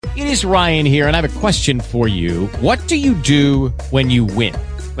It is Ryan here, and I have a question for you. What do you do when you win?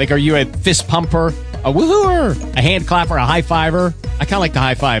 Like, are you a fist pumper, a woohooer, a hand clapper, a high fiver? I kind of like the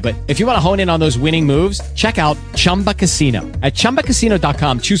high five, but if you want to hone in on those winning moves, check out Chumba Casino. At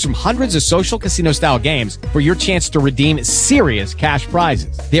ChumbaCasino.com, choose from hundreds of social casino-style games for your chance to redeem serious cash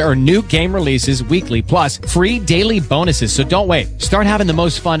prizes. There are new game releases weekly, plus free daily bonuses. So don't wait. Start having the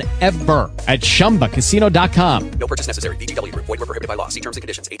most fun ever at ChumbaCasino.com. No purchase necessary. VGW. Void where prohibited by law. See terms and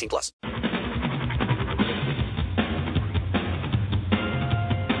conditions. 18+.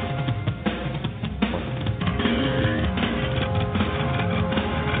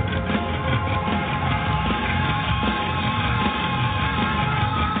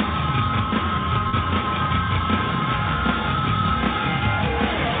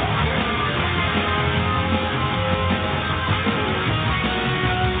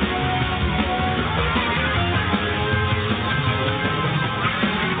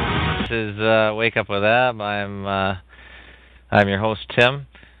 Wake Up With Ab. I'm your host, Tim.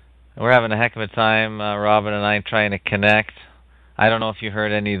 We're having a heck of a time, Robin and I, trying to connect. I don't know if you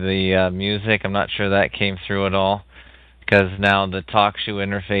heard any of the music. I'm not sure that came through at all, because now the TalkShoe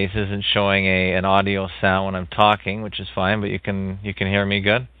interface isn't showing an audio sound when I'm talking, which is fine, but you can hear me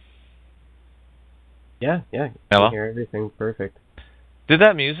good? Yeah. Hello? I can hear everything perfect. Did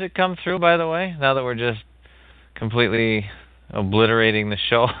that music come through, by the way, now that we're just completely obliterating the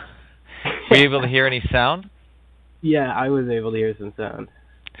show? Were you able to hear any sound? Yeah, I was able to hear some sound.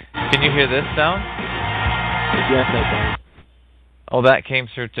 Can you hear this sound? Yes, I can. Oh, that came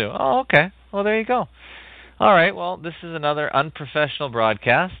through too. Oh, okay. Well, there you go. All right, well, this is another unprofessional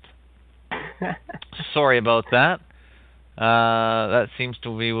broadcast. Sorry about that. That seems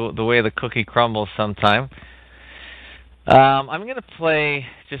to be the way the cookie crumbles sometime. I'm going to play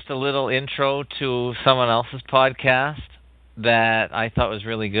just a little intro to someone else's podcast that I thought was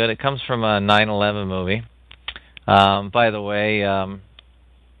really good. It comes from a 9/11 movie. By the way,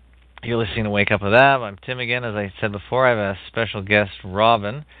 you're listening to Wake Up With Ab. I'm Tim again. As I said before, I have a special guest,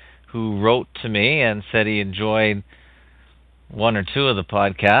 Robin, who wrote to me and said he enjoyed one or two of the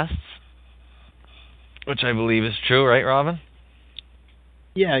podcasts, which I believe is true, right, Robin?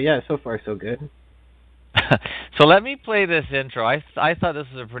 Yeah, so far so good. So let me play this intro. I thought this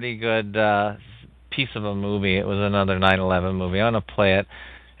was a pretty good piece of a movie. It was another 9/11 movie. I'm going to play it,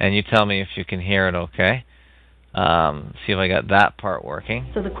 and you tell me if you can hear it, okay? See if I got that part working.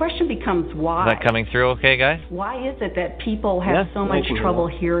 So the question becomes why. Is that coming through okay, guys? Why is it that people have so much trouble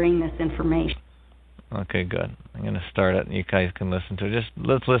hearing this information? Okay, good. I'm going to start it, and you guys can listen to it. Just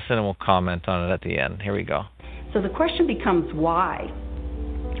let's listen, and we'll comment on it at the end. Here we go. So the question becomes why.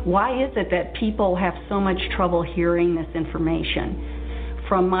 Why is it that people have so much trouble hearing this information?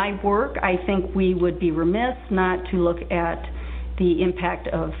 From my work, I think we would be remiss not to look at the impact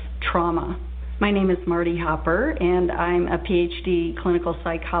of trauma. My name is Marty Hopper, and I'm a PhD clinical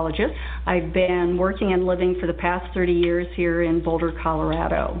psychologist. I've been working and living for the past 30 years here in Boulder,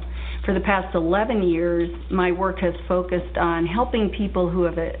 Colorado. For the past 11 years, my work has focused on helping people who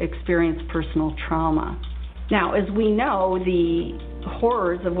have experienced personal trauma. Now, as we know, the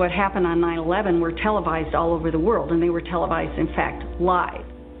horrors of what happened on 9/11 were televised all over the world, and they were televised, in fact, live.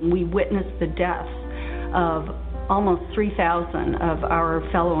 We witnessed the deaths of almost 3,000 of our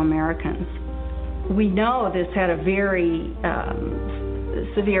fellow Americans. We know this had a very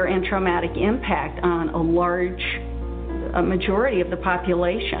severe and traumatic impact on a majority of the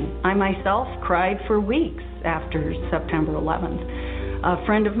population. I myself cried for weeks after September 11th. A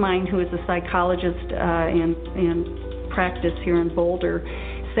friend of mine who is a psychologist in practice here in Boulder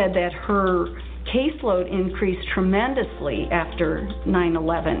said that her caseload increased tremendously after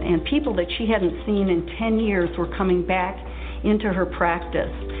 9/11, and people that she hadn't seen in 10 years were coming back into her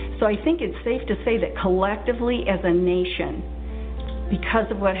practice. So I think it's safe to say that collectively as a nation, because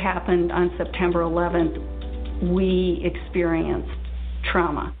of what happened on September 11th, we experienced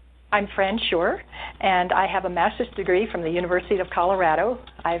trauma. I'm Fran Schur, and I have a master's degree from the University of Colorado.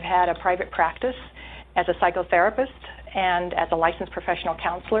 I've had a private practice as a psychotherapist and as a licensed professional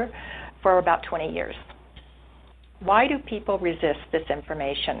counselor for about 20 years. Why do people resist this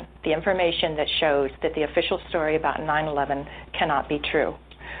information, the information that shows that the official story about 9/11 cannot be true?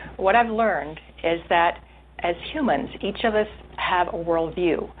 What I've learned is that as humans, each of us have a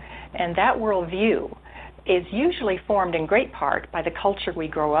worldview, and that worldview is usually formed in great part by the culture we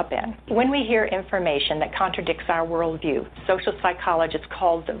grow up in. When we hear information that contradicts our worldview, social psychologists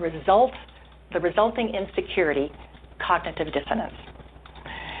call the resulting insecurity cognitive dissonance.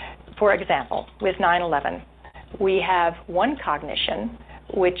 For example, with 9/11, we have one cognition,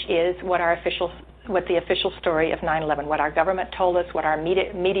 which is what our official what the official story of 9/11, what our government told us, what our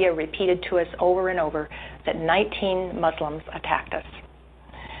media repeated to us over and over, that 19 Muslims attacked us.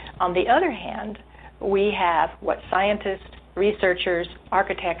 On the other hand, we have what scientists, researchers,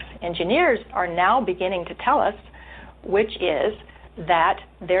 architects, engineers are now beginning to tell us, which is that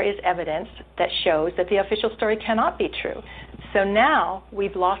there is evidence that shows that the official story cannot be true. So now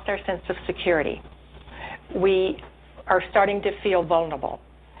we've lost our sense of security. We are starting to feel vulnerable.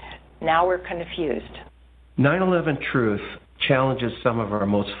 Now we're confused. 9/11 truth challenges some of our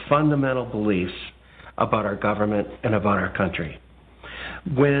most fundamental beliefs about our government and about our country.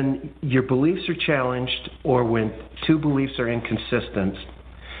 When your beliefs are challenged or when two beliefs are inconsistent,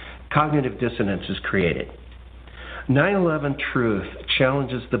 cognitive dissonance is created. 9/11 truth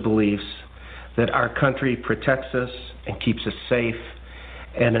challenges the beliefs that our country protects us and keeps us safe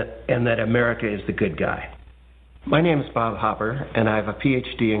and that America is the good guy. My name is Bob Hopper, and I have a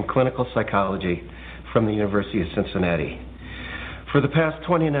PhD in clinical psychology from the University of Cincinnati. For the past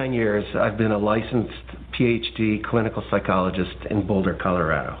 29 years, I've been a licensed PhD clinical psychologist in Boulder,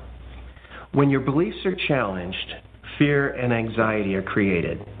 Colorado. When your beliefs are challenged, fear and anxiety are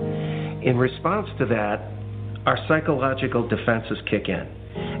created. In response to that, our psychological defenses kick in,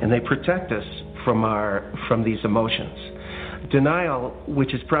 and they protect us from these emotions. Denial,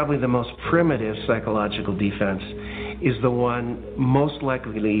 which is probably the most primitive psychological defense, is the one most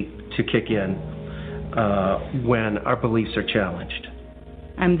likely to kick in when our beliefs are challenged.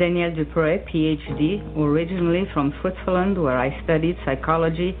 I'm Danielle Dupré, PhD, originally from Switzerland, where I studied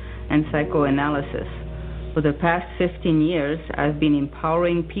psychology and psychoanalysis. For the past 15 years, I've been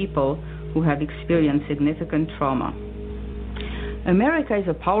empowering people who have experienced significant trauma. America is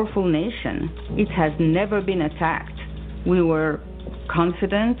a powerful nation. It has never been attacked. We were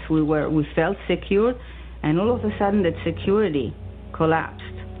confident, we felt secure, and all of a sudden that security collapsed.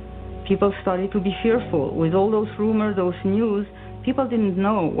 People started to be fearful. With all those rumors, those news, people didn't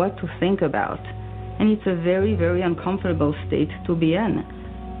know what to think about. And it's a very, very uncomfortable state to be in.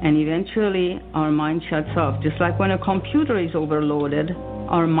 And eventually, our mind shuts off. Just like when a computer is overloaded,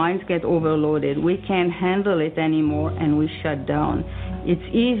 our minds get overloaded. We can't handle it anymore, and we shut down. It's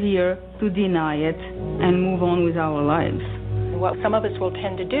easier to deny it and move on with our lives. What some of us will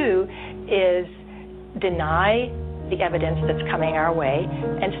tend to do is deny the evidence that's coming our way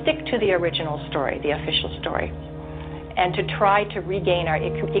and stick to the original story, the official story, and to try to regain our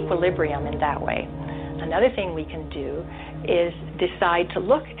equilibrium in that way. Another thing we can do is decide to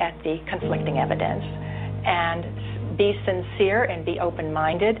look at the conflicting evidence and be sincere and be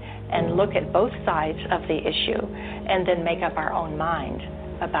open-minded and look at both sides of the issue and then make up our own mind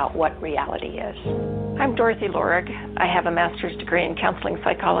about what reality is. I'm Dorothy Lorig. I have a master's degree in counseling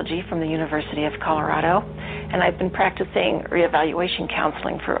psychology from the University of Colorado, and I've been practicing reevaluation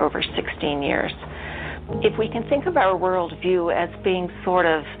counseling for over 16 years. If we can think of our worldview as being sort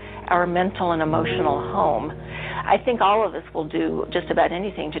of our mental and emotional home, I think all of us will do just about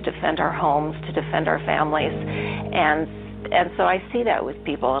anything to defend our homes, to defend our families, and so I see that with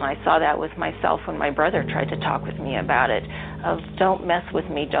people, and I saw that with myself when my brother tried to talk with me about it, of don't mess with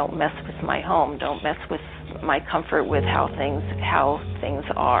me, don't mess with my home, don't mess with my comfort with how things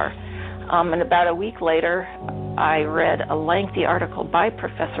are. And about a week later, I read a lengthy article by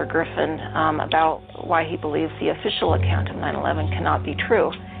Professor Griffin about why he believes the official account of 9/11 cannot be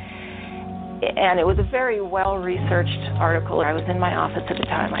true. And it was a very well-researched article. I was in my office at the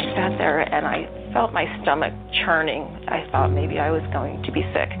time. I sat there and I felt my stomach churning. I thought maybe I was going to be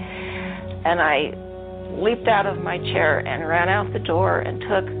sick. And I leaped out of my chair and ran out the door and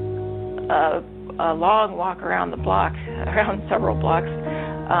took a long walk around the block, around several blocks,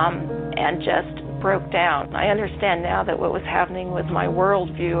 and just broke down. I understand now that what was happening was my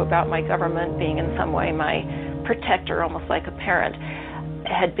worldview about my government being in some way my protector, almost like a parent,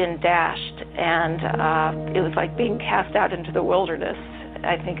 had been dashed, and it was like being cast out into the wilderness.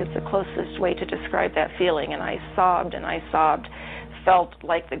 I think it's the closest way to describe that feeling, and I sobbed, felt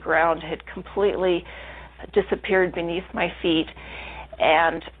like the ground had completely disappeared beneath my feet,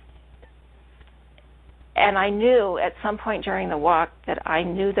 and I knew at some point during the walk that I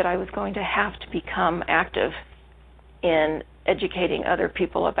knew that I was going to have to become active in educating other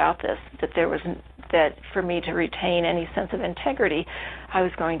people about this, that for me to retain any sense of integrity, I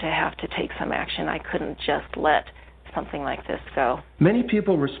was going to have to take some action. I couldn't just let something like this go. Many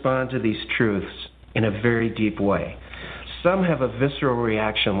people respond to these truths in a very deep way. Some have a visceral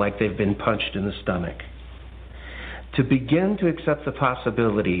reaction like they've been punched in the stomach. To begin to accept the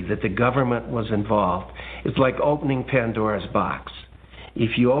possibility that the government was involved is like opening Pandora's box.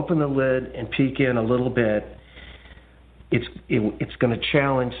 If you open the lid and peek in a little bit, it's going to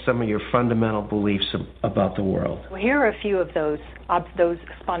challenge some of your fundamental beliefs about the world. Well, here are a few of those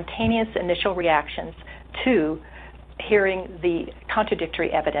spontaneous initial reactions to hearing the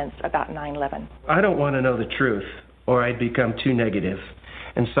contradictory evidence about 9/11. I don't want to know the truth, or I'd become too negative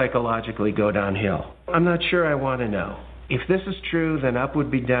and psychologically go downhill. I'm not sure I want to know. If this is true, then up would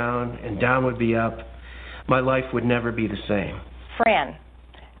be down and down would be up. My life would never be the same. Fran,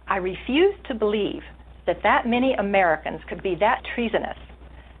 I refuse to believe that many Americans could be that treasonous.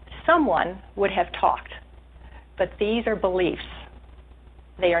 Someone would have talked. But these are beliefs.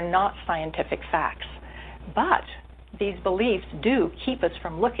 They are not scientific facts. But these beliefs do keep us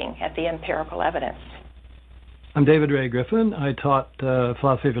from looking at the empirical evidence. I'm David Ray Griffin. I taught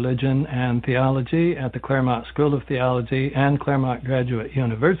philosophy of religion and theology at the Claremont School of Theology and Claremont Graduate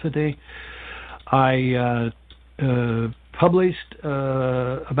University. I published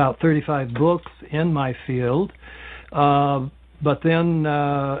about 35 books in my field, but then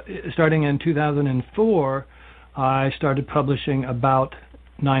starting in 2004, I started publishing about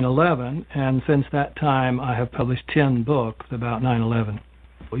 9/11, and since that time I have published 10 books about 9/11.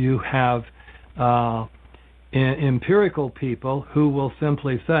 You have empirical people who will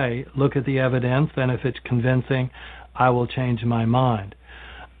simply say, look at the evidence, and if it's convincing, I will change my mind.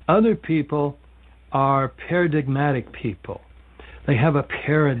 Other people are paradigmatic people. They have a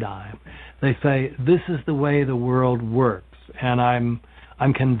paradigm. They say, this is the way the world works, and I'm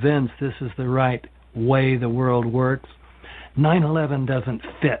convinced this is the right way the world works. 9/11 doesn't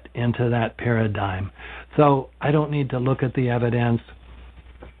fit into that paradigm. So I don't need to look at the evidence.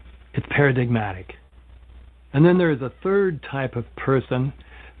 It's paradigmatic. And then there's a third type of person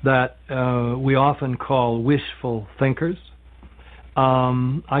that we often call wishful thinkers.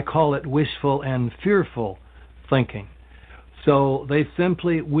 I call it wishful and fearful thinking. So they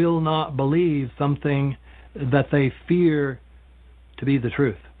simply will not believe something that they fear to be the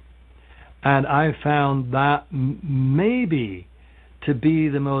truth. And I found that maybe to be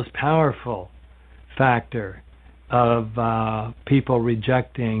the most powerful factor of people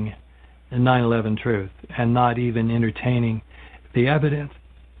rejecting the 9/11 truth and not even entertaining the evidence.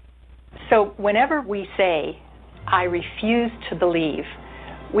 So whenever we say, I refuse to believe,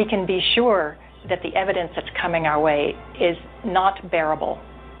 we can be sure that the evidence that's coming our way is not bearable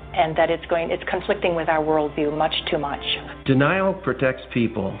and that it's conflicting with our worldview much too much. Denial protects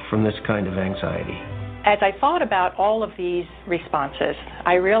people from this kind of anxiety. As I thought about all of these responses,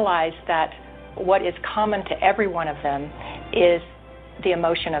 I realized that what is common to every one of them is the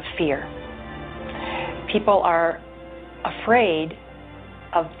emotion of fear. People are afraid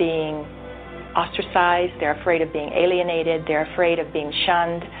of being ostracized, they're afraid of being alienated, they're afraid of being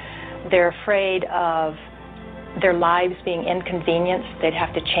shunned, they're afraid of their lives being inconvenienced, they'd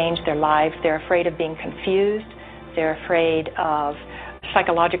have to change their lives, they're afraid of being confused, they're afraid of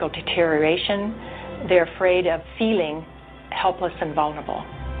psychological deterioration, they're afraid of feeling helpless and vulnerable,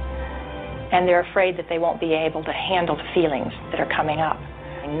 and they're afraid that they won't be able to handle the feelings that are coming up.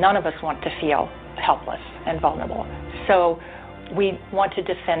 None of us want to feel helpless and vulnerable, so we want to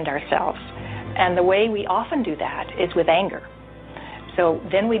defend ourselves. And the way we often do that is with anger. So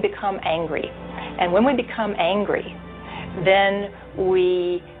then we become angry. And when we become angry, then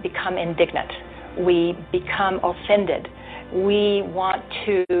we become indignant. We become offended. We want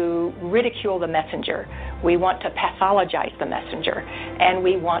to ridicule the messenger. We want to pathologize the messenger. And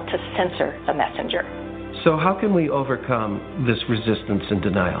we want to censor the messenger. So how can we overcome this resistance and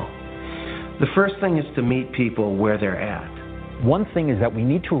denial? The first thing is to meet people where they're at. One thing is that we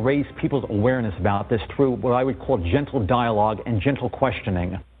need to raise people's awareness about this through what I would call gentle dialogue and gentle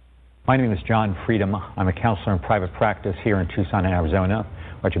questioning. My name is John Freedom. I'm a counselor in private practice here in Tucson, Arizona,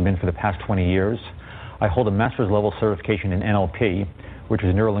 which I've been for the past 20 years. I hold a master's level certification in NLP, which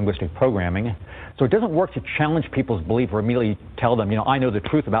is neuro-linguistic programming. So it doesn't work to challenge people's belief or immediately tell them, I know the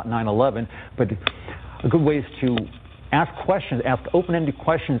truth about 9/11, but a good way is to ask questions, ask open-ended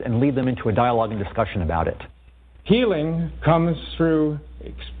questions, and lead them into a dialogue and discussion about it. Healing comes through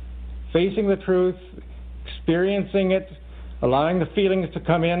facing the truth, experiencing it, allowing the feelings to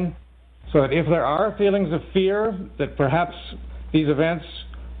come in, so that if there are feelings of fear that perhaps these events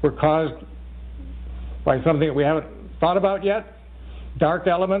were caused by something that we haven't thought about yet, dark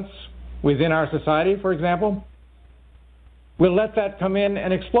elements within our society, for example, we'll let that come in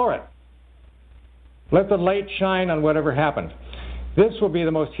and explore it. Let the light shine on whatever happened. This will be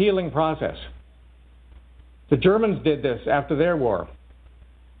the most healing process. The Germans did this after their war.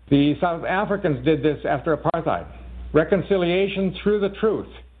 The South Africans did this after apartheid. Reconciliation through the truth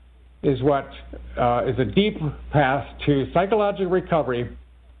is what is a deep path to psychological recovery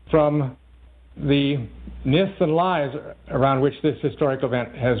from the myths and lies around which this historic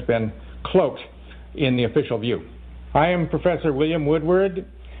event has been cloaked in the official view. I am Professor William Woodward.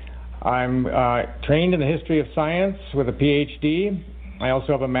 I'm trained in the history of science with a PhD. I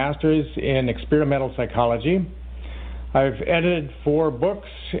also have a master's in experimental psychology. I've edited 4 books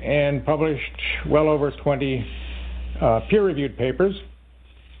and published well over 20 peer-reviewed papers.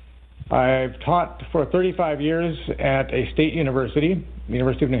 I've taught for 35 years at a state university, the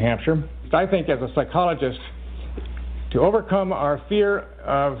University of New Hampshire. I think as a psychologist, to overcome our fear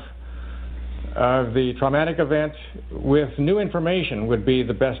of the traumatic event with new information would be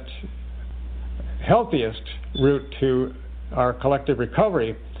the best, healthiest route to our collective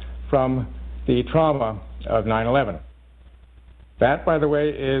recovery from the trauma of 9/11. That, by the way,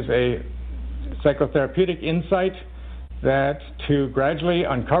 is a psychotherapeutic insight that to gradually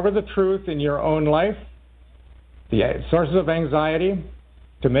uncover the truth in your own life, the sources of anxiety,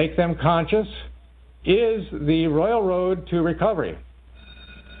 to make them conscious, is the royal road to recovery.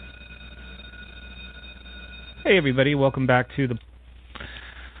 Hey everybody, welcome back to the...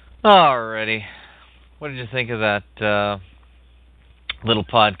 Alrighty. What did you think of that little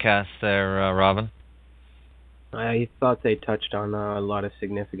podcast there, Robin? I thought they touched on a lot of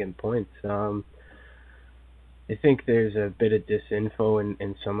significant points. I think there's a bit of disinfo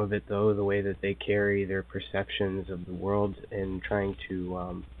in some of it, though, the way that they carry their perceptions of the world and trying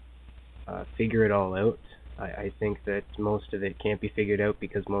to figure it all out. I think that most of it can't be figured out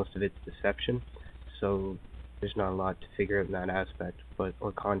because most of it's deception. So there's not a lot to figure out in that aspect,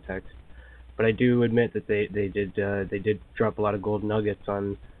 or context. But I do admit that they did drop a lot of gold nuggets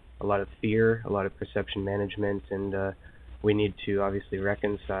on a lot of fear, a lot of perception management, and we need to obviously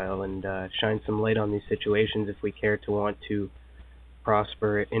reconcile and shine some light on these situations if we care to want to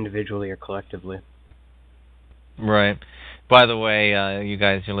prosper individually or collectively. Right. By the way, you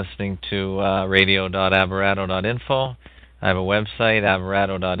guys are listening to radio.aberrato.info. I have a website,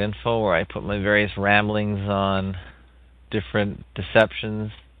 aberrato.info, where I put my various ramblings on different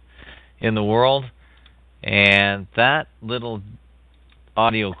deceptions in the world. And that little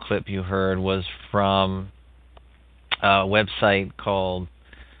audio clip you heard was from a website called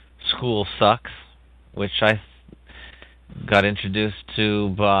School Sucks, which I got introduced to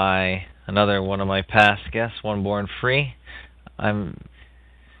by another one of my past guests, One Born Free.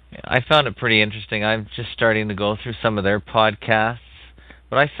 I found it pretty interesting. I'm just starting to go through some of their podcasts,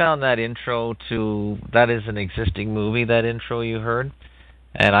 but I found that intro to, that is an existing movie, that intro you heard,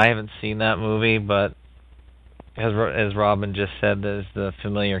 and I haven't seen that movie, but as Robin just said, there's the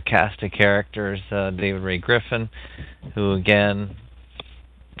familiar cast of characters, David Ray Griffin, who again,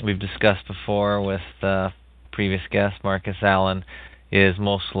 we've discussed before with previous guest, Marcus Allen, is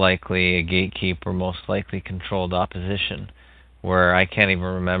most likely a gatekeeper, most likely controlled opposition, where I can't even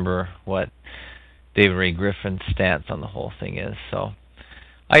remember what David Ray Griffin's stance on the whole thing is. So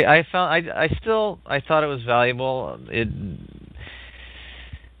I thought it was valuable.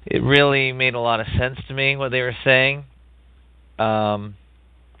 It really made a lot of sense to me what they were saying,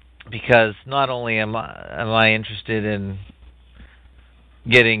 because not only am I interested in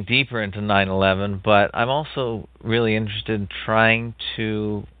getting deeper into 9/11, but I'm also really interested in trying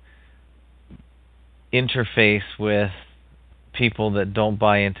to interface with people that don't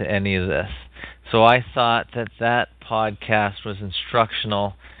buy into any of this. So I thought that podcast was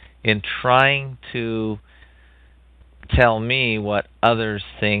instructional in trying to tell me what others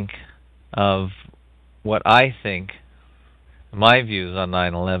think of what I think, my views on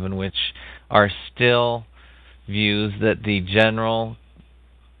 9/11, which are still views that the general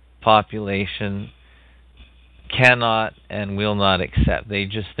population cannot and will not accept. They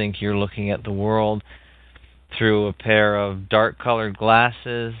just think you're looking at the world through a pair of dark-colored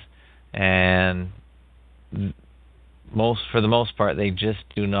glasses, and for the most part, they just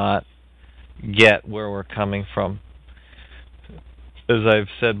do not get where we're coming from. As I've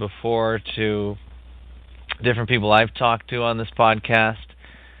said before to different people I've talked to on this podcast,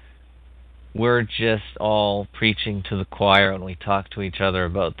 we're just all preaching to the choir when we talk to each other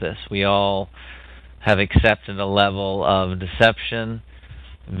about this. We all have accepted a level of deception,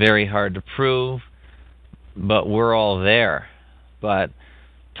 very hard to prove, but we're all there. But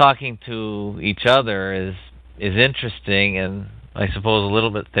talking to each other is interesting and I suppose a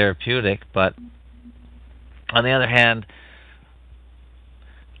little bit therapeutic, but on the other hand,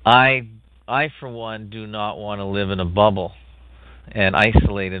 I for one do not want to live in a bubble and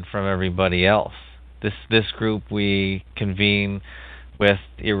isolated from everybody else. This group we convene with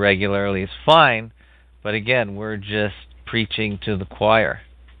irregularly is fine, but again, we're just preaching to the choir.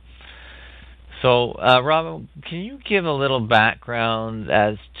 So, Robin, can you give a little background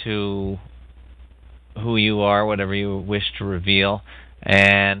as to who you are, whatever you wish to reveal,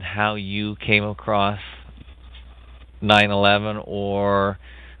 and how you came across 9/11 or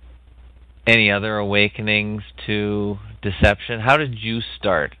any other awakenings to deception? How did you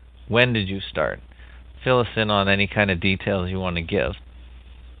start? When did you start? Fill us in on any kind of details you want to give.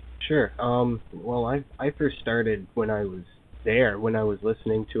 Sure. Well, I first started when I was there, when I was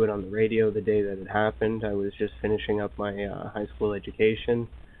listening to it on the radio the day that it happened. I was just finishing up my high school education,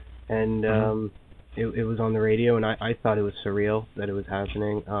 and it was on the radio, and I thought it was surreal that it was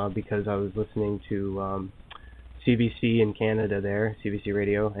happening because I was listening to CBC in Canada there, CBC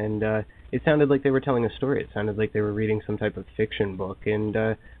Radio, and it sounded like they were telling a story. It sounded like they were reading some type of fiction book, and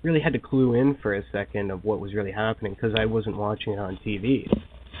really had to clue in for a second of what was really happening because I wasn't watching it on TV.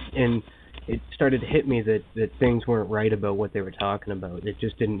 And it started to hit me that things weren't right about what they were talking about. It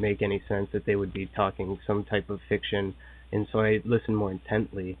just didn't make any sense that they would be talking some type of fiction, and so I listened more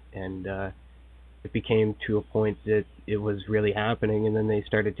intently, and it became to a point that it was really happening, and then they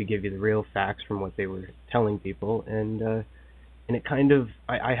started to give you the real facts from what they were telling people, and it kind of,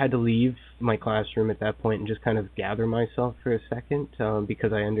 I had to leave my classroom at that point and just kind of gather myself for a second,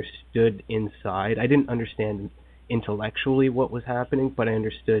 because I understood inside. I didn't understand intellectually what was happening, but I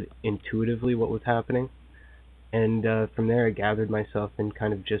understood intuitively what was happening, and from there I gathered myself and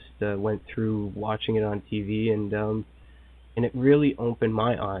kind of just went through watching it on TV, and it really opened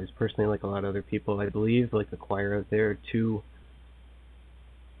my eyes, personally, like a lot of other people, I believe, like the choir out there, to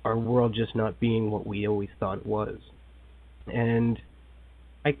our world just not being what we always thought it was. And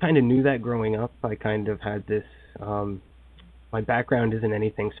I kind of knew that growing up. I kind of had this, my background isn't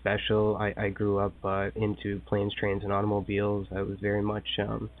anything special. I grew up into planes, trains, and automobiles. I was very much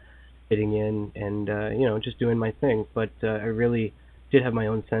fitting in and, just doing my thing. But I really did have my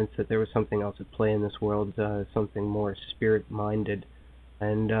own sense that there was something else at play in this world, something more spirit-minded.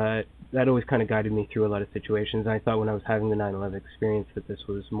 And that always kind of guided me through a lot of situations. I thought when I was having the 9/11 experience that this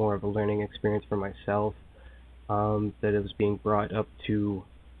was more of a learning experience for myself, that it was being brought up to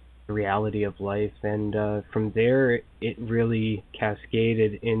the reality of life. And from there, it really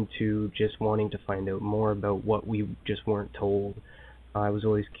cascaded into just wanting to find out more about what we just weren't told. I was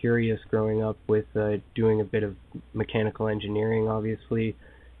always curious growing up with doing a bit of mechanical engineering, obviously,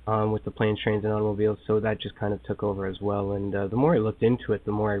 with the planes, trains, and automobiles, so that just kind of took over as well. And the more I looked into it,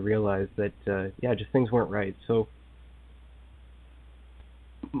 the more I realized that, just things weren't right. So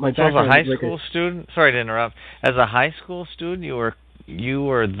my So as a background high is like school student, sorry to interrupt, as a high school student, you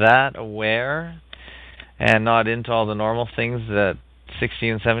were that aware and not into all the normal things that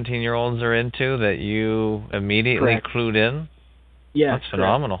 16 and 17-year-olds are into, that you immediately Correct. clued in? Yeah, that's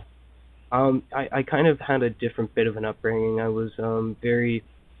phenomenal. I kind of had a different bit of an upbringing. I was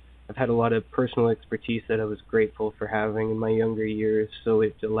I've had a lot of personal expertise that I was grateful for having in my younger years, so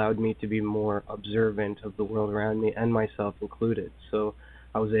it allowed me to be more observant of the world around me, and myself included. So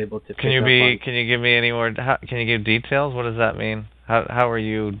I was able to Can you give me any more, can you give details? What does that mean? How are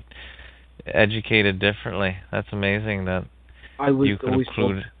you educated differently? That's amazing that you could have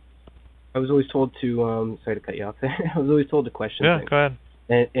clued. I was always told to, sorry to cut you off there, I was always told to question things. Yeah, go ahead.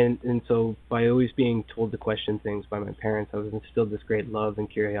 And so by always being told to question things by my parents, I was instilled this great love and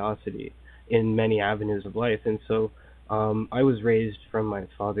curiosity in many avenues of life. And so I was raised from my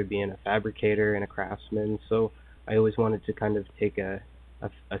father being a fabricator and a craftsman, so I always wanted to kind of take a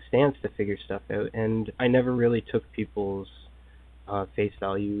stance to figure stuff out. And I never really took people's face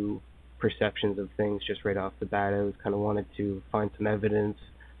value perceptions of things just right off the bat. I always kind of wanted to find some evidence,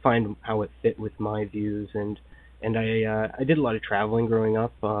 find how it fit with my views, and I did a lot of traveling growing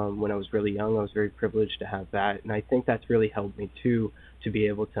up. When I was really young, I was very privileged to have that, and I think that's really helped me too, to be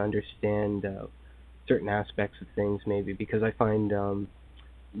able to understand certain aspects of things, maybe, because I find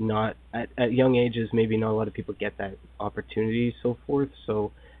not at young ages, maybe not a lot of people get that opportunity, so forth,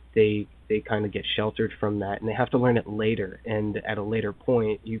 so they kind of get sheltered from that, and they have to learn it later, and at a later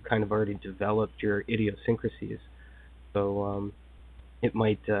point you kind of already developed your idiosyncrasies, so it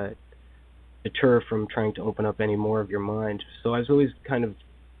might deter from trying to open up any more of your mind. So I was always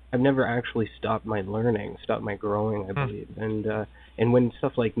I've never actually stopped my learning, stopped my growing, I believe. And when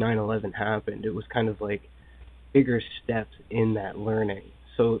stuff like 9/11 happened, it was kind of like bigger steps in that learning.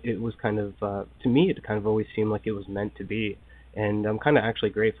 So it was kind of, to me, it kind of always seemed like it was meant to be. And I'm kind of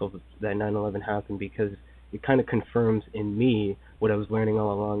actually grateful that 9/11 happened, because it kind of confirms in me what I was learning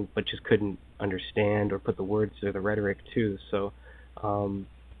all along, but just couldn't understand or put the words or the rhetoric to. So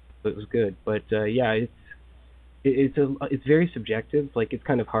it was good. But it's very subjective. Like, it's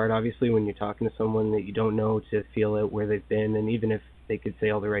kind of hard, obviously, when you're talking to someone that you don't know, to feel out where they've been, and even if they could say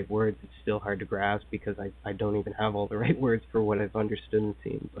all the right words, it's still hard to grasp, because I don't even have all the right words for what I've understood and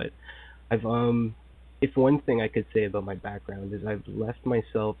seen. But I've if one thing I could say about my background is I've left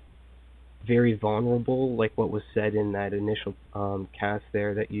myself very vulnerable, like what was said in that initial cast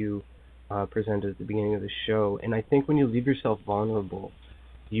there that you presented at the beginning of the show. And I think when you leave yourself vulnerable,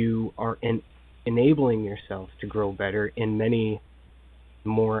 you are enabling yourself to grow better in many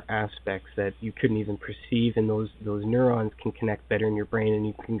more aspects that you couldn't even perceive, and those neurons can connect better in your brain, and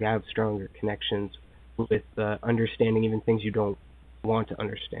you can have stronger connections with understanding even things you don't want to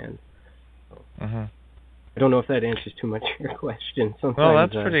understand. So, I don't know if that answers too much of your question. Sometimes, well,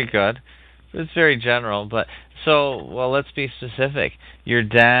 that's pretty good. It's very general, but let's be specific. Your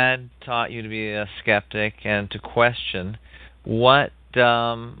dad taught you to be a skeptic and to question. What's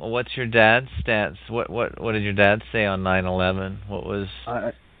your dad's stance? What did your dad say on 9/11? What was?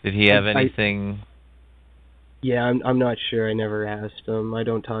 Did he have anything? I'm not sure. I never asked him. I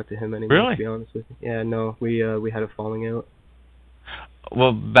don't talk to him anymore. Really? To be honest with you. Yeah, no. We had a falling out.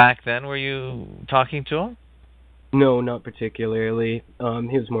 Well, back then, were you talking to him? No, not particularly.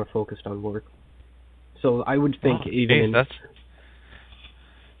 He was more focused on work. So I would think it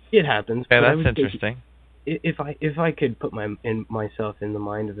happens. Yeah, that's interesting. If I could put myself in the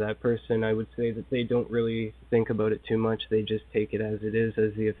mind of that person, I would say that they don't really think about it too much. They just take it as it is,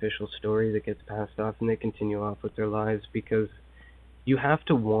 as the official story that gets passed off, and they continue off with their lives, because you have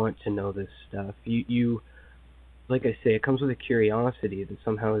to want to know this stuff. You like I say, it comes with a curiosity that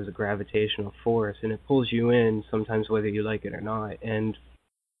somehow is a gravitational force, and it pulls you in sometimes whether you like it or not. And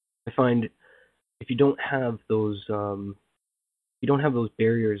I find if you don't have those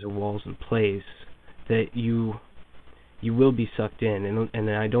barriers or walls in place, that you will be sucked in. And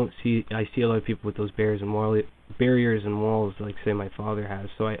I see a lot of people with those barriers and walls, like say my father has.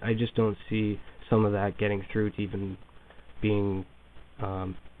 So I just don't see some of that getting through to even being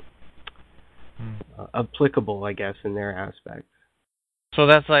applicable, I guess, in their aspect. So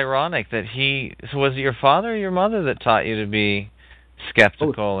that's ironic that so was it your father or your mother that taught you to be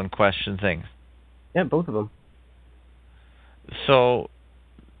skeptical and question things? Yeah, both of them. So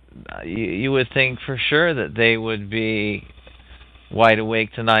you would think for sure that they would be wide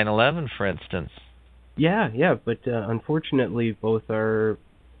awake to 9/11, for instance. Yeah, but unfortunately both are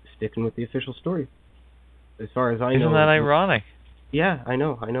sticking with the official story. As far as I know. Isn't that ironic? Yeah, I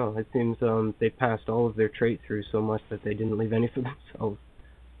know. It seems they passed all of their trait through so much that they didn't leave any for themselves.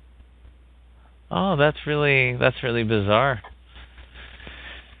 Oh, that's really bizarre.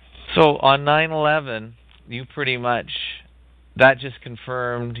 So on 9/11, you pretty much, that just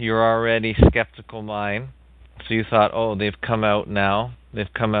confirmed your already skeptical mind. So you thought, oh, they've come out now.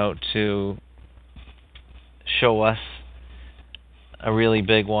 They've come out to show us a really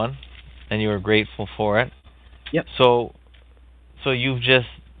big one, and you were grateful for it. Yep. So you've just,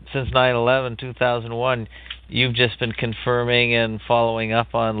 since 9/11, 2001, you've just been confirming and following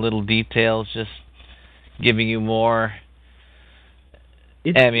up on little details, just giving you more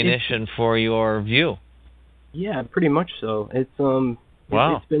ammunition for your view. Yeah, pretty much so. It's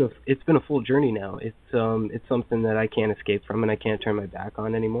wow. It's been a full journey now. It's something that I can't escape from and I can't turn my back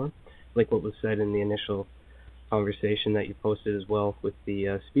on anymore. Like what was said in the initial conversation that you posted as well with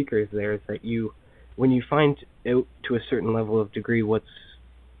the speakers there, is that when you find out to a certain level of degree what's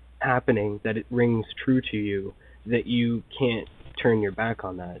happening, that it rings true to you, that you can't turn your back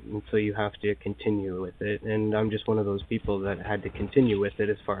on that, and so you have to continue with it. And I'm just one of those people that had to continue with it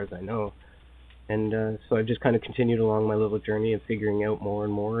as far as I know. And so I've just kind of continued along my little journey of figuring out more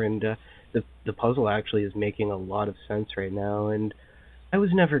and more, and the puzzle actually is making a lot of sense right now. And I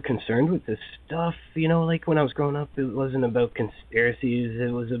was never concerned with this stuff, like when I was growing up, it wasn't about conspiracies,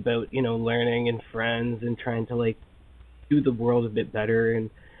 it was about, learning and friends and trying to, do the world a bit better.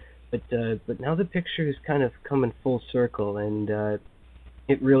 But now the picture is kind of coming full circle, and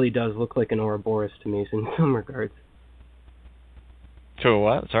it really does look like an Ouroboros to me in some regards. To a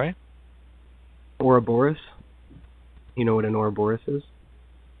what? Sorry? Ouroboros? You know what an Ouroboros is?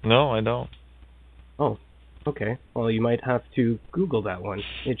 No, I don't. Oh, okay. Well, you might have to Google that one.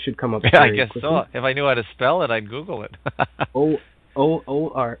 It should come up. Yeah, I guess quickly. So. If I knew how to spell it, I'd Google it. Well,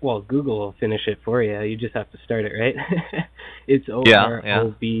 Google will finish it for you. You just have to start it, right? It's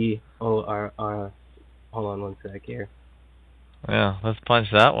OROBORR. Hold on one sec here. Yeah, let's punch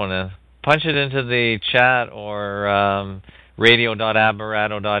that one in. Punch it into the chat or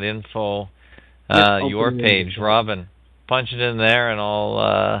radio.aberrato.info, your page, Robin. Punch it in there, and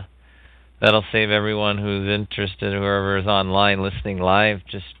that'll save everyone who's interested, whoever is online listening live,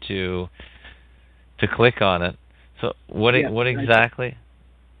 just to click on it. So what exactly?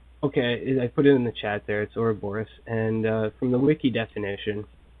 Okay, I put it in the chat there. It's Ouroboros, and from the wiki definition,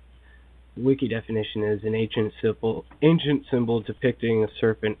 Wiki definition is an ancient symbol depicting a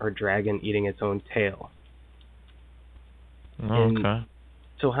serpent or dragon eating its own tail. Okay. And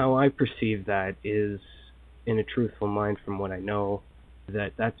so how I perceive that is, in a truthful mind from what I know,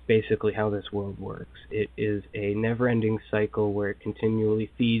 that's basically how this world works. It is a never-ending cycle where it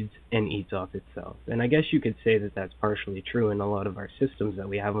continually feeds and eats off itself. And I guess you could say that that's partially true in a lot of our systems that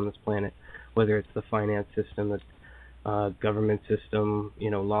we have on this planet, whether it's the finance system, the government system,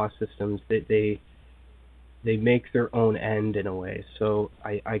 law systems. They make their own end in a way. So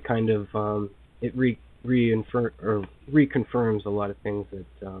I kind of it reconfirms a lot of things that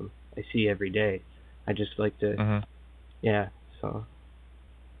I see every day. I just like to, so.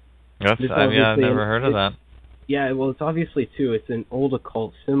 I've never heard of that. Yeah, well, it's obviously too. It's an old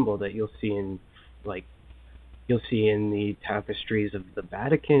occult symbol that you'll see in the tapestries of the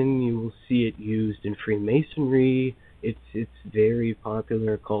Vatican. You will see it used in Freemasonry. It's very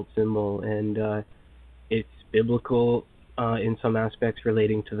popular occult symbol, and it's biblical in some aspects,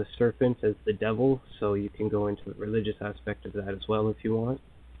 relating to the serpent as the devil. So you can go into the religious aspect of that as well if you want.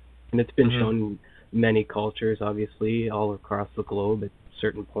 And it's been shown in many cultures, obviously, all across the globe at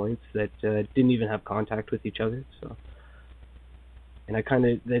certain points that didn't even have contact with each other. So, and I kind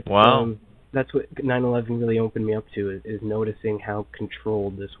of that's what 9/11 really opened me up to, is noticing how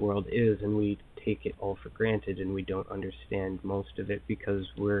controlled this world is, and we take it all for granted, and we don't understand most of it because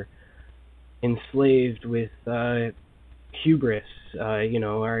we're enslaved with hubris,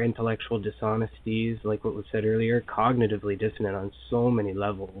 our intellectual dishonesties, like what was said earlier, cognitively dissonant on so many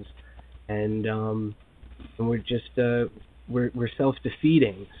levels, and we're just we're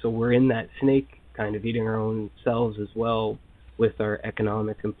self-defeating. So we're in that snake, kind of eating our own selves as well, with our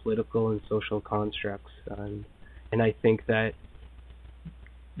economic and political and social constructs. And I think that's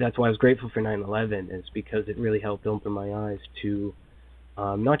why I was grateful for 9/11, is because it really helped open my eyes to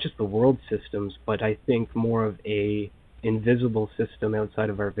not just the world systems, but I think more of a invisible system outside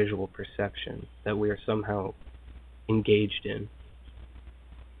of our visual perception that we are somehow engaged in.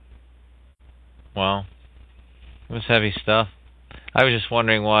 Wow. It was heavy stuff. I was just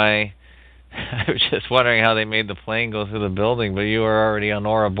wondering why. I was just wondering how they made the plane go through the building, but you were already on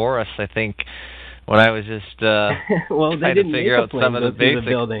Ouroboros, I think, when I was just well, trying to figure out some of the basics.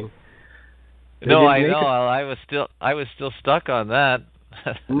 The building. No, I know. I was still stuck on that.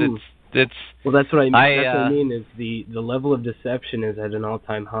 Well, that's what I mean. That's what I mean is the level of deception is at an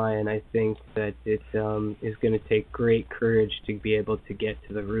all-time high, and I think that it is going to take great courage to be able to get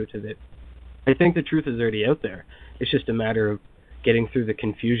to the root of it. I think the truth is already out there. It's just a matter of getting through the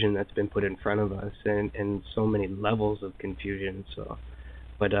confusion that's been put in front of us, and so many levels of confusion. So,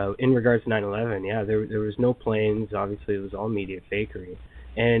 but in regards to 9/11, there was no planes. Obviously, it was all media fakery,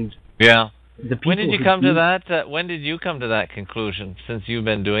 and when did you come to that? When did you come to that conclusion? Since you've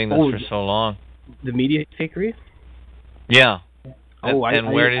been doing this for so long, the media fakery. Yeah.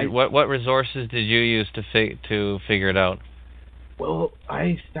 What resources did you use to figure it out? Well,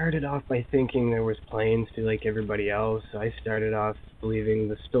 I started off by thinking there was planes too, like everybody else. I started off believing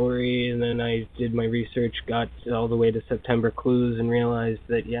the story, and then I did my research, got all the way to September Clues, and realized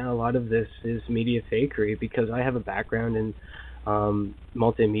that, a lot of this is media fakery, because I have a background in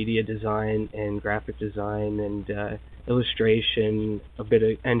multimedia design and graphic design and illustration, a bit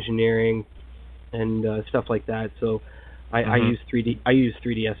of engineering, and stuff like that. So I use 3D. I use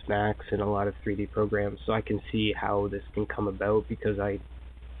 3ds Max and a lot of 3D programs, so I can see how this can come about, because I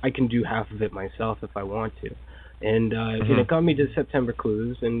can do half of it myself if I want to. And it got me to September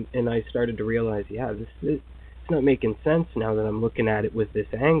Clues, and I started to realize, it's not making sense now that I'm looking at it with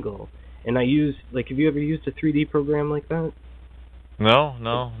this angle. And I use, have you ever used a 3D program like that? No.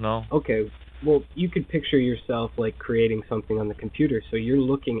 Okay, well, you could picture yourself like creating something on the computer, so you're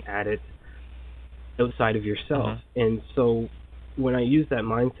looking at it outside of yourself. And so when I use that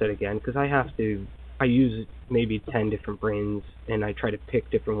mindset again, because I use maybe 10 different brains, and I try to pick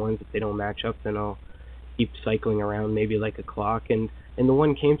different ones. If they don't match up, then I'll keep cycling around, maybe like a clock. And the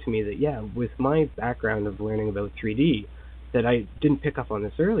one came to me that, with my background of learning about 3D, that I didn't pick up on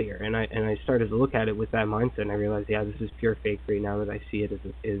this earlier, and I started to look at it with that mindset, and I realized, this is pure fakery now that I see it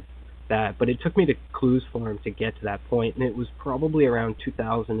as that. But it took me to Clues Forum to get to that point, and it was probably around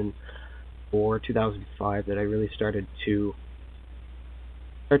 2004, 2005 that I really started to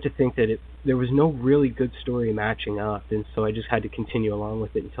think that there was no really good story matching up, and so I just had to continue along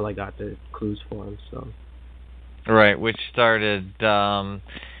with it until I got to Clues Forum. So, right, which started,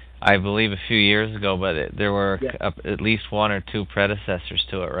 I believe, a few years ago, but there were at least one or two predecessors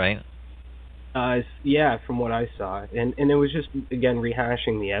to it, right? From what I saw, and it was just, again,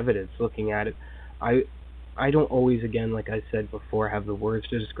 rehashing the evidence, looking at it. I don't always, again, like I said before, have the words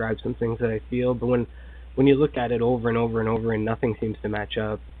to describe some things that I feel, but when you look at it over and over and over and nothing seems to match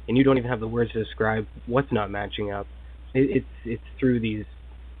up, and you don't even have the words to describe what's not matching up, it's through these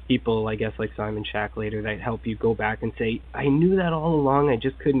people, I guess, like Simon Shacklater, that help you go back and say, I knew that all along, I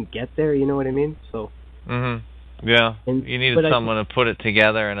just couldn't get there, you know what I mean? So. Yeah, you needed someone to put it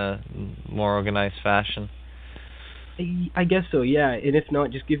together in a more organized fashion. I guess so, yeah, and if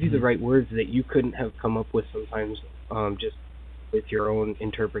not, just give you the right words that you couldn't have come up with sometimes, just with your own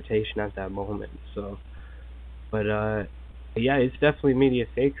interpretation at that moment. So, but yeah, it's definitely Media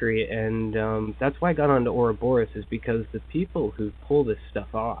Fakery, and that's why I got onto Ouroboros, is because the people who pull this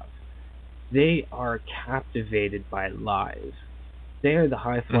stuff off, they are captivated by lies. They are the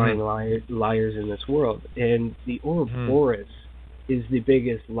high-flying liars in this world, and the Ouroboros is the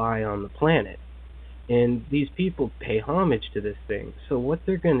biggest lie on the planet. And these people pay homage to this thing. So what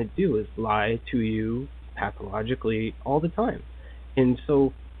they're going to do is lie to you pathologically all the time. And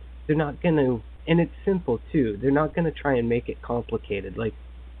so they're not going to, and it's simple too, they're not going to try and make it complicated. Like,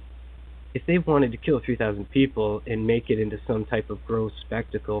 if they wanted to kill 3,000 people and make it into some type of gross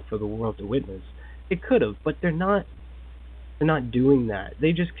spectacle for the world to witness, it could have, but they're not doing that.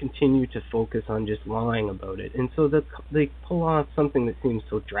 They just continue to focus on just lying about it. And so they pull off something that seems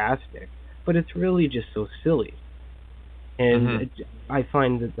so drastic, but it's really just so silly. And I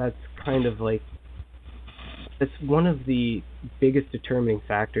find that that's kind of like, that's one of the biggest determining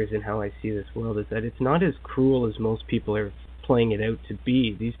factors in how I see this world, is that it's not as cruel as most people are playing it out to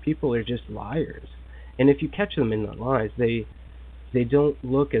be. These people are just liars. And if you catch them in the lies, they don't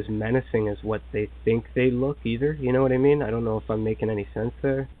look as menacing as what they think they look either. You know what I mean? I don't know if I'm making any sense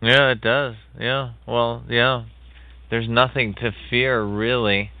there. Yeah, it does. Yeah. Well, yeah. There's nothing to fear,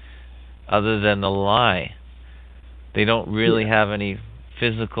 really, other than the lie. They don't really have any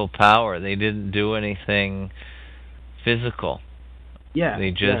physical power. They didn't do anything physical. Yeah.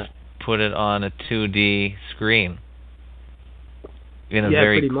 They just put it on a 2D screen in a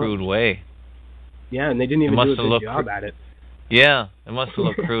very crude way. Yeah, and they didn't even do a good job at it. Yeah, it must have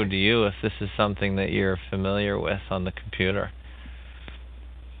looked crude to you if this is something that you're familiar with on the computer.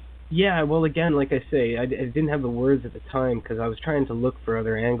 Yeah, well, again, like I say, I didn't have the words at the time because I was trying to look for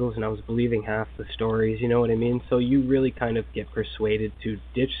other angles and I was believing half the stories, you know what I mean? So you really kind of get persuaded to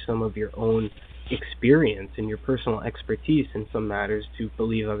ditch some of your own experience and your personal expertise in some matters to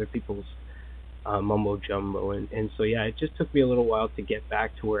believe other people's mumbo-jumbo. And so, yeah, it just took me a little while to get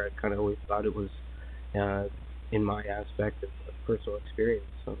back to where I kind of always thought it was in my aspect of personal experience.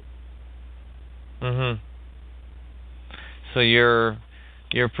 So. So you're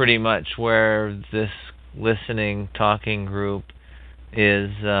pretty much where this listening, talking group is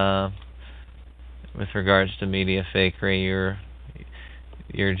with regards to Media Fakery.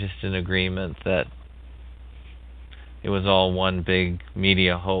 You're just in agreement that it was all one big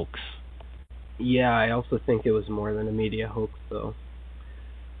media hoax. Yeah, I also think it was more than a media hoax, though.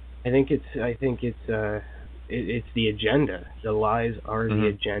 I think it's the agenda. The lies are the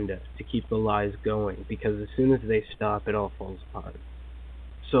agenda to keep the lies going, because as soon as they stop, it all falls apart.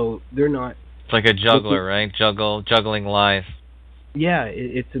 So they're not. It's like a juggler, right? Juggling lies. Yeah,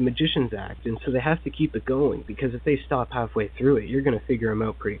 it's a magician's act, and so they have to keep it going, because if they stop halfway through it, you're going to figure them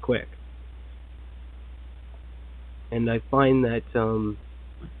out pretty quick. And I find that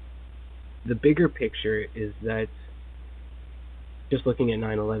the bigger picture is that, just looking at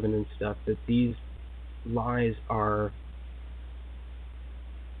 9/11 and stuff, that these lies are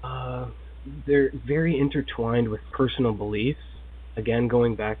they're very intertwined with personal beliefs. Again,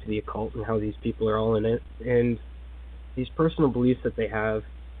 going back to the occult and how these people are all in it, and these personal beliefs that they have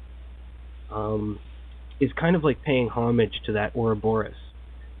is kind of like paying homage to that Ouroboros.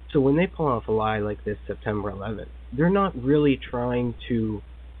 So when they pull off a lie like this September 11th, they're not really trying to,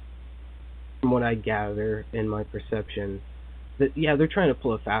 from what I gather in my perception, that, yeah, they're trying to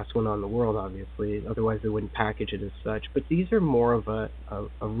pull a fast one on the world, obviously, otherwise they wouldn't package it as such, but these are more of a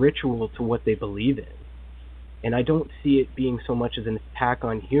ritual to what they believe in. And I don't see it being so much as an attack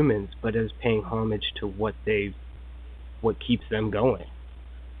on humans, but as paying homage to what keeps them going.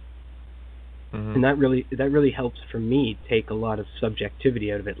 And that really helps for me take a lot of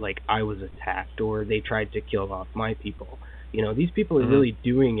subjectivity out of it, like I was attacked or they tried to kill off my people. You know, these people are really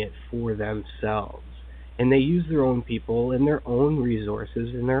doing it for themselves. And they use their own people and their own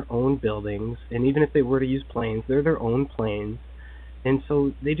resources and their own buildings. And even if they were to use planes, they're their own planes. And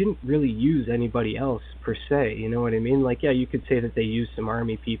so they didn't really use anybody else per se, you know what I mean? Like, yeah, you could say that they used some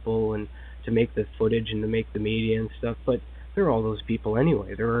army people and to make the footage and to make the media and stuff, but they're all those people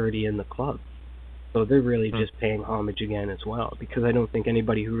anyway. They're already in the club. So they're really just paying homage again as well, because I don't think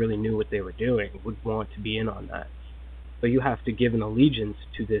anybody who really knew what they were doing would want to be in on that. So you have to give an allegiance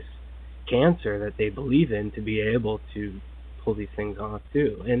to this cancer that they believe in to be able to pull these things off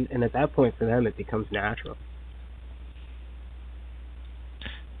too. And at that point for them it becomes natural.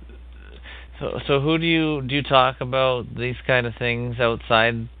 So who do you talk about these kind of things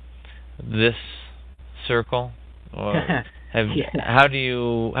outside this circle? Or how do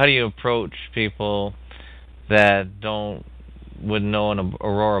you approach people that wouldn't know an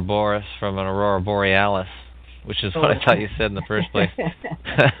aurora borealis from an aurora borealis, which is what I thought you said in the first place?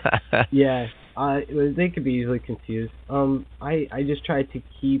 Yeah, they could be easily confused. I just try to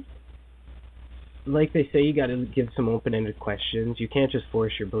keep, like they say, you got to give some open-ended questions. You can't just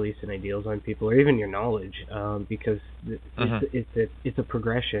force your beliefs and ideals on people, or even your knowledge, because it's a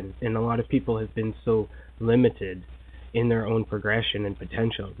progression, and a lot of people have been so limited in their own progression and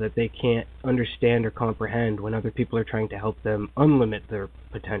potential that they can't understand or comprehend when other people are trying to help them unlimit their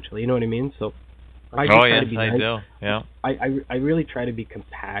potential. You know what I mean? So I just try to be nice. I do. Yeah. I really try to be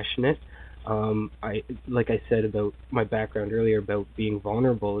compassionate. Like I said about my background earlier about being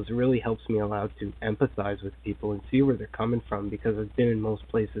vulnerable, it really helps me allow to empathize with people and see where they're coming from, because I've been in most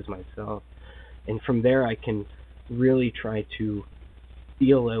places myself, and from there I can really try to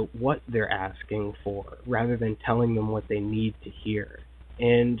feel out what they're asking for rather than telling them what they need to hear.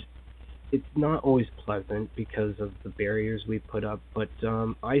 And it's not always pleasant because of the barriers we put up, but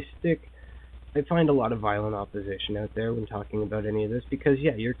I find a lot of violent opposition out there when talking about any of this, because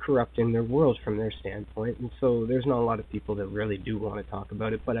you're corrupting their world from their standpoint, and so there's not a lot of people that really do want to talk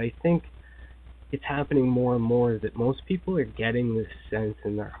about it. But I think it's happening more and more that most people are getting this sense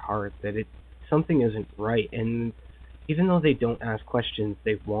in their heart that something isn't right, and even though they don't ask questions,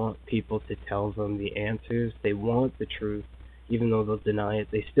 they want people to tell them the answers. They want the truth, even though they'll deny it.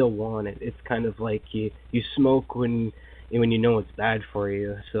 They still want it. It's kind of like you smoke when you know it's bad for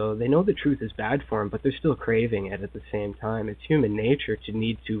you. So they know the truth is bad for them, but they're still craving it at the same time. It's human nature to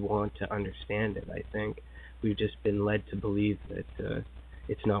need to want to understand it, I think. We've just been led to believe that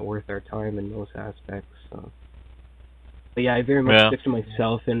it's not worth our time in most aspects. So. But I very much stick to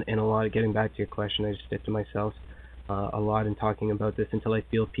myself, and a lot of, getting back to your question, I just stick to myself a lot in talking about this until I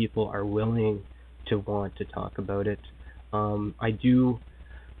feel people are willing to want to talk about it. I do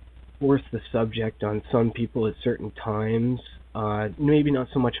force the subject on some people at certain times. Maybe not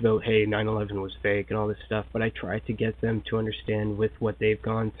so much about, hey, 9/11 was fake and all this stuff, but I try to get them to understand with what they've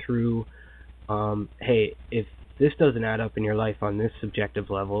gone through, hey, if this doesn't add up in your life on this subjective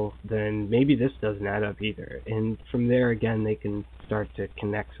level, then maybe this doesn't add up either. And from there, again, they can start to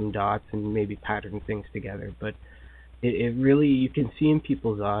connect some dots and maybe pattern things together. But it really, you can see in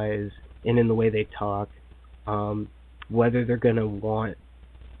people's eyes and in the way they talk, whether they're going to want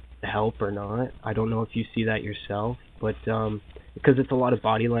help or not. I don't know if you see that yourself, but because it's a lot of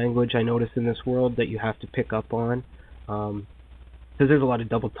body language I notice in this world that you have to pick up on, because there's a lot of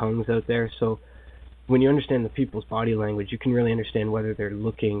double tongues out there. So when you understand the people's body language, you can really understand whether they're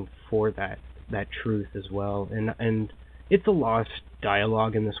looking for that truth as well. And it's a lost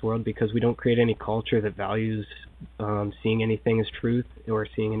dialogue in this world, because we don't create any culture that values seeing anything as truth or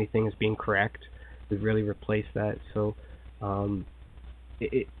seeing anything as being correct. We've really replaced that. So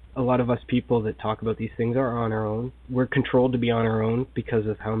a lot of us people that talk about these things are on our own. We're controlled to be on our own because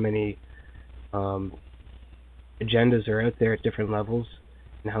of how many agendas are out there at different levels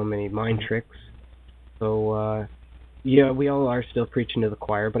and how many mind tricks. So, we all are still preaching to the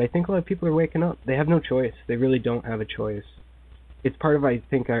choir, but I think a lot of people are waking up. They have no choice. They really don't have a choice. It's part of, I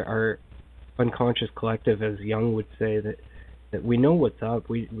think, our unconscious collective, as Jung would say, that we know what's up.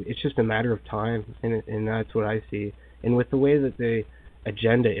 It's just a matter of time, and that's what I see. And with the way that the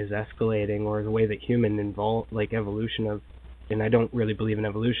agenda is escalating, or the way that human evolution of, and I don't really believe in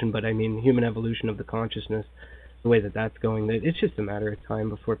evolution, but I mean human evolution of the consciousness, the way that that's going, that it's just a matter of time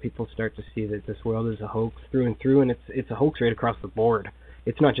before people start to see that this world is a hoax through and through, and it's a hoax right across the board.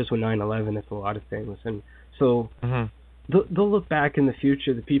 It's not just with 9/11, it's a lot of things. And so they'll look back in the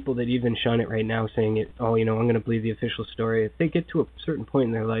future, the people that even shun it right now, saying I'm going to believe the official story. If they get to a certain point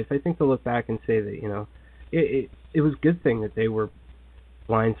in their life, I think they'll look back and say that, it was a good thing that they were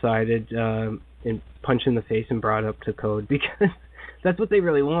blindsided and punched in the face and brought up to code, because that's what they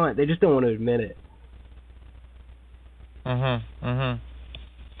really want. They just don't want to admit it. Anyway,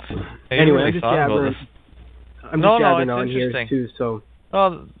 I'm just jabbering. I'm just jabbering on here too. So.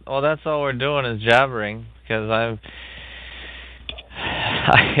 Well, that's all we're doing is jabbering, because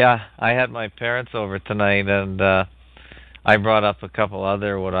I had my parents over tonight, and I brought up a couple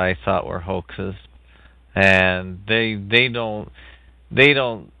other what I thought were hoaxes, and they don't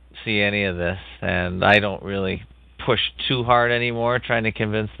see any of this, and I don't really push too hard anymore trying to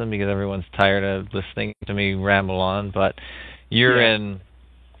convince them because everyone's tired of listening to me ramble on. But you're in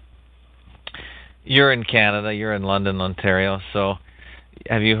Canada, you're in London, Ontario. So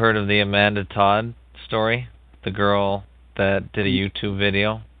have you heard of the Amanda Todd story, the girl that did a YouTube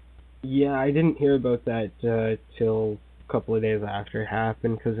video? Yeah, I didn't hear about that till a couple of days after it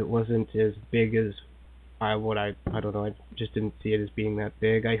happened because it wasn't as big as I don't know. I just didn't see it as being that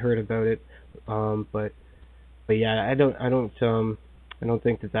big. I heard about it, but yeah, I don't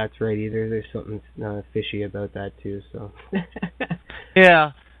think that that's right either. There's something fishy about that too. So.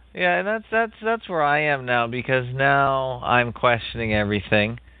 Yeah, and that's where I am now because now I'm questioning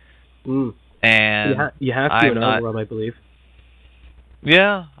everything. And you have to in our world, I believe.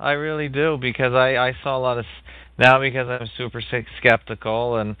 Yeah, I really do because I saw a lot of now because I'm super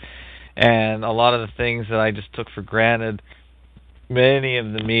skeptical and a lot of the things that I just took for granted. Many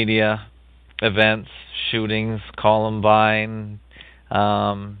of the media events, shootings, Columbine,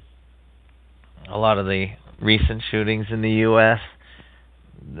 a lot of the recent shootings in the U.S.,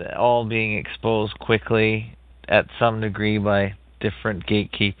 all being exposed quickly at some degree by different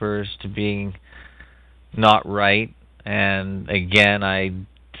gatekeepers to being not right. And again, I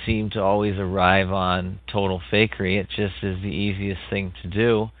seem to always arrive on total fakery. It just is the easiest thing to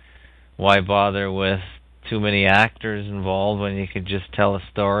do. Why bother with too many actors involved when you could just tell a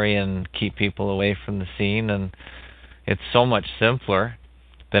story and keep people away from the scene? And it's so much simpler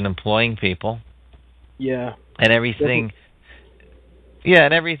than employing people. Yeah. And everything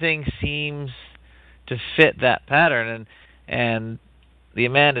seems to fit that pattern. And the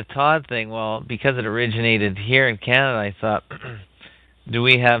Amanda Todd thing, well, because it originated here in Canada, I thought, do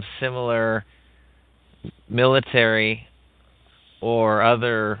we have similar military or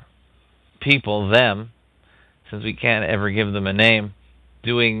other people, them, since we can't ever give them a name,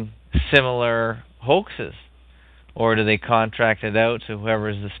 doing similar hoaxes? Or do they contract it out to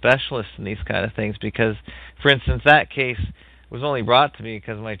whoever's the specialist in these kind of things? Because, for instance, that case was only brought to me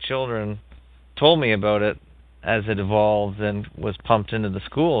because my children told me about it as it evolved and was pumped into the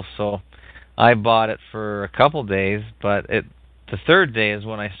school. So I bought it for a couple days, but the third day is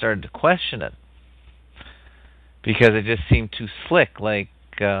when I started to question it because it just seemed too slick, like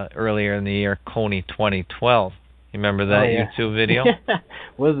earlier in the year, Coney 2012. You remember that YouTube video?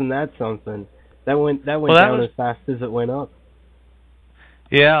 Wasn't that something? That went down as fast as it went up.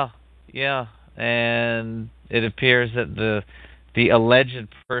 Yeah, and it appears that the alleged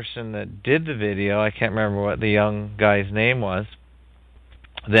person that did the video, I can't remember what the young guy's name was,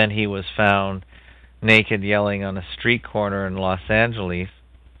 then he was found naked yelling on a street corner in Los Angeles,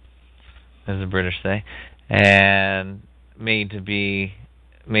 as the British say, and made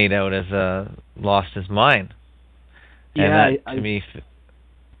out as lost his mind. Yeah,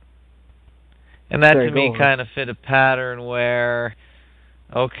 and that to me kind of fit a pattern where,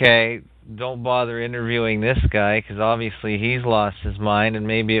 okay, don't bother interviewing this guy because obviously he's lost his mind, and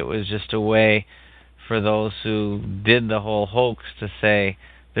maybe it was just a way for those who did the whole hoax to say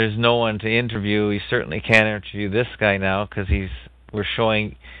there's no one to interview. You certainly can't interview this guy now because we're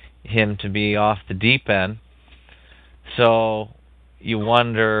showing him to be off the deep end. So you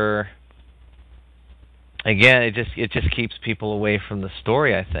wonder, again, it just keeps people away from the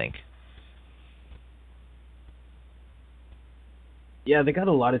story, I think. Yeah, they got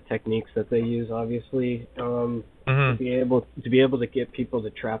a lot of techniques that they use, obviously, to be able to get people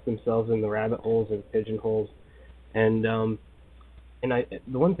to trap themselves in the rabbit holes and pigeonholes. And the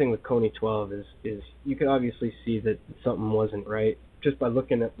one thing with Coney 12 is you could obviously see that something wasn't right just by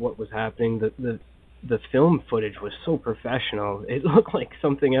looking at what was happening. The film footage was so professional; it looked like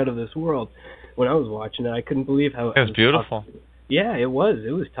something out of this world. When I was watching it, I couldn't believe how it was beautiful. Yeah, it was.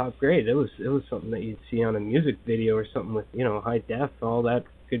 It was top grade. It was something that you'd see on a music video or something with, high def, all that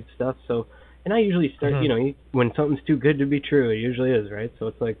good stuff. So, and I usually start, when something's too good to be true, it usually is, right? So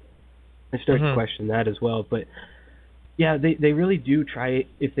it's like I start to question that as well. But yeah, they really do try.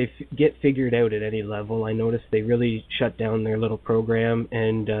 If they get figured out at any level, I notice they really shut down their little program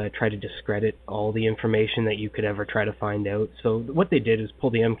and try to discredit all the information that you could ever try to find out. So what they did is pull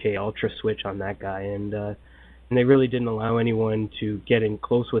the MK Ultra switch on that guy, and they really didn't allow anyone to get in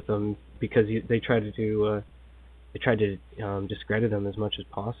close with them because they tried to discredit him as much as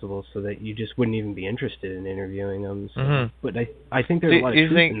possible so that you just wouldn't even be interested in interviewing them. So, but I think there's a lot of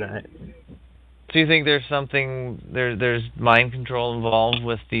truth in that. Do you think there's there's mind control involved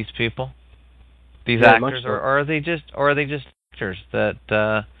with these people, these actors, or are they just actors that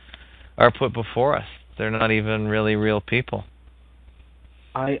are put before us? They're not even really real people.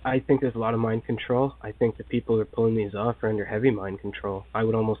 I think there's a lot of mind control. I think the people who are pulling these off are under heavy mind control. I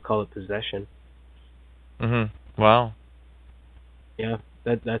would almost call it possession. Wow. Yeah,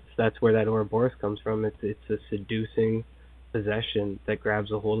 that's where that Ouroboros comes from. It's a seducing possession that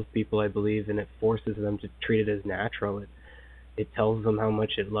grabs a hold of people, I believe, and it forces them to treat it as natural. It tells them how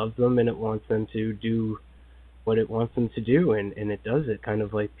much it loves them, and it wants them to do what it wants them to do, and it does it. Kind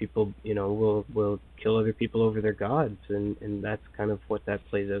of like people, will kill other people over their gods, and that's kind of what that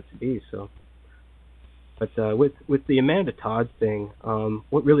plays out to be. So, but with the Amanda Todd thing,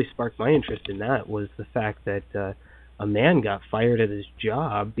 what really sparked my interest in that was the fact that a man got fired at his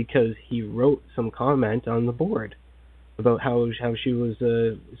job because he wrote some comment on the board about how she was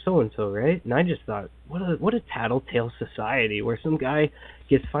so and so, right? And I just thought, what a tattletale society where some guy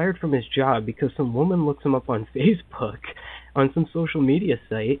gets fired from his job because some woman looks him up on Facebook, on some social media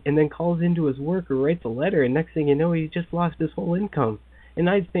site, and then calls into his work or writes a letter, and next thing you know, he just lost his whole income. And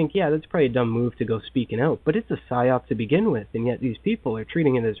I'd think, yeah, that's probably a dumb move to go speaking out, but it's a psyop to begin with, and yet these people are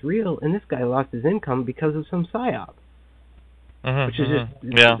treating it as real, and this guy lost his income because of some psyop. Which is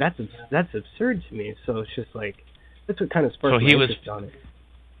just, that's absurd to me. So it's just like, that's what kind of sparked my interest on it.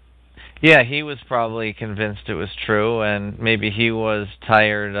 Yeah, he was probably convinced it was true, and maybe he was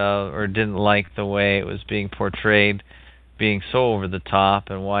tired of or didn't like the way it was being portrayed, being so over the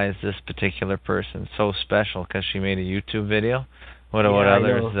top, and why is this particular person so special because she made a YouTube video? What about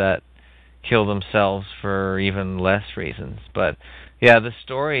others that kill themselves for even less reasons? But yeah, the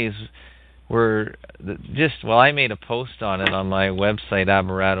stories were just, I made a post on it on my website,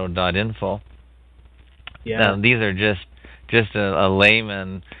 aberrato.info. Yeah. Now, these are just a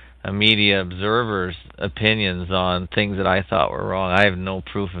layman, a media observer's opinions on things that I thought were wrong. I have no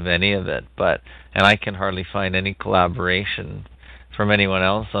proof of any of it, and I can hardly find any collaboration from anyone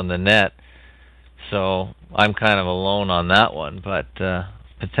else on the net. So I'm kind of alone on that one, but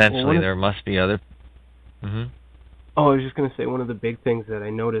potentially there must be other. Oh, I was just going to say, one of the big things that I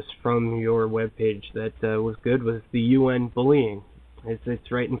noticed from your webpage that was good was the UN bullying.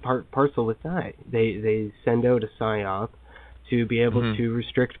 It's right in parcel with that. They send out a PSYOP to be able to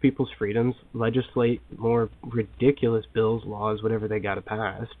restrict people's freedoms, legislate more ridiculous bills, laws, whatever they got to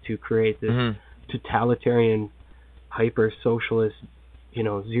pass, to create this totalitarian, hyper-socialist,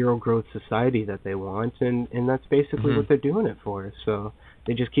 zero-growth society that they want, and that's basically what they're doing it for. So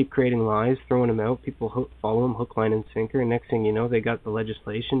they just keep creating lies, throwing them out, people follow them hook, line, and sinker, and next thing you know, they got the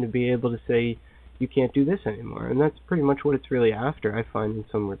legislation to be able to say, you can't do this anymore. And that's pretty much what it's really after, I find, in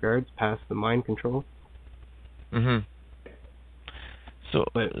some regards, past the mind control.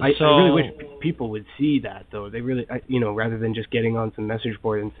 But I really wish people would see that, though. They really, rather than just getting on some message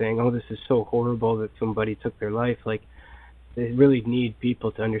board and saying, oh, this is so horrible that somebody took their life, like, they really need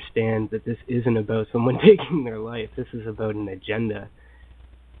people to understand that this isn't about someone taking their life. This is about an agenda.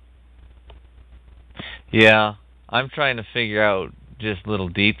 Yeah, I'm trying to figure out just little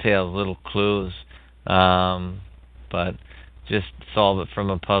details, little clues, but just solve it from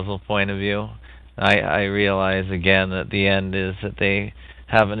a puzzle point of view. I realize again that the end is that they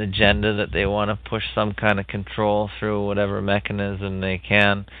have an agenda, that they want to push some kind of control through whatever mechanism they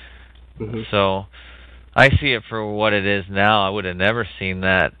can. So I see it for what it is now. I would have never seen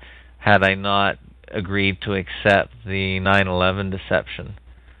that had I not agreed to accept the 9/11 deception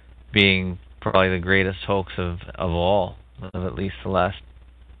being probably the greatest hoax of all, of at least the last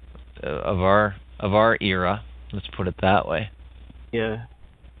of our era. Let's put it that way. Yeah.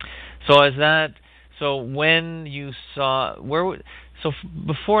 So when you saw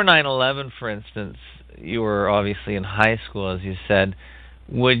before 9/11, for instance, you were obviously in high school, as you said.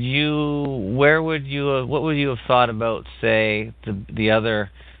 What would you have thought about, say, the other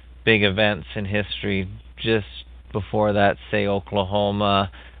big events in history just before that, say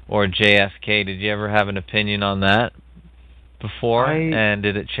Oklahoma or JFK? Did you ever have an opinion on that before, and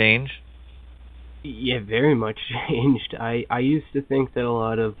did it change? Yeah, very much changed. I used to think that a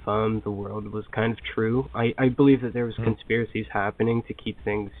lot of the world was kind of true. I believe that there was conspiracies happening to keep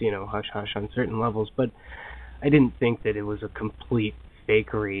things, hush-hush on certain levels, but I didn't think that it was a complete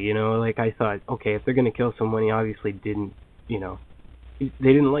fakery, like I thought, okay, if they're going to kill someone, he obviously didn't, they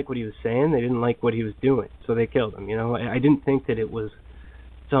didn't like what he was saying, they didn't like what he was doing, so they killed him, I didn't think that it was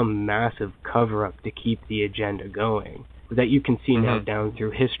some massive cover-up to keep the agenda going, that you can see now down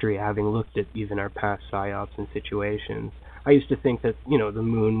through history, having looked at even our past psyops and situations. I used to think that, the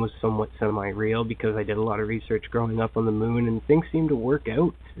moon was somewhat semi-real because I did a lot of research growing up on the moon, and things seemed to work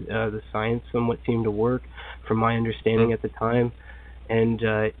out. The science somewhat seemed to work from my understanding at the time. And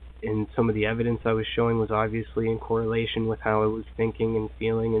some of the evidence I was showing was obviously in correlation with how I was thinking and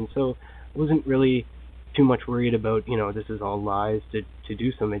feeling. And so I wasn't really too much worried about, this is all lies to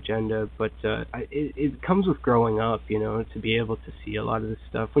do some agenda. But it comes with growing up, to be able to see a lot of this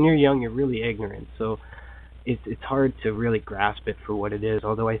stuff. When you're young, you're really ignorant, so it's hard to really grasp it for what it is.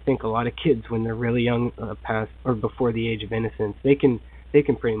 Although I think a lot of kids, when they're really young, past or before the age of innocence, they can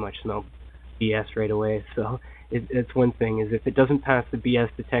pretty much smell BS right away. So it's one thing is if it doesn't pass the BS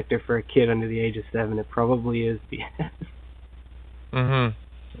detector for a kid under the age of 7, it probably is BS. Mhm.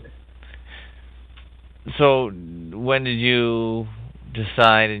 So when did you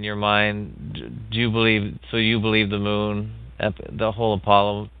decide in your mind? Do you believe? So you believe the moon, the whole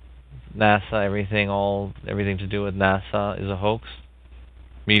Apollo, NASA, everything to do with NASA is a hoax?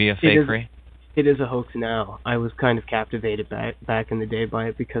 Media fakery? It is a hoax now. I was kind of captivated back in the day by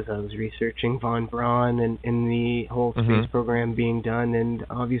it because I was researching von Braun and the whole space program being done. And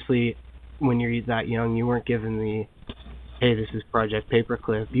obviously, when you're that young, you weren't given the, hey, this is Project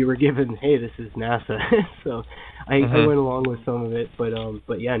Paperclip. You were given, hey, this is NASA. So I went along with some of it.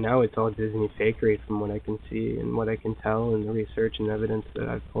 But yeah, now it's all Disney fakery from what I can see and what I can tell and the research and evidence that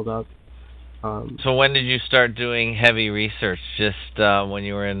I've pulled up. So when did you start doing heavy research? Just when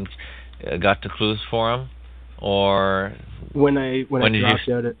you were got to Clues Forum, or when I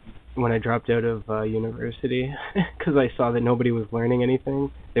dropped out of university, because I saw that nobody was learning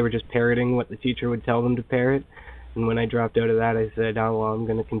anything. They were just parroting what the teacher would tell them to parrot. And when I dropped out of that, I said, oh, well, I'm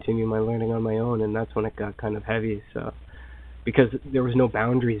going to continue my learning on my own. And that's when it got kind of heavy. So, because there was no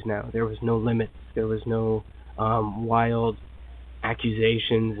boundaries now. There was no limits. There was no wild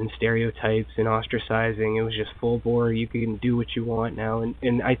accusations and stereotypes and ostracizing. It was just full bore. You can do what you want now.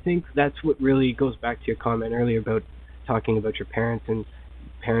 And I think that's what really goes back to your comment earlier about talking about your parents and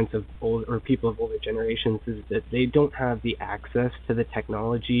parents of old or people of older generations, is that they don't have the access to the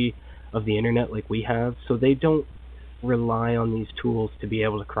technology of the internet like we have. So they don't rely on these tools to be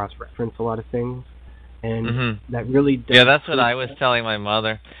able to cross-reference a lot of things. And that really does... Yeah, that's what I was telling my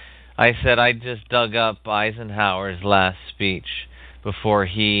mother. I said I just dug up Eisenhower's last speech before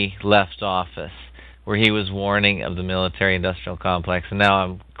he left office, where he was warning of the military-industrial complex. And now,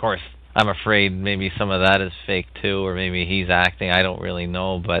 of course, I'm afraid maybe some of that is fake too, or maybe he's acting. I don't really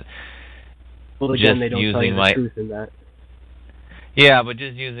know, but well, again, they don't tell you the truth in that. Yeah, but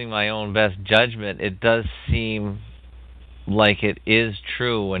just using my own best judgment, it does seem like it is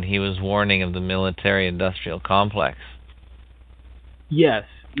true when he was warning of the military-industrial complex. Yes,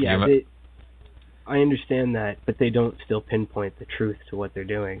 yeah, I understand that, but they don't still pinpoint the truth to what they're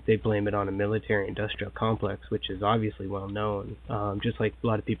doing. They blame it on a military-industrial complex, which is obviously well known. Just like a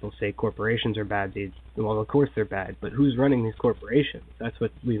lot of people say corporations are bad. Well, of course they're bad, but who's running these corporations? That's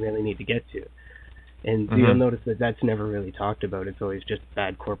what we really need to get to. And you'll notice that that's never really talked about. It's always just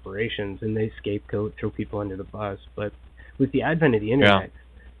bad corporations, and they scapegoat, throw people under the bus. But with the advent of the internet,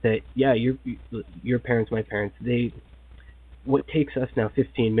 your parents, my parents, what takes us now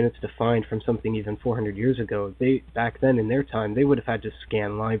 15 minutes to find from something even 400 years ago, back then in their time, they would have had to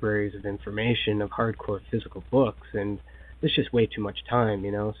scan libraries of information, of hardcore physical books, and there's just way too much time,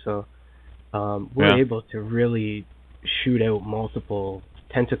 So we're able to really shoot out multiple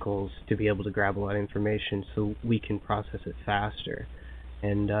tentacles to be able to grab a lot of information so we can process it faster.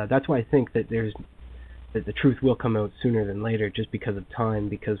 And that's why I think that that the truth will come out sooner than later, just because of time,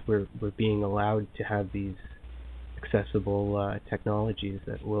 because we're being allowed to have these accessible technologies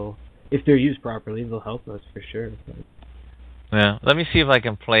that will, if they're used properly, they'll help us for sure. But. Yeah, let me see if I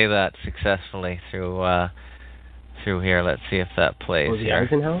can play that successfully through here. Let's see if that plays the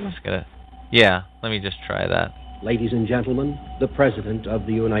Eisenhower? Yeah, let me just try that. Ladies and gentlemen, the President of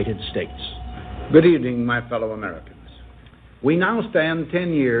the United States. Good evening, my fellow Americans. We now stand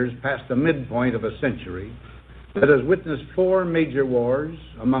 10 years past the midpoint of a century that has witnessed 4 major wars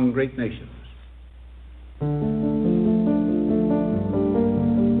among great nations.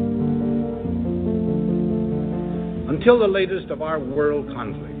 Until the latest of our world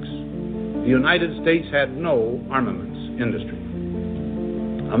conflicts, the United States had no armaments industry.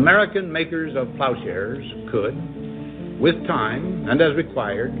 American makers of plowshares could, with time and as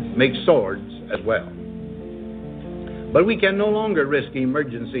required, make swords as well. But we can no longer risk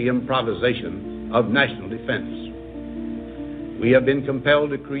emergency improvisation of national defense. We have been compelled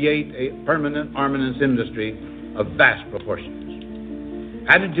to create a permanent armaments industry of vast proportions.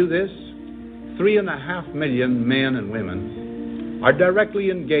 Added to this, 3.5 million men and women are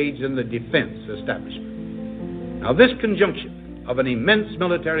directly engaged in the defense establishment. Now, this conjunction of an immense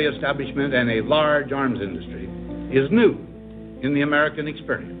military establishment and a large arms industry is new in the American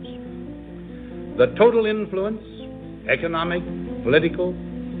experience. The total influence, economic, political,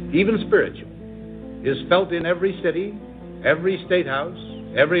 even spiritual, is felt in every city, every state house,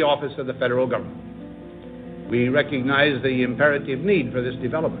 every office of the federal government. We recognize the imperative need for this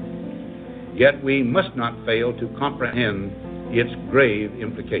development, yet we must not fail to comprehend its grave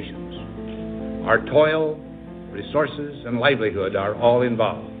implications. Our toil, resources, and livelihood are all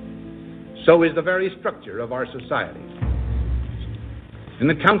involved. So is the very structure of our society. In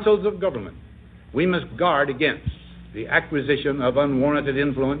the councils of government, we must guard against the acquisition of unwarranted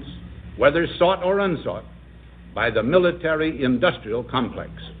influence, whether sought or unsought, by the military-industrial complex.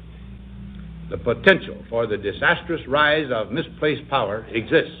 The potential for the disastrous rise of misplaced power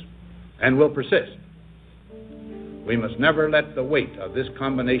exists and will persist. We must never let the weight of this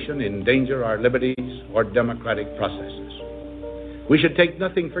combination endanger our liberties or democratic processes. We should take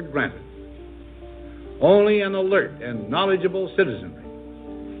nothing for granted. Only an alert and knowledgeable citizenry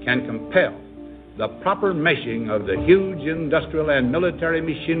can compel the proper meshing of the huge industrial and military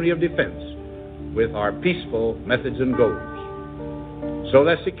machinery of defense with our peaceful methods and goals, so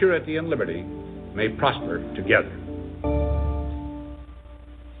that security and liberty may prosper together.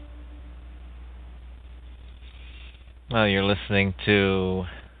 Well, you're listening to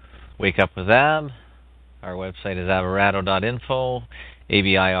Wake Up with Ab. Our website is abirato.info,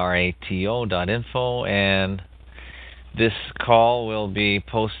 abirato.info, and this call will be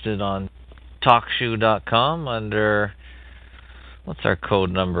posted on talkshoe.com under, what's our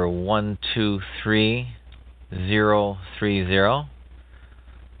code number, 123030.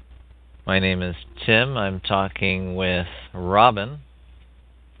 My name is Tim. I'm talking with Robin,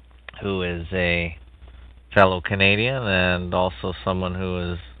 who is a fellow Canadian and also someone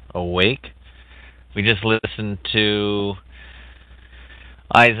who is awake. We just listened to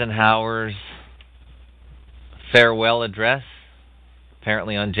Eisenhower's farewell address,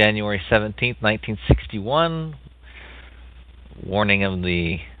 apparently on January 17th, 1961, warning of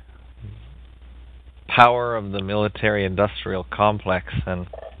the power of the military-industrial complex. And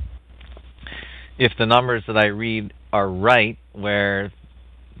if the numbers that I read are right, where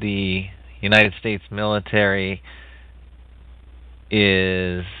the United States military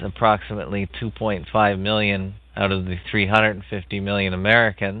is approximately 2.5 million out of the 350 million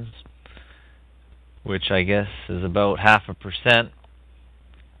Americans, which I guess is about 0.5%,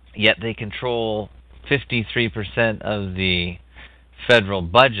 yet they control 53% of the federal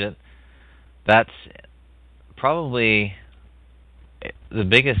budget. That's probably the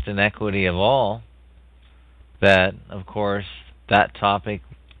biggest inequity of all. That, of course, that topic,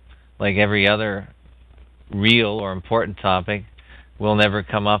 like every other real or important topic, will never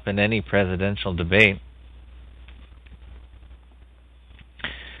come up in any presidential debate.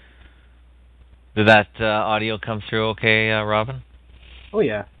 Did that audio come through okay, Robin? Oh,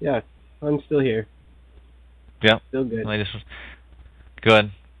 yeah. I'm still here. Yeah. Still good.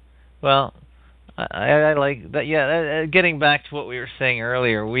 Good. Well, I like that. Yeah, getting back to what we were saying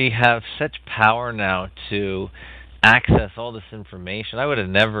earlier, we have such power now to access all this information. I would have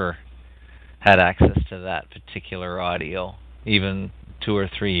never had access to that particular audio even 2 or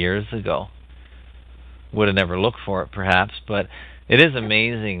 3 years ago. Would have never looked for it, perhaps, but it is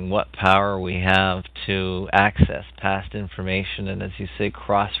amazing what power we have to access past information and, as you say,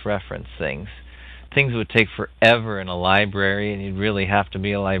 cross-reference things. Things would take forever in a library, and you'd really have to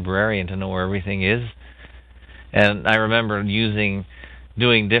be a librarian to know where everything is. And I remember doing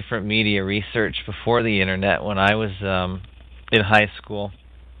different media research before the internet when I was in high school.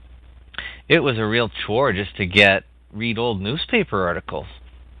 It was a real chore just to read old newspaper articles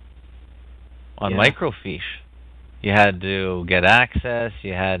on microfiche. You had to get access,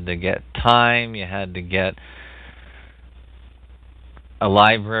 you had to get time, you had to get a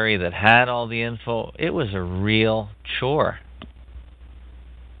library that had all the info. It was a real chore.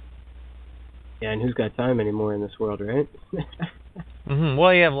 Yeah, and who's got time anymore in this world, right?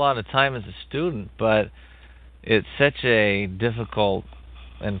 Well, you have a lot of time as a student, but it's such a difficult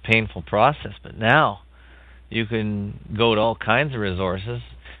and painful process. But now you can go to all kinds of resources.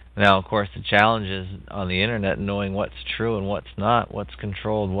 Now, of course, the challenge is on the internet knowing what's true and what's not, what's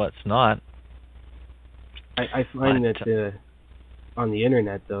controlled, what's not. I find that on the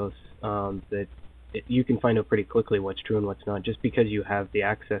internet, though, that you can find out pretty quickly what's true and what's not, just because you have the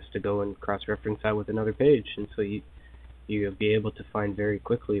access to go and cross-reference that with another page, and so you'll be able to find very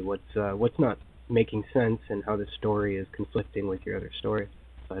quickly what's not making sense and how the story is conflicting with your other story.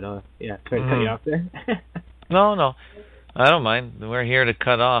 But sorry to cut you off there. No, I don't mind. We're here to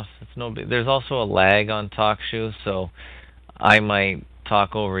cut off. It's no big. There's also a lag on TalkShoe, so I might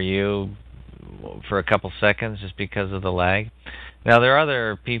talk over you for a couple seconds just because of the lag. Now, there are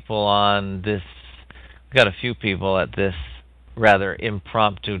other people on this. We've got a few people at this rather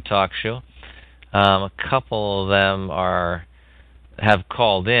impromptu TalkShoe. A couple of them have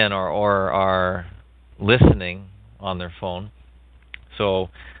called in or are listening on their phone. So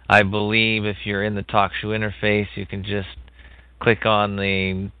I believe if you're in the TalkShoe interface, you can just click on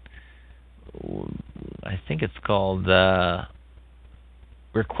I think it's called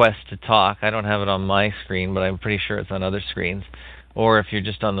Request to Talk. I don't have it on my screen, but I'm pretty sure it's on other screens. Or if you're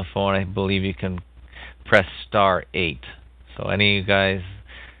just on the phone, I believe you can press *8. So any of you guys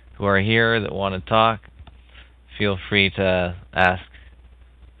who are here that want to talk, feel free to ask.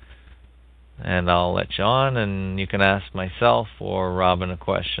 And I'll let you on, and you can ask myself or Robin a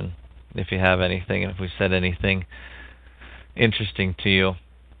question if you have anything, if we said anything interesting to you.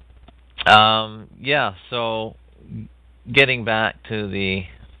 So getting back to the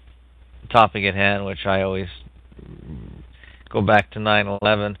topic at hand, which I always go back to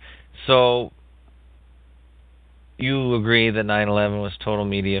 9/11. So you agree that 9/11 was total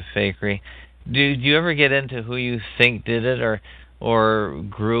media fakery. Did you ever get into who you think did it, or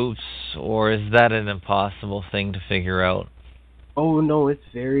groups, or is that an impossible thing to figure out? Oh, no, it's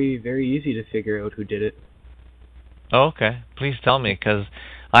very, very easy to figure out who did it. Oh, okay. Please tell me, because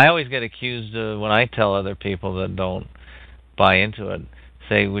I always get accused when I tell other people that don't buy into it,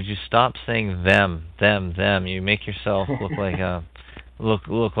 say, would you stop saying them? You make yourself look like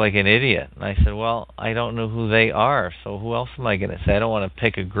look like an idiot. And I said, well, I don't know who they are, so who else am I going to say? I don't want to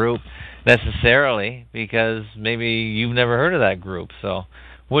pick a group necessarily, because maybe you've never heard of that group. So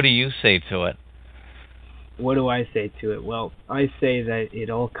what do you say to it? What do I say to it? Well, I say that it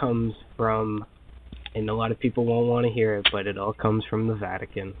all comes from, and a lot of people won't want to hear it, but it all comes from the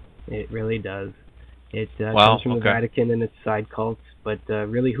Vatican. It really does. It comes from the Vatican and its side cults, but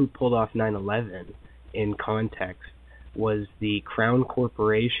really who pulled off 9/11 in context was the Crown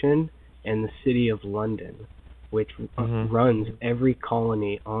Corporation and the City of London, which runs every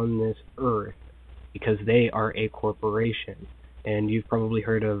colony on this earth, because they are a corporation. And you've probably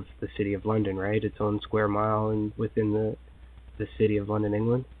heard of the City of London, right? Its own square mile within the City of London,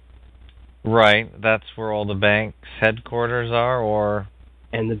 England. Right, that's where all the banks' headquarters are, or...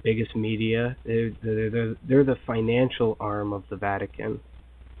 And the biggest media. They're the financial arm of the Vatican,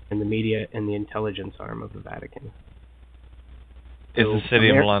 and the media and the intelligence arm of the Vatican. Is the City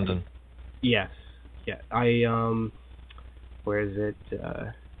of London? Yes. Yeah. Where is it?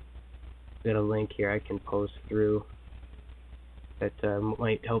 Got a link here I can post through that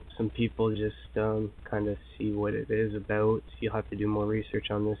might help some people just kind of see what it is about. You'll have to do more research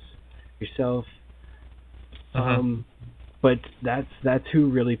on this yourself. But that's who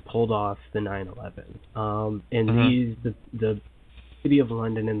really pulled off the 9/11. And the City of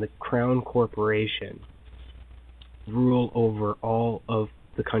London and the Crown Corporation rule over all of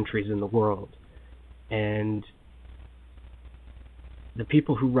the countries in the world. And the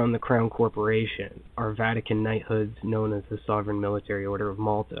people who run the Crown Corporation are Vatican knighthoods known as the Sovereign Military Order of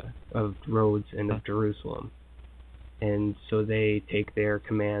Malta, of Rhodes, and of Jerusalem. And so they take their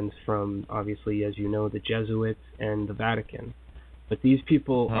commands from, obviously, as you know, the Jesuits and the Vatican. But these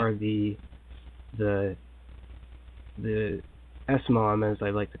people are the Esmom, as I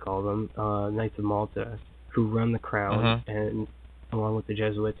like to call them, Knights of Malta, who run the Crown, and along with the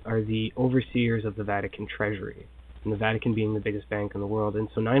Jesuits, are the overseers of the Vatican Treasury, and the Vatican being the biggest bank in the world. And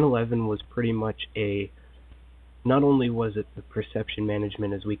so 9/11 was pretty much not only was it the perception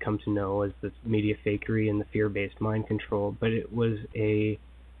management as we come to know as the media fakery and the fear-based mind control, but it was a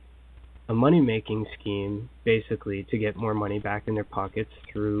money-making scheme, basically, to get more money back in their pockets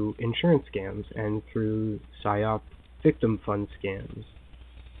through insurance scams and through PSYOP victim fund scams.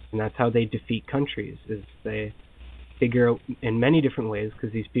 And that's how they defeat countries, is they figure out in many different ways,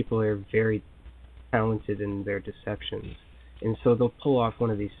 because these people are very talented in their deceptions. And so they'll pull off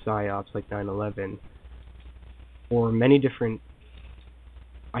one of these PSYOPs like 9/11 or many different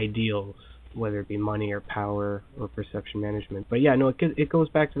ideals, whether it be money or power or perception management. But yeah, no, it goes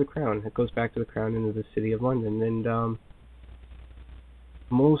back to the Crown. It goes back to the Crown into the City of London. And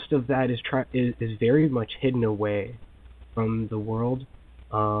most of that is very much hidden away from the world.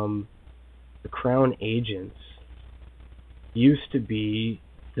 The Crown agents used to be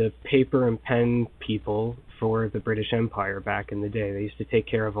the paper and pen people for the British Empire back in the day. They used to take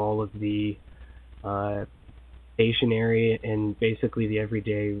care of all of the stationary and basically the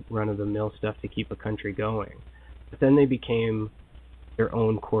everyday run-of-the-mill stuff to keep a country going. But then they became their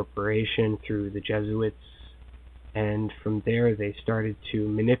own corporation through the Jesuits, and from there they started to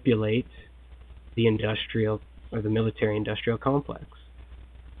manipulate the industrial or the military-industrial complex.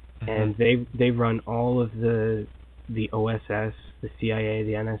 And they run all of the OSS, the CIA,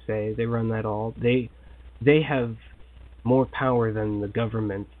 the NSA. They run that all. They have more power than the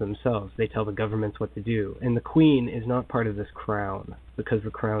governments themselves. They tell the governments what to do. And the Queen is not part of this crown, because the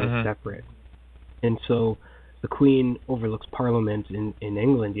crown is separate. And so the Queen overlooks Parliament in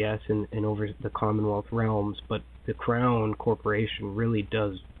England, yes, and over the Commonwealth realms, but the Crown Corporation really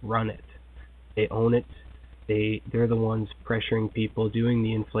does run it. They own it. They're the ones pressuring people, doing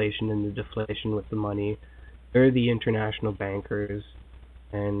the inflation and the deflation with the money. They're the international bankers,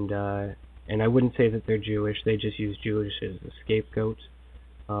 and I wouldn't say that they're Jewish. They just use Jewish as a scapegoat.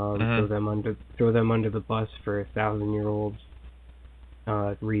 Throw them under the bus for 1,000-year-old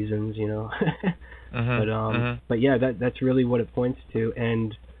reasons, you know. But yeah, that's really what it points to.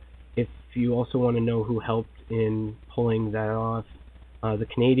 And if you also want to know who helped in pulling that off, the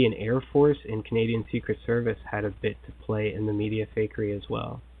Canadian Air Force and Canadian Secret Service had a bit to play in the media fakery as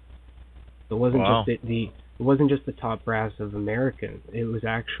well. It wasn't it wasn't just the top brass of America. It was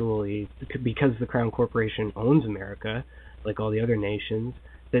actually because the Crown Corporation owns America, like all the other nations,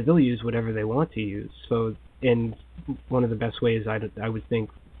 that they'll use whatever they want to use. So, and one of the best ways I would think,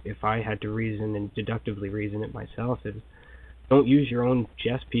 if I had to reason and deductively reason it myself, is don't use your own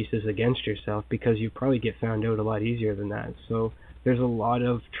chess pieces against yourself, because you probably get found out a lot easier than that. So there's a lot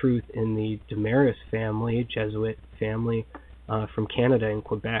of truth in the Damaris family, Jesuit family, from Canada and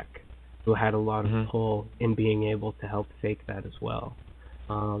Quebec, who had a lot of pull in being able to help fake that as well.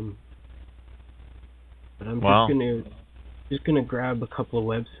 But I'm just gonna grab a couple of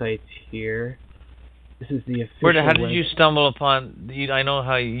websites here. This is the official. How did you stumble upon? I know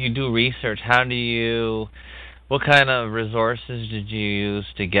how you do research. What kind of resources did you use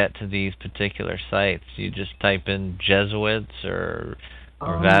to get to these particular sites? You just type in Jesuits or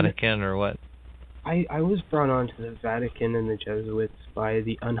Vatican or what? I was brought on to the Vatican and the Jesuits by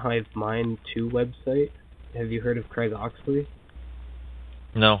the Unhived Mind 2 website. Have you heard of Craig Oxley?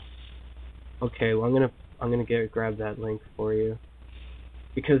 No. Okay, well I'm gonna grab that link for you,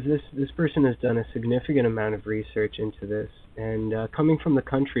 because this person has done a significant amount of research into this, and coming from the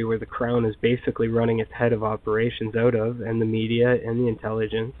country where the Crown is basically running its head of operations out of, and the media and the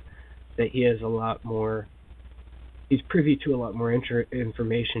intelligence, that he has a lot more. He's privy to a lot more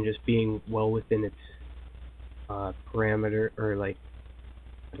information, just being well within its parameter, or like,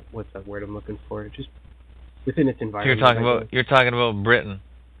 what's that word I'm looking for? Just within its environment. You're talking about Britain.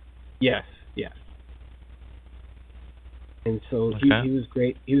 Yes. And so he was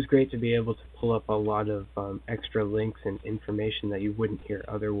great. He was great to be able to pull up a lot of extra links and information that you wouldn't hear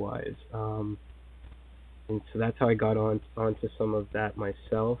otherwise. And so that's how I got onto some of that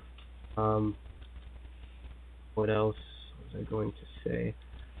myself. What else was I going to say?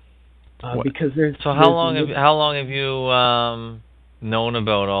 Because there's. So how long have you known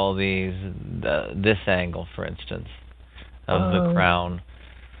about all these? This angle, for instance, of the Crown.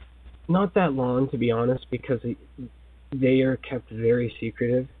 Not that long, to be honest, because they are kept very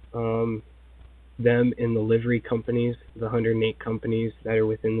secretive. Them and the livery companies, the 108 companies that are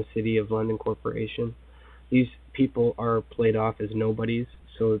within the City of London Corporation, these people are played off as nobodies.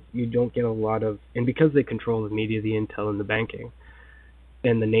 So you don't get a lot of, and because they control the media, the intel, and the banking,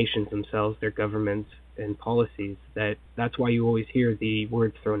 and the nations themselves, their governments and policies, that's why you always hear the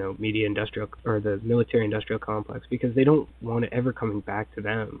word thrown out, media industrial, or the military industrial complex, because they don't want it ever coming back to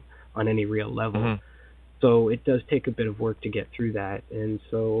them on any real level. So it does take a bit of work to get through that, and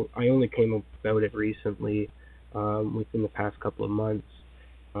so I only came about it recently, within the past couple of months.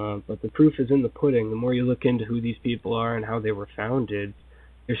 But the proof is in the pudding. The more you look into who these people are and how they were founded,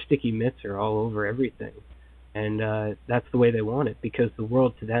 their sticky mitts are all over everything, and that's the way they want it, because the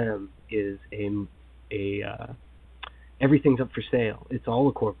world to them is everything's up for sale. It's all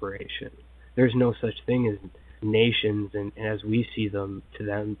a corporation. There's no such thing as nations, and as we see them, to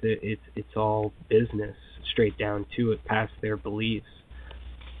them, it's all business, straight down to it, past their beliefs.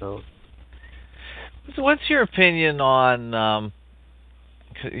 So what's your opinion on?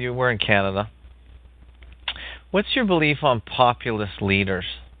 We're in Canada. What's your belief on populist leaders?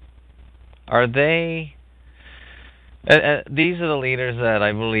 Are they? These are the leaders that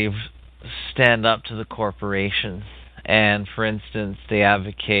I believe stand up to the corporations, and, for instance, they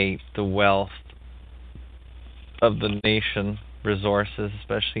advocate the wealth of the nation, resources,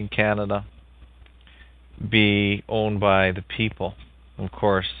 especially in Canada, be owned by the people. Of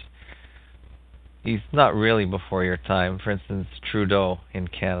course, he's not really before your time. For instance, Trudeau in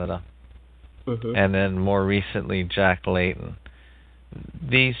Canada. And then more recently, Jack Layton.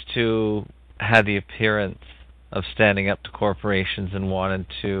 These two had the appearance of standing up to corporations and wanted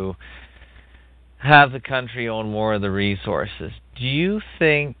to have the country own more of the resources. Do you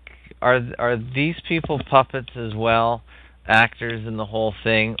think, are these people puppets as well, actors in the whole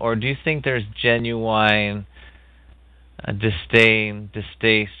thing, or do you think there's genuine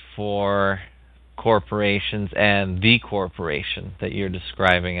distaste for corporations and the corporation that you're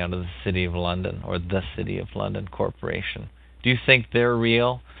describing out of the City of London, or the City of London Corporation. Do you think they're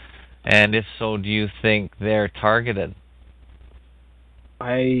real? And if so, do you think they're targeted?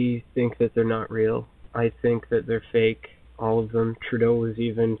 I think that they're not real. I think that they're fake, all of them. Trudeau was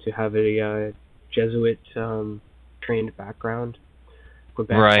even to have a Jesuit trained background.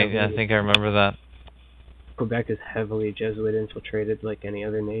 Quebec Right, I think I remember that. Quebec is heavily Jesuit infiltrated like any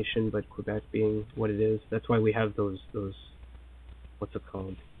other nation, but Quebec being what it is, that's why we have those what's it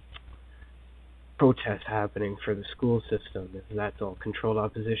called? Protests happening for the school system. That's all controlled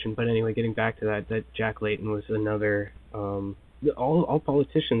opposition. But anyway, getting back to that Jack Layton was another. All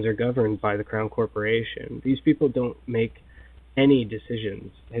politicians are governed by the Crown Corporation. These people don't make any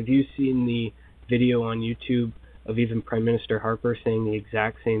decisions. Have you seen the video on YouTube of even Prime Minister Harper saying the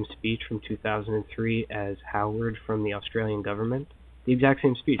exact same speech from 2003 as Howard from the Australian government? The exact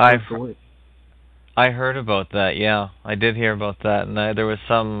same speech. I heard about that, yeah. I did hear about that, and there was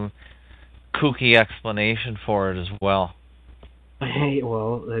some kooky explanation for it as well. Hey,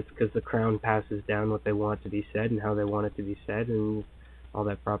 well, that's because the Crown passes down what they want to be said and how they want it to be said, and all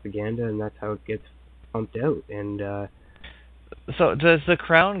that propaganda, and that's how it gets pumped out. And so, does the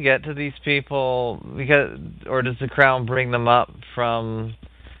Crown get to these people or does the Crown bring them up from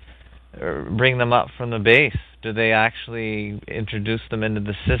the base? Do they actually introduce them into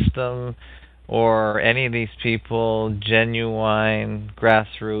the system, or are any of these people genuine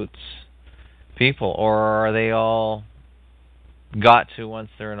grassroots people, or are they all got to once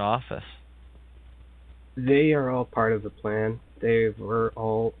they're in office? They are all part of the plan. They were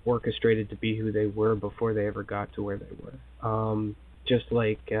all orchestrated to be who they were before they ever got to where they were. Just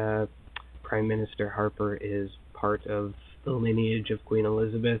like Prime Minister Harper is part of the lineage of Queen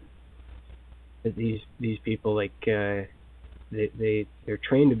Elizabeth. These people, like they're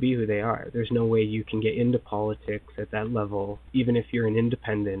trained to be who they are. There's no way you can get into politics at that level, even if you're an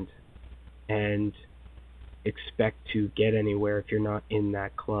independent, and expect to get anywhere if you're not in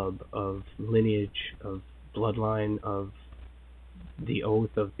that club of lineage, of bloodline, of the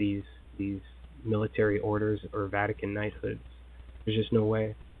oath of these military orders or Vatican knighthoods. There's just no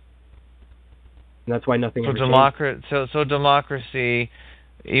way. And that's why nothing ever changed. So democracy,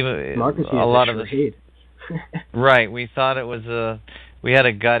 even democracy a lot of us, charade. right? We thought it was we had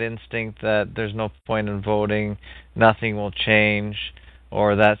a gut instinct that there's no point in voting, nothing will change,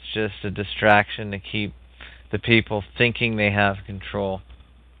 or that's just a distraction to keep the people thinking they have control.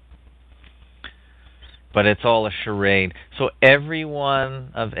 But it's all a charade. So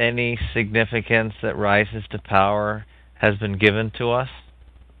everyone of any significance that rises to power has been given to us?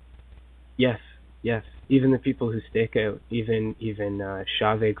 Yes. Even the people who stake out, even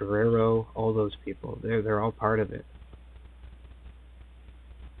Chave Guerrero, all those people, they're all part of it.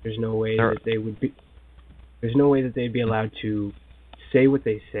 There's no way that they would be. There's no way that they'd be allowed to say what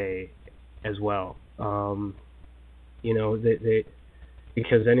they say as well.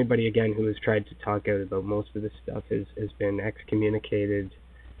 Because anybody again who has tried to talk out about most of this stuff has been excommunicated.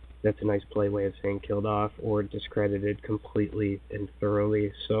 That's a nice play way of saying killed off, or discredited completely and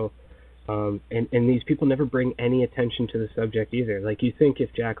thoroughly. So, and these people never bring any attention to the subject either. Like, you think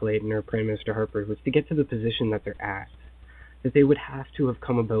if Jack Layton or Prime Minister Harper was to get to the position that they're at, that they would have to have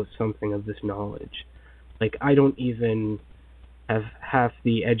come about something of this knowledge. Like, I don't even have half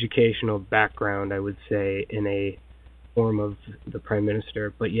the educational background, I would say, in a form of the Prime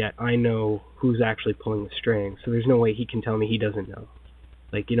Minister, but yet I know who's actually pulling the strings. So there's no way he can tell me he doesn't know.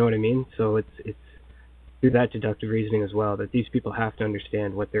 Like, you know what I mean? So it's through that deductive reasoning as well, that these people have to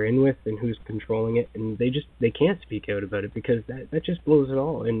understand what they're in with and who's controlling it, and they can't speak out about it because that just blows it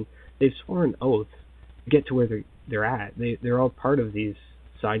all. And they've sworn oaths to get to where they're at. They're all part of these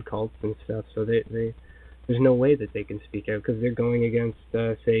side cults and stuff, so there's no way that they can speak out because they're going against,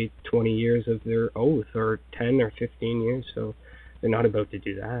 say, 20 years of their oath, or 10 or 15 years, so they're not about to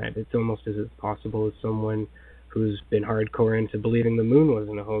do that. It's almost as possible as someone who's been hardcore into believing the moon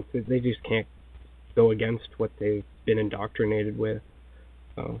wasn't a hoax. They just can't go against what they've been indoctrinated with.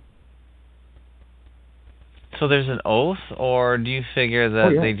 So there's an oath, or do you figure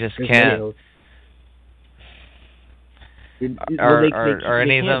that they just can't? Are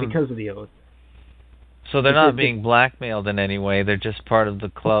any of them because of the oath? So they're not being blackmailed in any way. They're just part of the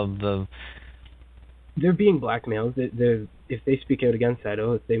club. They're being blackmailed. If they speak out against that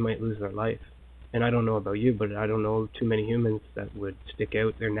oath, they might lose their life. And I don't know about you, but I don't know too many humans that would stick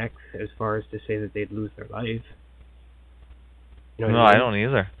out their necks as far as to say that they'd lose their life. You know no, I don't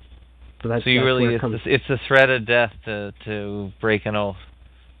either. So you really, it's a threat of death to break an oath.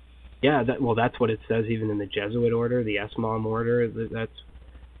 Yeah, that's what it says even in the Jesuit order, the SMOM order.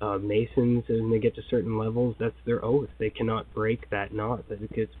 Masons, and they get to certain levels, that's their oath. They cannot break that knot that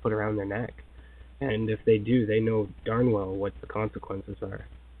gets put around their neck. And if they do, they know darn well what the consequences are.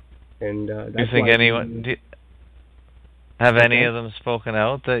 And that's you think why anyone... Have any of them spoken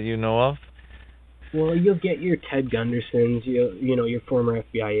out that you know of? Well, you'll get your Ted Gundersons, your former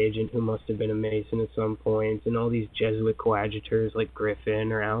FBI agent who must have been a Mason at some point, and all these Jesuit coadjutors like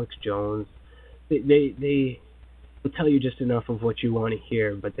Griffin or Alex Jones. They will tell you just enough of what you want to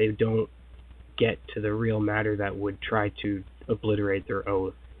hear, but they don't get to the real matter that would try to obliterate their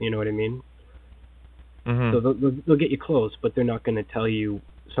oath. You know what I mean? Mm-hmm. So they'll get you close, but they're not going to tell you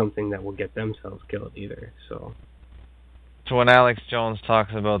something that will get themselves killed either. So when Alex Jones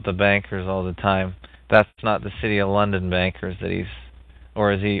talks about the bankers all the time, that's not the City of London bankers that he's,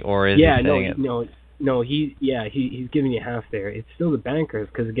 or is he saying it? No, he's giving you half there. It's still the bankers,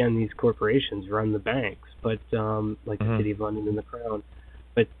 because again, these corporations run the banks, but like the City of London and the Crown.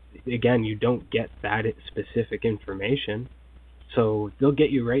 But again, you don't get that specific information, so they'll get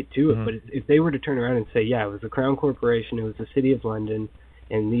you right to it. But if they were to turn around and say, yeah, it was the Crown Corporation, it was the City of London,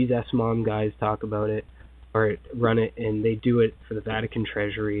 and these S-Mom guys talk about it or run it, and they do it for the Vatican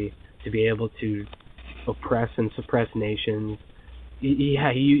Treasury to be able to oppress and suppress nations,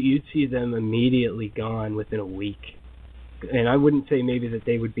 you'd see them immediately gone within a week. And I wouldn't say maybe that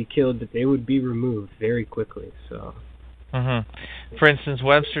they would be killed, but they would be removed very quickly. So. For instance,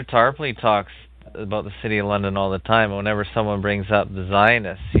 Webster Tarpley talks about the City of London all the time. Whenever someone brings up the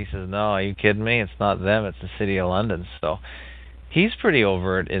Zionists, he says, "No, are you kidding me? It's not them, it's the City of London." So he's pretty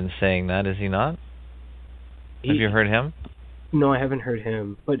overt in saying that, is he not? Have you heard him? No, I haven't heard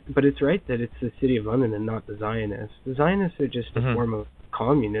him. But it's right that it's the City of London and not the Zionists. The Zionists are just a form of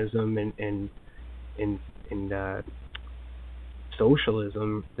communism and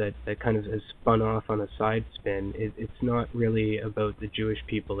socialism that kind of has spun off on a side spin. It's not really about the Jewish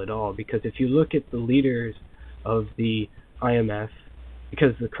people at all, because if you look at the leaders of the IMF,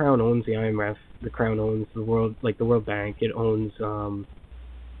 because the Crown owns the IMF, the Crown owns the World Bank, it owns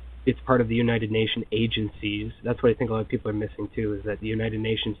it's part of the United Nations agencies. That's what I think a lot of people are missing too, is that the United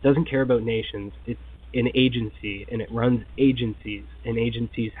Nations doesn't care about nations. It's an agency, and it runs agencies, and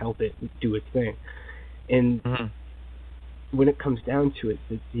agencies help it do its thing. And when it comes down to it,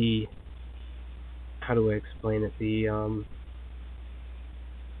 how do I explain it?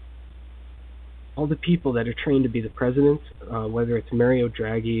 All the people that are trained to be the presidents, whether it's Mario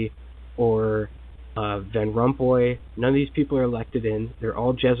Draghi or Van Rompuy, none of these people are elected in. They're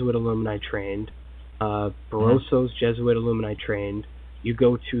all Jesuit alumni trained. Barroso's Jesuit alumni trained. You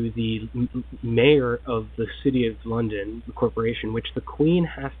go to the mayor of the City of London, the corporation, which the Queen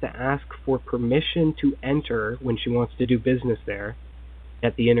has to ask for permission to enter when she wants to do business there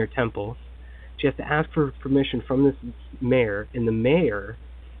at the Inner Temple. She has to ask for permission from this mayor, and the mayor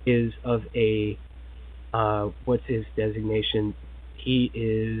is of a, what's his designation? He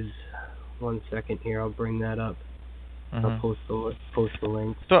is, one second here, I'll bring that up. I'll post the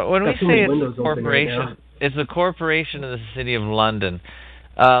link. So when we say it's a corporation, it's a corporation of the City of London.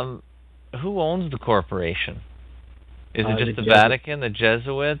 Who owns the corporation? Is it just the Vatican, the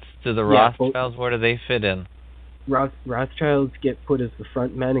Jesuits? Do the Rothschilds, where do they fit in? Rothschilds get put as the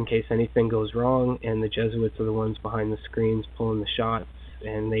front men in case anything goes wrong, and the Jesuits are the ones behind the screens pulling the shots,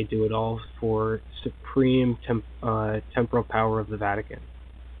 and they do it all for supreme temporal power of the Vatican.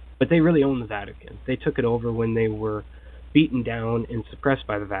 But they really own the Vatican. They took it over when they were beaten down and suppressed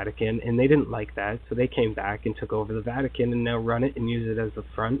by the Vatican, and they didn't like that, so they came back and took over the Vatican and now run it and use it as the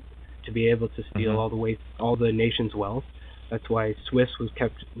front to be able to steal all the nation's wealth. That's why Swiss was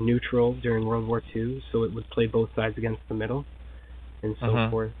kept neutral during World War II, so it would play both sides against the middle, and so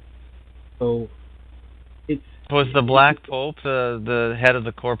forth. So was the Black Pope the head of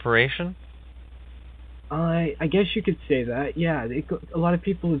the corporation? I guess you could say that, yeah. A lot of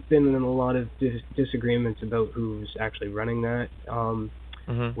people have been in a lot of disagreements about who's actually running that,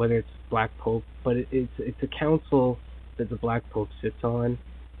 whether it's Black Pope, but it's a council that the Black Pope sits on,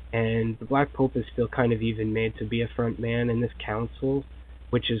 and the Black Pope is still kind of even made to be a front man in this council,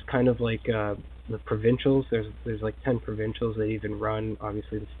 which is kind of like the provincials. There's like 10 provincials that even run,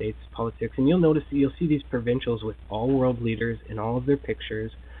 obviously, the state's politics, and you'll see these provincials with all world leaders in all of their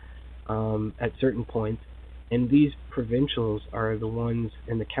pictures, at certain points, and these provincials are the ones,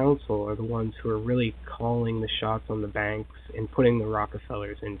 and the council are the ones who are really calling the shots on the banks and putting the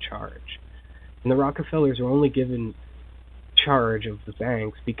Rockefellers in charge. And the Rockefellers were only given charge of the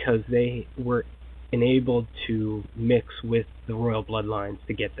banks because they were enabled to mix with the royal bloodlines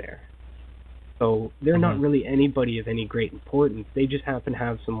to get there. So they're not really anybody of any great importance. They just happen to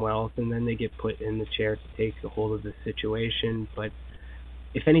have some wealth, and then they get put in the chair to take the hold of the situation. But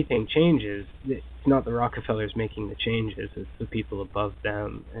if anything changes, it's not the Rockefellers making the changes, it's the people above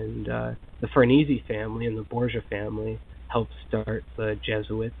them. And the Farnese family and the Borgia family helped start the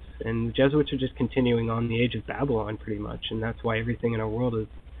Jesuits, and the Jesuits are just continuing on the age of Babylon pretty much, and that's why everything in our world is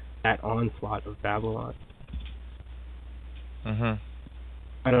that onslaught of Babylon.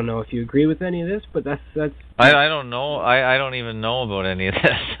 I don't know if you agree with any of this, but that's. I don't know. I don't even know about any of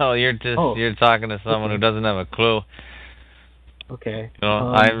this. So you're talking to someone who doesn't have a clue. Okay. You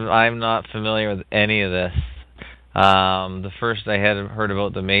know, I'm not familiar with any of this. The first I had heard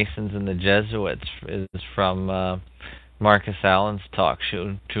about the Masons and the Jesuits is from Marcus Allen's talk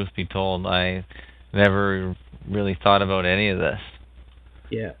show. Truth be told, I never really thought about any of this.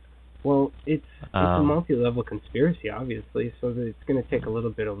 Yeah. Well, it's a multi-level conspiracy, obviously, so that it's going to take a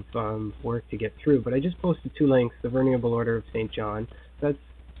little bit of work to get through. But I just posted 2 links: the Venerable Order of St. John, that's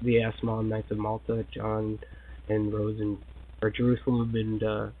the Asmon Knights of Malta, John and Rhodes, or Jerusalem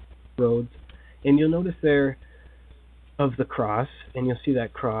and Rhodes. And you'll notice there of the cross, and you'll see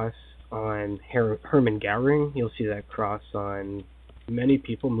that cross on Hermann Goering, you'll see that cross on many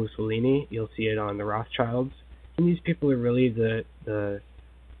people, Mussolini, you'll see it on the Rothschilds. And these people are really the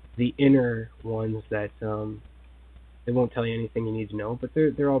inner ones that they won't tell you anything you need to know, but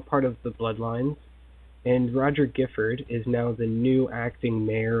they're all part of the bloodlines. And Roger Gifford is now the new acting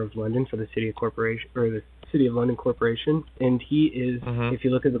mayor of London for the City of London Corporation, and he is, if you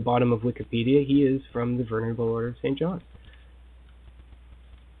look at the bottom of Wikipedia, he is from the Venerable Order of St. John.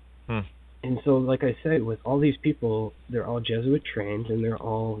 And so, like I said, with all these people, they're all Jesuit trained, and they're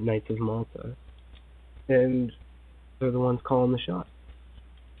all Knights of Malta, and they're the ones calling the shots.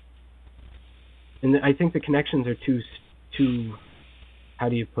 And I think the connections are too, how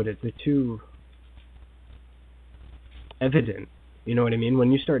do you put it? They're too evident. You know what I mean?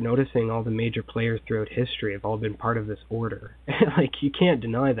 When you start noticing all the major players throughout history have all been part of this order, like, you can't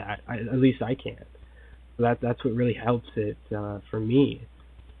deny that. At least I can't. So that's what really helps it for me.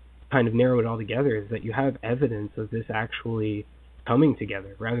 Kind of narrow it all together is that you have evidence of this actually coming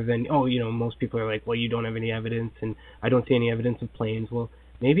together, rather than, most people are like, well, you don't have any evidence, and I don't see any evidence of planes. Well,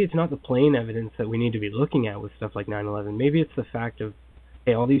 maybe it's not the plane evidence that we need to be looking at with stuff like 9/11. Maybe it's the fact of,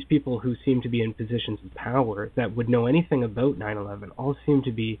 hey, all these people who seem to be in positions of power that would know anything about 9/11 all seem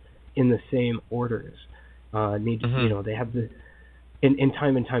to be in the same orders. They have the, in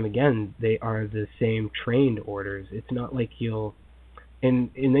time and time again, they are the same trained orders. It's not like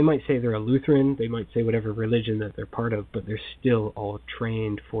and they might say they're a Lutheran, they might say whatever religion that they're part of, but they're still all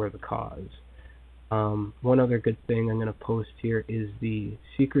trained for the cause. One other good thing I'm going to post here is the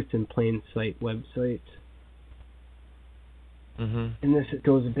Secrets in Plain Sight website. And this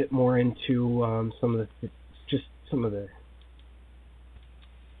goes a bit more into some of the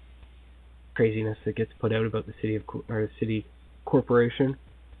craziness that gets put out about the city corporation,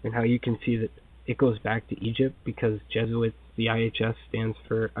 and how you can see that it goes back to Egypt, because Jesuits, the IHS stands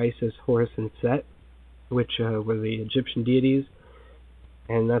for Isis, Horus, and Set, which were the Egyptian deities.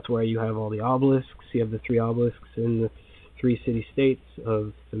 And that's why you have all the obelisks. You have the 3 obelisks in the 3 city-states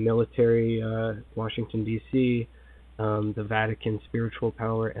of the military, Washington, D.C., the Vatican spiritual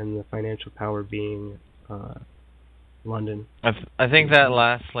power, and the financial power being London. I think that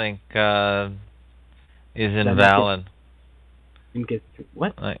last link is invalid.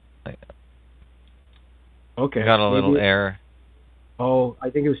 What? Okay. Got a little error. Oh, I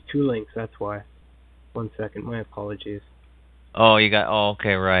think it was 2 links, that's why. 1 second, my apologies. Oh,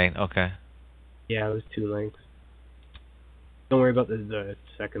 okay, right, okay. Yeah, it was 2 links. Don't worry about the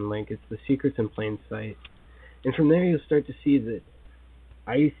second link. It's the Secrets in Plain Sight. And from there you'll start to see that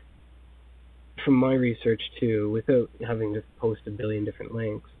from my research too, without having to post a billion different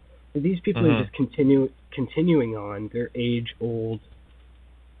links, that these people are just continuing on their age-old,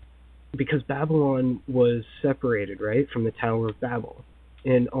 because Babylon was separated, right, from the Tower of Babel.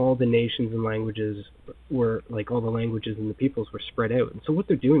 And all the nations and languages were, like, all the languages and the peoples were spread out. And so what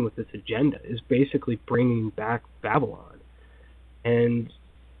they're doing with this agenda is basically bringing back Babylon. And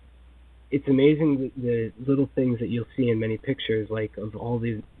it's amazing the little things that you'll see in many pictures, like of all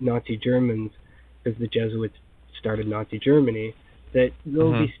these Nazi Germans, because the Jesuits started Nazi Germany, that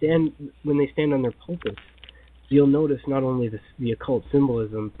they'll when they stand on their pulpits, you'll notice not only the occult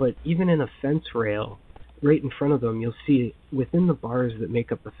symbolism, but even in a fence rail, right in front of them, you'll see within the bars that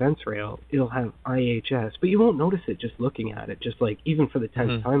make up the fence rail, it'll have IHS, but you won't notice it just looking at it, just like even for the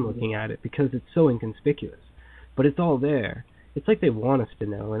 10th time looking at it, because it's so inconspicuous. But it's all there. It's like they want us to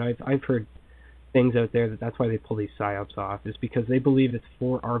know, and I've heard things out there that's why they pull these psyops off, is because they believe it's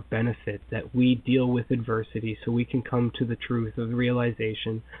for our benefit that we deal with adversity so we can come to the truth of the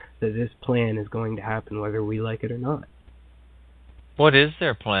realization that this plan is going to happen whether we like it or not. What is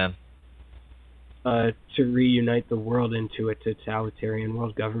their plan? To reunite the world into a totalitarian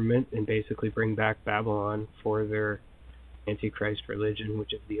world government and basically bring back Babylon for their Antichrist religion,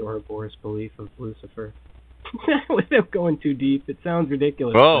 which is the Ouroboros belief of Lucifer. Without going too deep, it sounds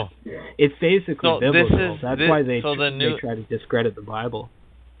ridiculous. Whoa. But it's basically biblical. That's why they they try to discredit the Bible.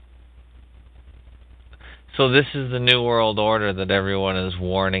 So this is the New World Order that everyone is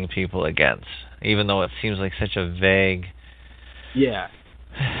warning people against, even though it seems like such a vague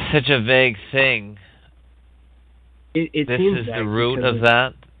thing. It this seems is vague the root of because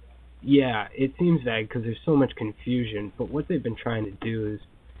that? Yeah, it seems vague because there's so much confusion. But what they've been trying to do is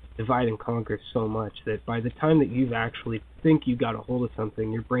divide and conquer so much that by the time that you actually think you got a hold of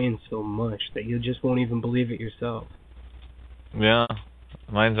something, your brain's so mush that you just won't even believe it yourself. Yeah,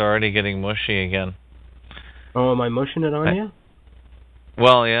 mine's already getting mushy again. Oh, am I mushing it on you?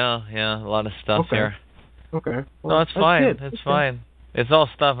 Well, yeah, a lot of stuff here. Okay. Well, No, it's fine. Good. It's fine. Good. It's all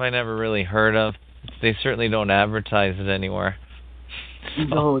stuff I never really heard of. They certainly don't advertise it anywhere.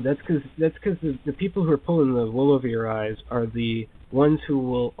 No, that's because the people who are pulling the wool over your eyes are the ones who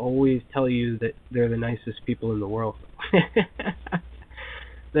will always tell you that they're the nicest people in the world.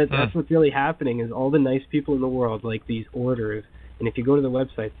 That's what's really happening is all the nice people in the world, like these orders, and if you go to the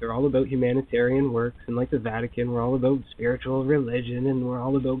websites, they're all about humanitarian works, and like the Vatican, we're all about spiritual religion, and we're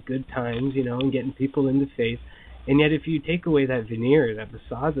all about good times, and getting people into faith. And yet if you take away that veneer, that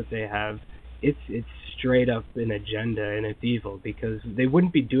facade that they have, it's straight up an agenda and it's evil, because they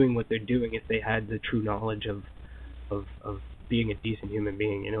wouldn't be doing what they're doing if they had the true knowledge of being a decent human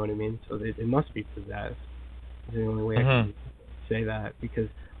being, you know what I mean? So it must be possessed. That's the only way I can say that, because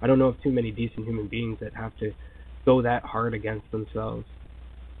I don't know of too many decent human beings that have to go that hard against themselves.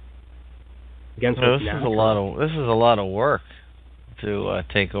 This is a lot of work to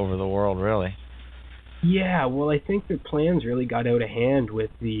take over the world, really. Yeah, well, I think their plans really got out of hand with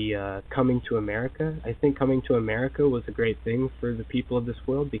the Coming to America. I think Coming to America was a great thing for the people of this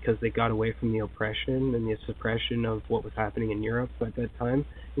world because they got away from the oppression and the suppression of what was happening in Europe at that time.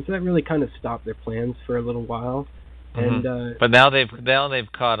 And so that really kind of stopped their plans for a little while. And but now they've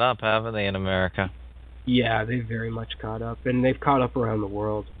caught up, haven't they, in America? Yeah, they've very much caught up, and they've caught up around the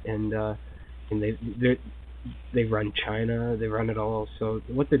world, and they run China, they run it all. So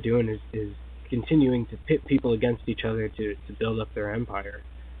what they're doing is continuing to pit people against each other to build up their empire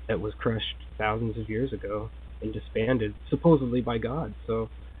that was crushed thousands of years ago and disbanded, supposedly by God. So,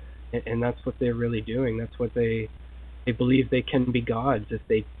 and that's what they're really doing. That's what they believe they can be gods if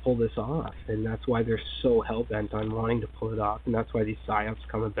they pull this off, and that's why they're so hell-bent on wanting to pull it off, and that's why these psyops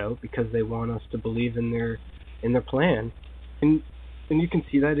come about, because they want us to believe in their plan. And you can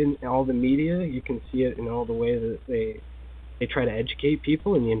see that in all the media. You can see it in all the way that they try to educate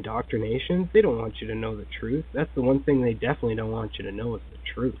people in the indoctrination. They don't want you to know the truth. That's the one thing they definitely don't want you to know is the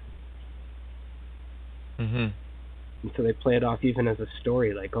truth. And so they play it off even as a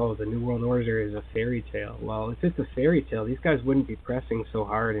story, like, oh, the New World Order is a fairy tale. Well, if it's a fairy tale, these guys wouldn't be pressing so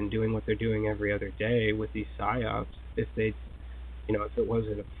hard and doing what they're doing every other day with these psyops if they, if it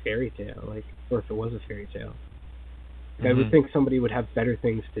wasn't a fairy tale, or if it was a fairy tale. I would think somebody would have better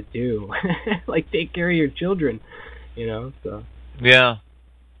things to do, like take care of your children, so. Yeah.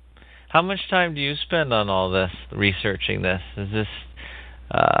 How much time do you spend on all this, researching this? Is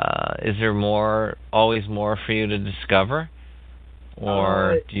there always more for you to discover?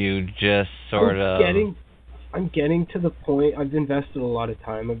 Or do you just sort of... I'm getting to the point, I've invested a lot of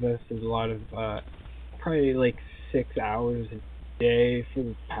time in this. There's a lot of, probably like 6 hours a day for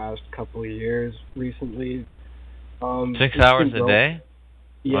the past couple of years recently. 6 hours a day?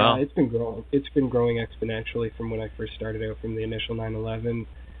 Yeah, wow. It's been growing. It's been growing exponentially from when I first started out, from the initial 9/11.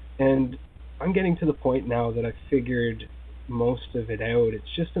 And I'm getting to the point now that I've figured most of it out.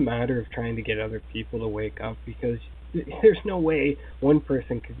 It's just a matter of trying to get other people to wake up, because there's no way one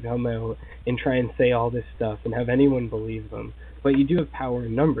person could come out and try and say all this stuff and have anyone believe them. But you do have power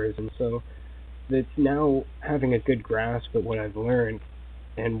in numbers, and so it's now having a good grasp at what I've learned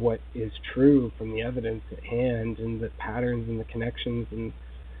and what is true from the evidence at hand and the patterns and the connections, and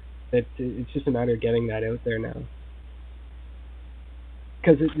that it's just a matter of getting that out there now.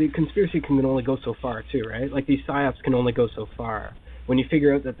 Because the conspiracy can only go so far too, right? Like these psyops can only go so far. When you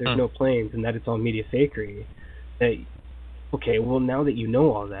figure out that there's no planes and that it's all media fakery, okay, well now that you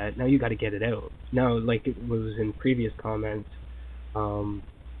know all that, now you got to get it out. Now, like it was in previous comments,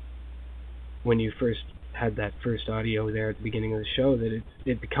 when you first had that first audio there at the beginning of the show, that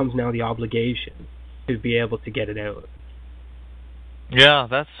it becomes now the obligation to be able to get it out. Yeah,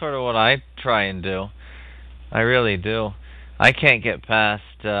 that's sort of what I try and do. I really do. I can't get past,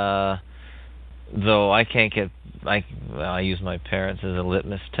 though, I can't get I use my parents as a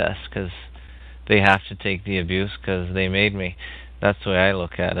litmus test because they have to take the abuse because they made me. That's the way I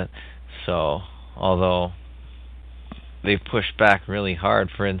look at it. So, although they've pushed back really hard,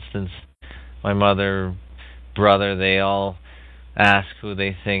 for instance, my mother, brother, they all ask who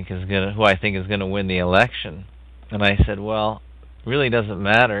I think is gonna win the election, and I said, well, really doesn't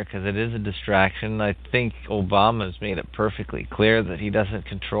matter because it is a distraction. I think Obama's made it perfectly clear that he doesn't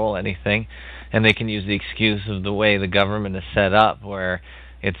control anything, and they can use the excuse of the way the government is set up where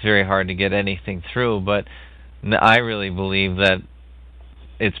it's very hard to get anything through, but I really believe that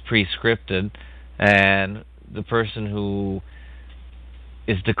it's pre-scripted, and the person who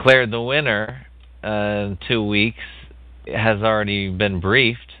is declared the winner in 2 weeks has already been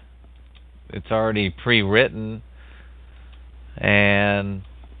briefed. It's already pre-written, and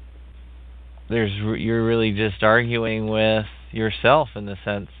you're really just arguing with yourself in the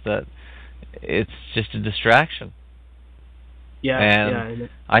sense that it's just a distraction. Yeah, and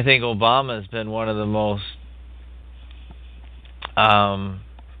I think Obama has been one of the most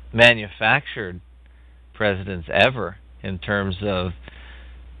manufactured presidents ever in terms of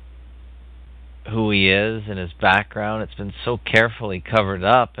who he is and his background. It's been so carefully covered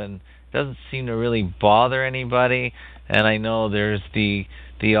up and doesn't seem to really bother anybody. And I know there's the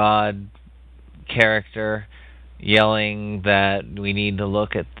odd character yelling that we need to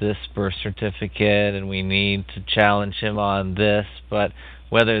look at this birth certificate and we need to challenge him on this, but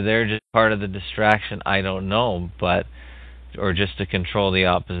whether they're just part of the distraction, I don't know, or just to control the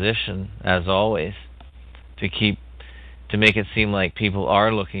opposition, as always, to make it seem like people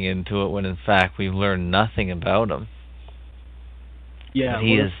are looking into it when in fact we've learned nothing about him. Yeah,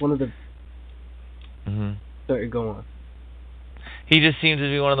 one of the... Mm-hmm. Sorry, go on. He just seems to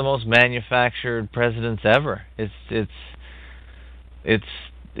be one of the most manufactured presidents ever. It's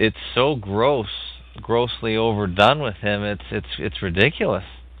so grossly overdone with him. It's ridiculous.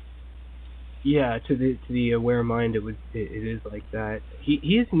 Yeah, to the aware mind, it is like that.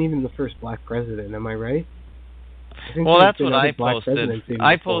 He isn't even the first black president. Am I right? Well, that's what I posted.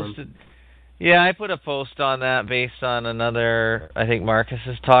 I put a post on that based on another, I think,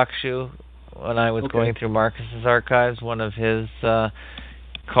 Marcus's talk show. When I was going through Marcus's archives, one of his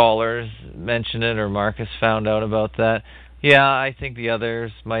callers mentioned it, or Marcus found out about that. Yeah, I think the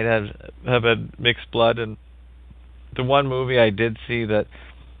others might have had mixed blood, and the one movie I did see that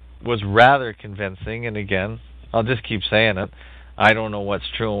was rather convincing, and again, I'll just keep saying it, I don't know what's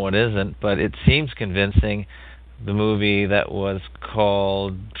true and what isn't, but it seems convincing, the movie that was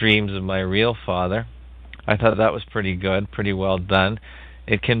called Dreams of My Real Father. I thought that was pretty good, pretty well done.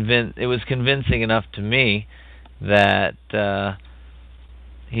 It was convincing enough to me that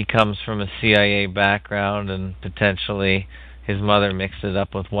he comes from a CIA background and potentially his mother mixed it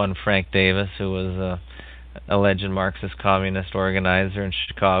up with one Frank Davis, who was a alleged Marxist communist organizer in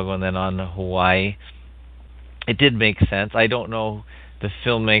Chicago and then on to Hawaii. It did make sense. I don't know the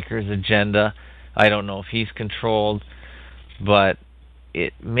filmmaker's agenda. I don't know if he's controlled, but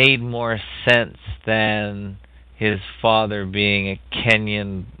it made more sense than his father being a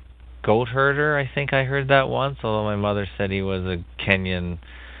Kenyan goat herder. I think I heard that once, although my mother said he was a Kenyan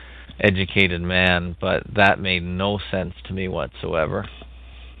educated man, but that made no sense to me whatsoever.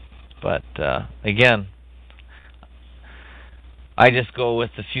 But again, I just go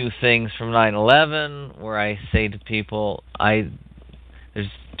with a few things from 9/11 where I say to people, there's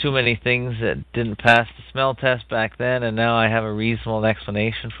too many things that didn't pass the smell test back then, and now I have a reasonable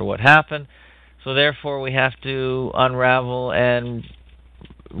explanation for what happened. So therefore, we have to unravel and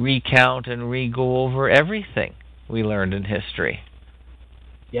recount and re-go over everything we learned in history.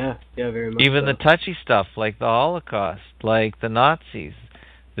 Yeah, very much. Even so. the touchy stuff, like the Holocaust, like the Nazis,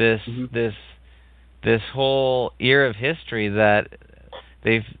 this whole era of history that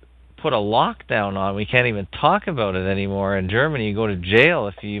they've put a lockdown on. We can't even talk about it anymore. In Germany, you go to jail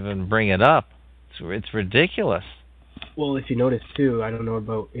if you even bring it up. It's ridiculous. Well, if you notice too, I don't know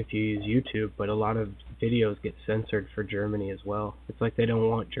about if you use YouTube, but a lot of videos get censored for Germany as well. It's like they don't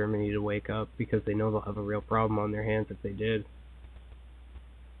want Germany to wake up because they know they'll have a real problem on their hands if they did.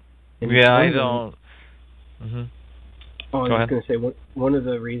 And yeah, I don't... Mm-hmm. Oh, I was going to say, one of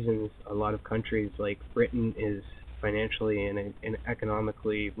the reasons a lot of countries like Britain is financially and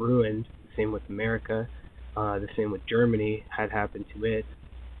economically ruined, same with America, the same with Germany had happened to it,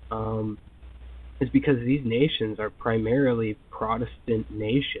 is because these nations are primarily Protestant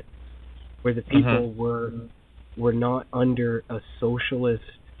nations, where the people were not under a socialist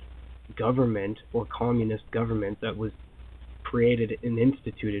government or communist government that was created and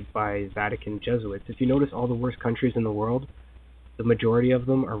instituted by Vatican Jesuits. If you notice, all the worst countries in the world, the majority of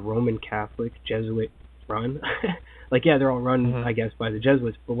them are Roman Catholic, Jesuit run. Like, yeah, they're all run, I guess, by the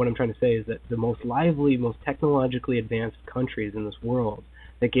Jesuits, but what I'm trying to say is that the most lively, most technologically advanced countries in this world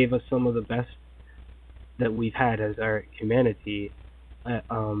that gave us some of the best that we've had as our humanity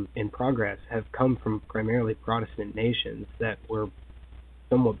in progress have come from primarily Protestant nations that were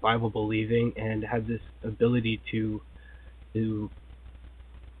somewhat Bible-believing and had this ability to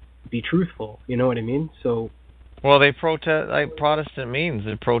be truthful. You know what I mean? So, well, they protest. Like Protestant means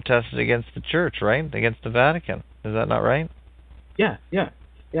they protested against the Church, right? Against the Vatican. Is that not right? Yeah.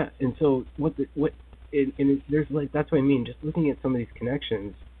 And so there's like, that's what I mean. Just looking at some of these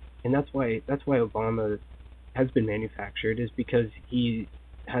connections, and that's why Obama has been manufactured, is because he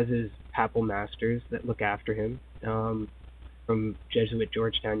has his papal masters that look after him, from Jesuit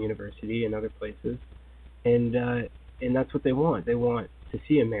Georgetown University and other places, and that's what they want. They want to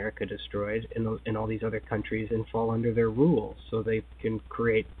see America destroyed in all these other countries and fall under their rules, so they can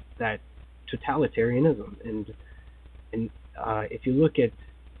create that totalitarianism. And if you look at,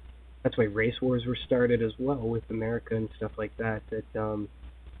 that's why race wars were started as well with America and stuff like that. That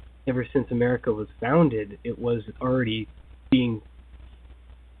ever since America was founded, it was already being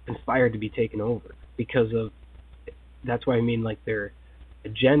conspired to be taken over because of. That's why I mean, like, their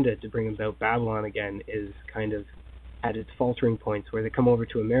agenda to bring about Babylon again is kind of at its faltering points, where they come over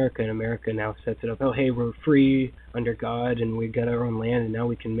to America and America now sets it up. Oh, hey, we're free under God and we got our own land and now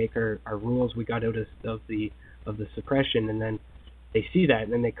we can make our rules. We got out of the suppression, and then they see that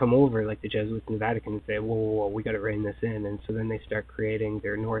and then they come over, like the Jesuits in the Vatican, and say, whoa, we got to rein this in. And so then they start creating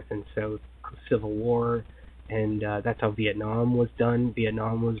their North and South Civil War, and that's how Vietnam was done.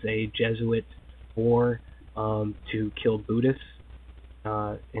 Vietnam was a Jesuit war to kill Buddhists,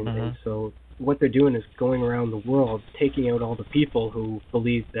 and so what they're doing is going around the world taking out all the people who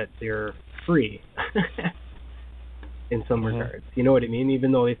believe that they're free in some regards. You know what I mean?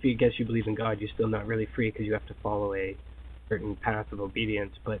 Even though if you guess you believe in God, you're still not really free because you have to follow a certain path of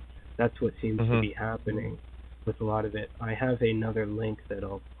obedience. But that's what seems to be happening with a lot of it. I have another link that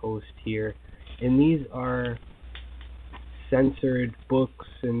I'll post here, and these are censored books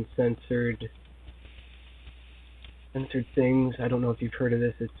and censored things. I don't know if you've heard of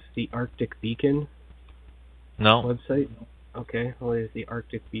this. It's the Arctic Beacon website. Okay, well, it's the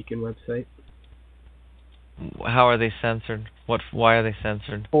Arctic Beacon website. How are they censored? Why are they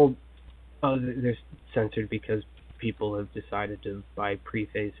censored? Well, they're censored because people have decided to buy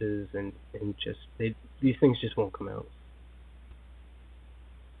prefaces and just these things just won't come out.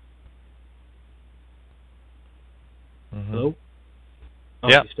 Hello? Oh,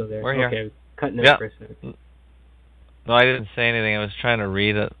 yeah, you're still there. We're here. Okay, cutting out for a second. No, I didn't say anything. I was trying to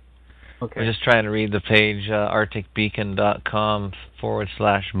read it. Okay. I was just trying to read the page,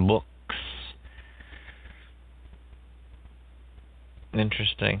 arcticbeacon.com/books.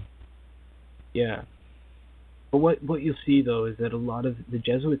 Interesting. Yeah. But what you'll see, though, is that a lot of the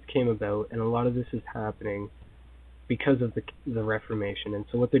Jesuits came about, and a lot of this is happening because of the Reformation. And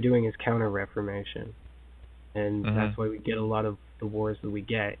so what they're doing is counter-Reformation. And that's why we get a lot of the wars that we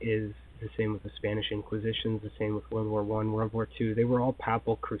get, is the same with the Spanish Inquisitions, the same with World War I, World War II. They were all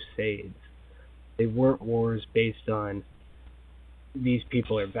papal crusades. They weren't wars based on these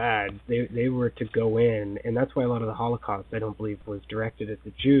people are bad. They were to go in, and that's why a lot of the Holocaust, I don't believe, was directed at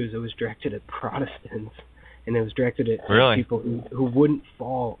the Jews. It was directed at Protestants, and it was directed at people who wouldn't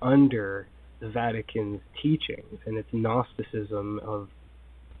fall under the Vatican's teachings and its Gnosticism of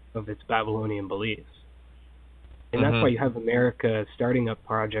its Babylonian beliefs. And that's why you have America starting up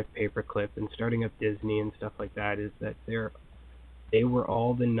Project Paperclip and starting up Disney and stuff like that, is that they were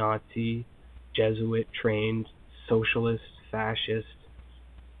all the Nazi, Jesuit-trained, socialist, fascist,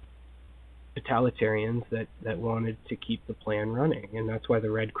 totalitarians that wanted to keep the plan running. And that's why the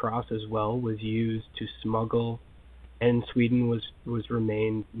Red Cross as well was used to smuggle, and Sweden was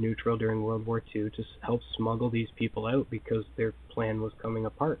remained neutral during World War II to help smuggle these people out because their plan was coming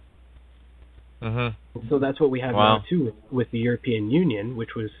apart. So that's what we have now too with the European Union,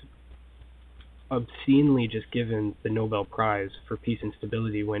 which was obscenely just given the Nobel Prize for Peace and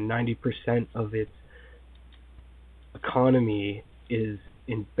Stability when 90% of its economy is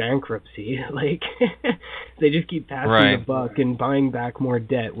in bankruptcy. Like, they just keep passing the buck and buying back more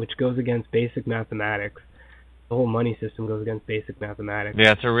debt, which goes against basic mathematics. The whole money system goes against basic mathematics.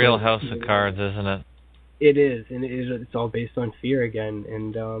 Yeah, it's a real house of cards, isn't it? It is, and it's all based on fear again.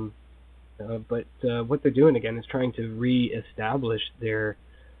 And but what they're doing again is trying to re-establish their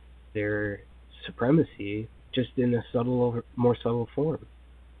supremacy, just in a more subtle form.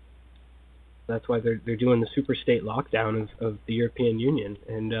 That's why they're doing the super state lockdown of the European Union,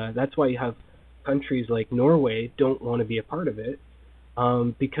 and that's why you have countries like Norway don't want to be a part of it,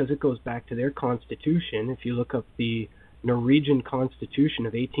 because it goes back to their constitution. If you look up the Norwegian Constitution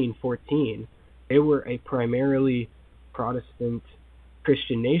of 1814, they were a primarily Protestant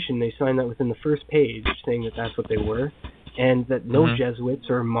Christian nation. They signed that within the first page, saying that that's what they were, and that no Jesuits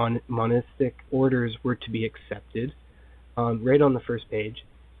or monastic orders were to be accepted, right on the first page.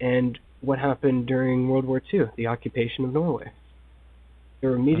 And what happened during World War II? The occupation of Norway. They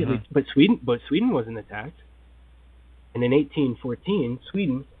were immediately, but Sweden wasn't attacked. And in 1814,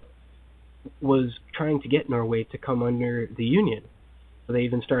 Sweden was trying to get Norway to come under the Union. So they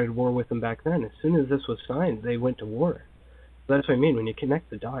even started war with them back then. As soon as this was signed, they went to war. So that's what I mean. When you connect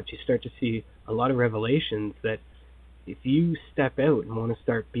the dots, you start to see a lot of revelations that if you step out and want to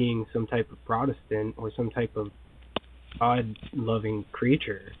start being some type of Protestant or some type of God-loving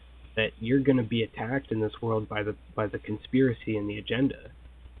creature, that you're going to be attacked in this world by the conspiracy and the agenda.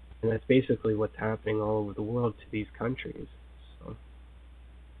 And that's basically what's happening all over the world to these countries. So,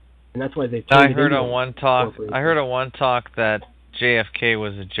 and that's why they. I heard on one talk that JFK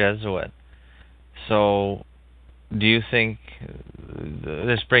was a Jesuit. So, do you think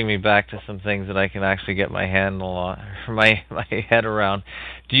this brings me back to some things that I can actually get my handle on, my head around?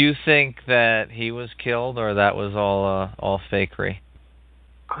 Do you think that he was killed, or that was all fakery?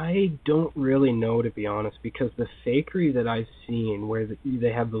 I don't really know, to be honest, because the fakery that I've seen, where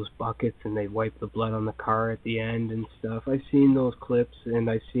they have those buckets and they wipe the blood on the car at the end and stuff, I've seen those clips, and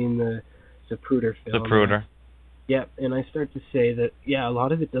I've seen the Zapruder film. Zapruder. Yep, and I start to say that, yeah, a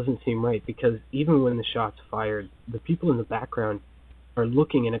lot of it doesn't seem right, because even when the shot's fired, the people in the background are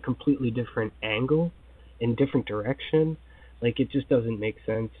looking in a completely different angle, in different direction. Like, it just doesn't make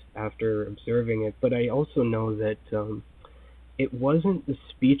sense after observing it. But I also know that it wasn't the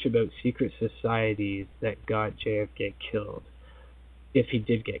speech about secret societies that got JFK killed, if he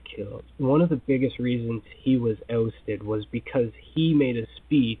did get killed. One of the biggest reasons he was ousted was because he made a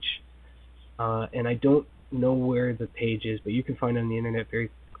speech, and I don't know where the page is, but you can find it on the internet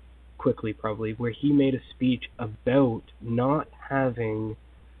very quickly probably, where he made a speech about not having,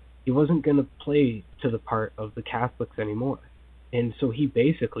 he wasn't going to play to the part of the Catholics anymore. And so he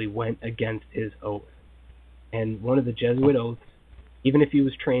basically went against his oath. And one of the Jesuit oaths, even if he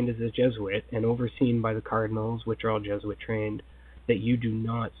was trained as a Jesuit and overseen by the cardinals, which are all Jesuit trained, that you do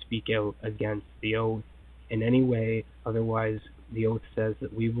not speak out against the oath in any way, otherwise the oath says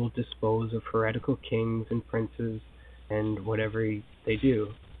that we will dispose of heretical kings and princes and whatever they do.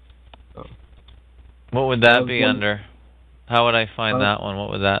 So, what would that be under? How would I find that one? What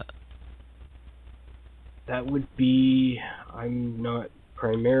would that? That would be, I'm not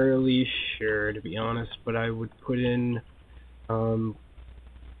primarily sure, to be honest, but I would put in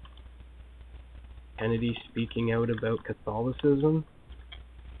Kennedy speaking out about Catholicism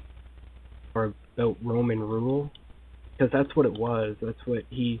or about Roman rule, because that's what it was. That's what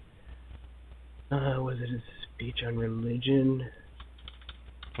he was it his speech on religion?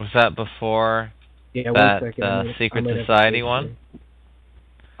 Was that before that secret society one?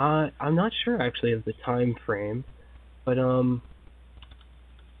 I'm not sure actually of the time frame, but one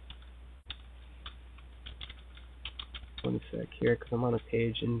sec here, because I'm on a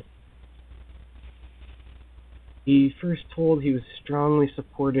page, and he first told he was strongly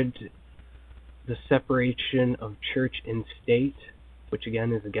supported the separation of church and state, which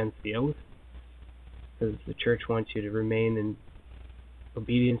again is against the oath, because the church wants you to remain in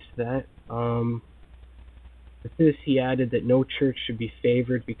obedience to that. With this, he added that no church should be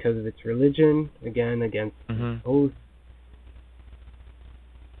favored because of its religion, again against the oath,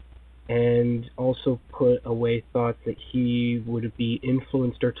 and also put away thoughts that he would be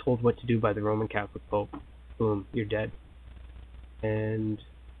influenced or told what to do by the Roman Catholic Pope. Boom, you're dead. And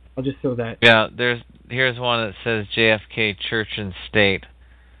I'll just throw that. Yeah, here's one that says JFK Church and State.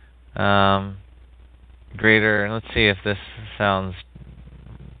 Greater, let's see if this sounds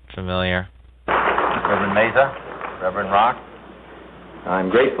familiar. Reverend Mesa, Reverend Rock, I'm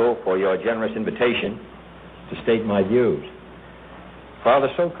grateful for your generous invitation to state my views. While the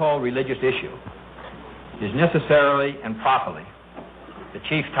so-called religious issue is necessarily and properly the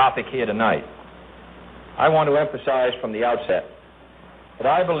chief topic here tonight, I want to emphasize from the outset that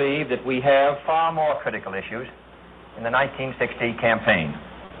I believe that we have far more critical issues in the 1960 campaign.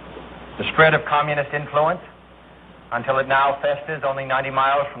 The spread of communist influence until it now festers only 90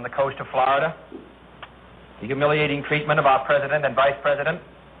 miles from the coast of Florida. The humiliating treatment of our president and vice president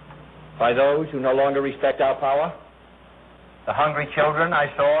by those who no longer respect our power. The hungry children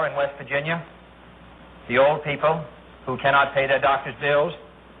I saw in West Virginia. The old people who cannot pay their doctor's bills.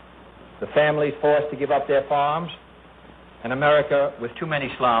 The families forced to give up their farms. An America with too many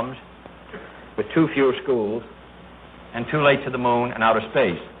slums, with too few schools, and too late to the moon and outer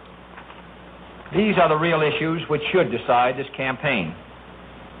space. These are the real issues which should decide this campaign.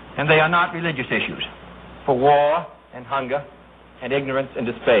 And they are not religious issues. For war and hunger and ignorance and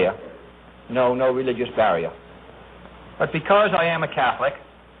despair, no religious barrier. But because I am a Catholic,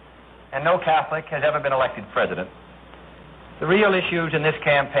 and no Catholic has ever been elected president, the real issues in this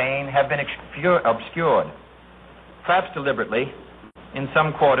campaign have been obscured, perhaps deliberately, in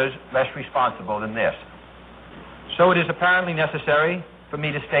some quarters less responsible than this. So it is apparently necessary for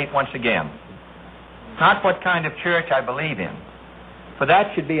me to state once again, not what kind of church I believe in, for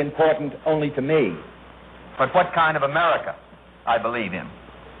that should be important only to me, but what kind of America I believe in.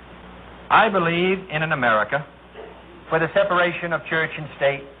 I believe in an America where the separation of church and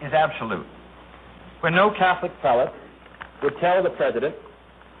state is absolute, where no Catholic prelate would tell the president,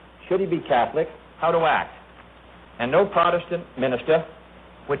 should he be Catholic, how to act, and no Protestant minister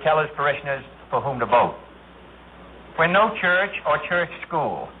would tell his parishioners for whom to vote, where no church or church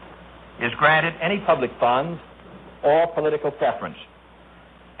school is granted any public funds or political preference,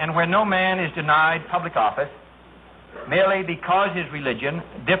 and where no man is denied public office merely because his religion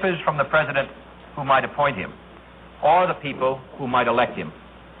differs from the president who might appoint him or the people who might elect him.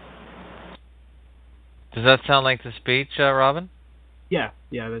 Does that sound like the speech, Robin? Yeah,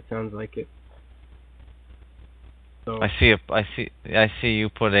 that sounds like it. So I see you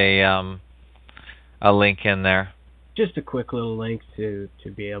put a link in there. Just a quick little link to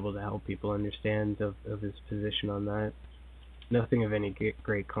be able to help people understand of his position on that. Nothing of any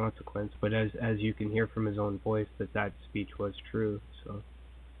great consequence, but as you can hear from his own voice, that speech was true. So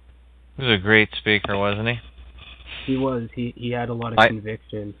he was a great speaker, wasn't he? He was. He had a lot of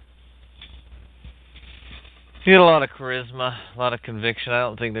conviction. He had a lot of charisma, a lot of conviction. I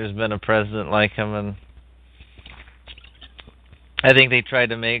don't think there's been a president like him, and I think they tried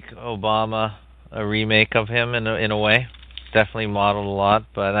to make Obama a remake of him in a way. Definitely modeled a lot,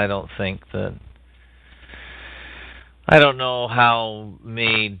 but I don't think that. I don't know how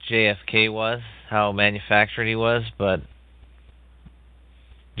made JFK was, how manufactured he was, but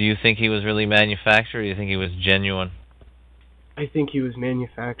do you think he was really manufactured, or do you think he was genuine? I think he was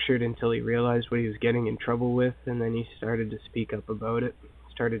manufactured until he realized what he was getting in trouble with, and then he started to speak up about it,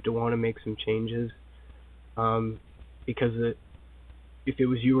 started to want to make some changes. Because if it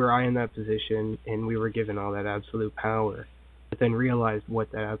was you or I in that position, and we were given all that absolute power, but then realized what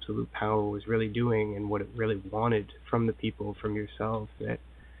that absolute power was really doing and what it really wanted from the people, from yourself, that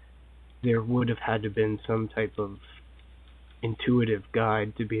there would have had to been some type of intuitive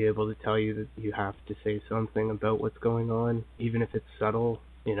guide to be able to tell you that you have to say something about what's going on, even if it's subtle,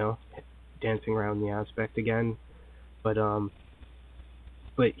 dancing around the aspect again. But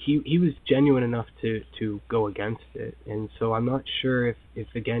he was genuine enough to go against it, and so I'm not sure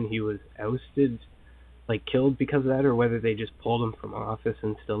if again he was ousted, like killed because of that, or whether they just pulled him from office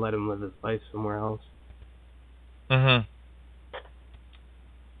and still let him live his life somewhere else. Mhm.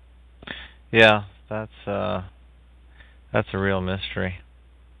 Yeah, that's a real mystery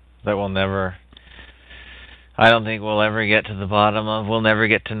that we'll never. I don't think we'll ever get to the bottom of. We'll never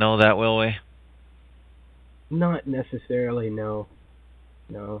get to know that, will we? Not necessarily, no.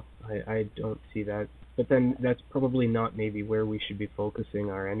 No, I don't see that. But then that's probably not maybe where we should be focusing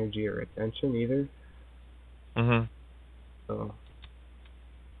our energy or attention either. Mhm. So.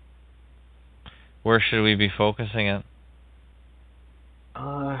 Where should we be focusing it?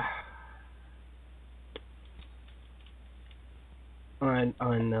 On how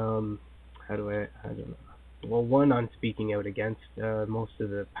do I don't know. Well, one, on speaking out against most of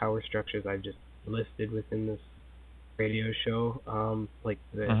the power structures I've just listed within this radio show, like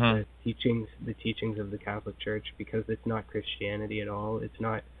the teachings of the Catholic Church, because it's not Christianity at all. It's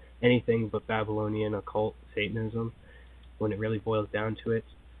not anything but Babylonian occult Satanism when it really boils down to it.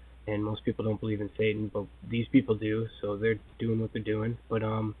 And most people don't believe in Satan, but these people do, so they're doing what they're doing. But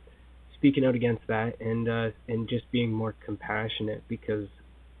speaking out against that and just being more compassionate, because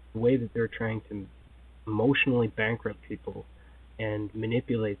the way that they're trying to emotionally bankrupt people and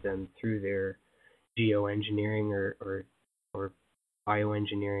manipulate them through their geoengineering or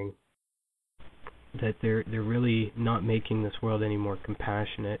bioengineering, that they're really not making this world any more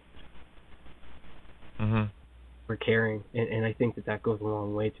compassionate or caring. And I think that goes a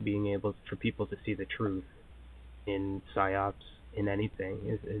long way to being able for people to see the truth in psyops, in anything,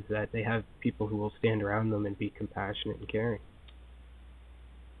 is that they have people who will stand around them and be compassionate and caring.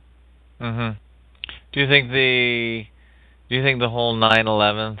 Do you think the whole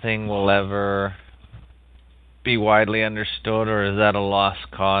 9/11 thing will ever be widely understood, or is that a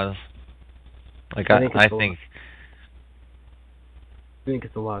lost cause? Like I think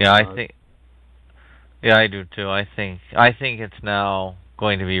it's a lost yeah, cause. Yeah, I do too. I think it's now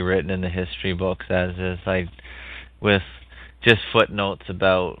going to be written in the history books as is. With just footnotes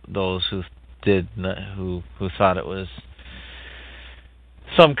about those who thought it was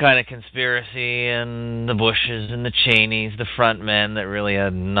some kind of conspiracy, and the Bushes and the Cheneys, the front men that really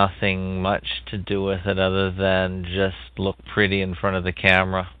had nothing much to do with it other than just look pretty in front of the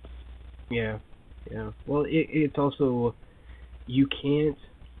camera. Yeah. Well, it's also, you can't,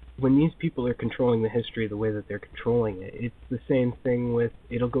 when these people are controlling the history the way that they're controlling it, it's the same thing with,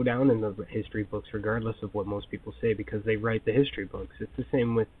 it'll go down in the history books regardless of what most people say because they write the history books. It's the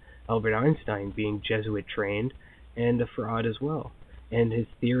same with Albert Einstein being Jesuit trained and a fraud as well. And his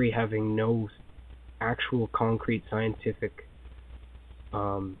theory having no actual concrete scientific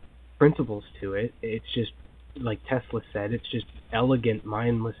principles to it. It's just, like Tesla said, it's just elegant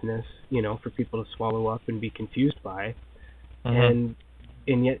mindlessness, for people to swallow up and be confused by. And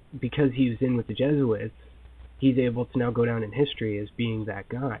yet, because he was in with the Jesuits, he's able to now go down in history as being that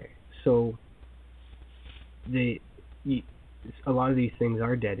guy. So, a lot of these things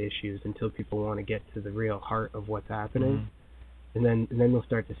are dead issues until people want to get to the real heart of what's happening. And then they'll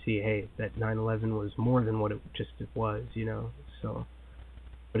start to see, hey, that 9/11 was more than what it was, So,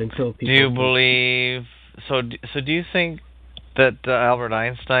 but until people... Do you believe... So do you think that Albert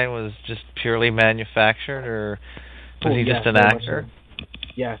Einstein was just purely manufactured, or was he just an actor? So.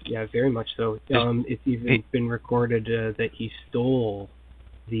 Yeah, very much so. It's even been recorded that he stole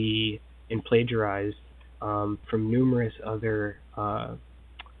and plagiarized from numerous other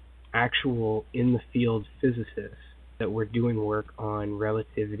actual in-the-field physicists that were doing work on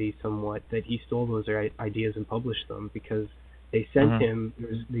relativity somewhat, that he stole those ideas and published them because they sent him,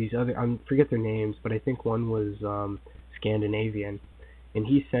 there's these other, I forget their names, but I think one was Scandinavian, and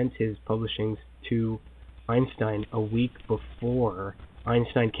he sent his publishings to Einstein a week before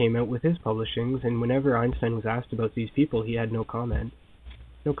Einstein came out with his publishings, and whenever Einstein was asked about these people, he had no comment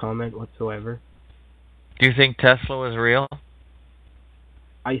whatsoever. Do you think Tesla was real?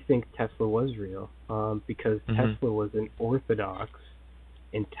 I think Tesla was real, because Tesla was an orthodox,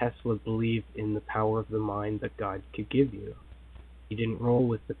 and Tesla believed in the power of the mind that God could give you. He didn't roll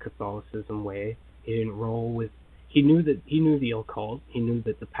with the Catholicism way. He didn't roll with... He knew the occult. He knew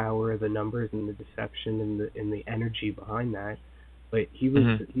that the power of the numbers and the deception and the energy behind that. But he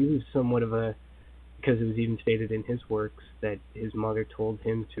was somewhat of a... Because it was even stated in his works that his mother told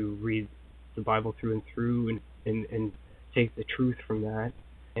him to read the Bible through and through and take the truth from that.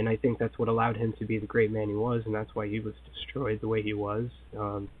 And I think that's what allowed him to be the great man he was, and that's why he was destroyed the way he was.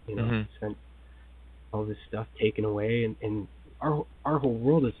 Sent all this stuff taken away, and our whole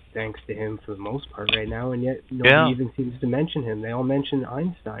world is thanks to him for the most part right now, and yet nobody even seems to mention him. They all mention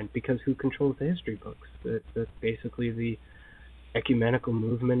Einstein because who controls the history books? That's basically the ecumenical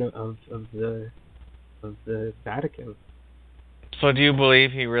movement of the Vatican. So do you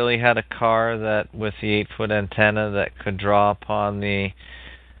believe he really had a car that with the 8-foot antenna that could draw upon the,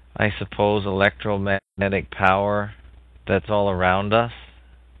 I suppose, electromagnetic power that's all around us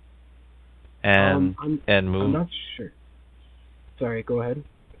and move? I'm not sure. Sorry, go ahead.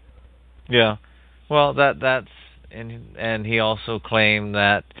 Yeah. Well, that's and he also claimed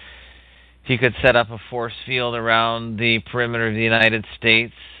that he could set up a force field around the perimeter of the United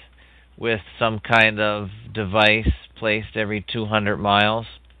States with some kind of device placed every 200 miles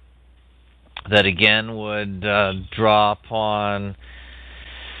that again would draw upon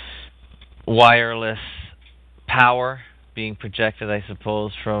wireless power being projected, I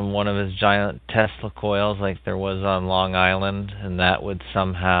suppose, from one of his giant Tesla coils like there was on Long Island, and that would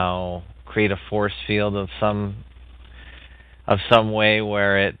somehow create a force field of some way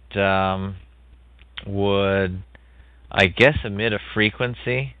where it would, I guess, emit a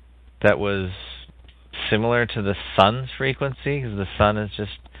frequency that was similar to the sun's frequency, because the sun is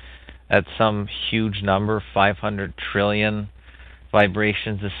just at some huge number, 500 trillion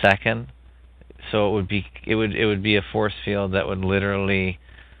vibrations a second. So it would be a force field that would literally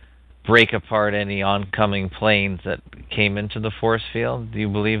break apart any oncoming planes that came into the force field. Do you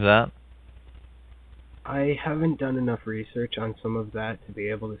believe that? I haven't done enough research on some of that to be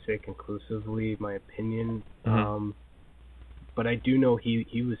able to say conclusively my opinion. But I do know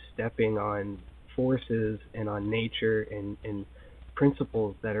he was stepping on forces and on nature and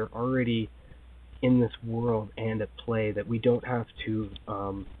principles that are already in this world and at play that we don't have to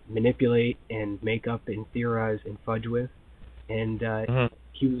manipulate and make up and theorize and fudge with. And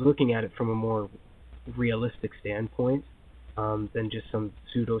he was looking at it from a more realistic standpoint than just some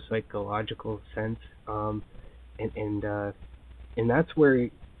pseudo-psychological sense. And that's where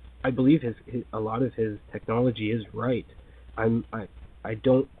I believe a lot of his technology is right. I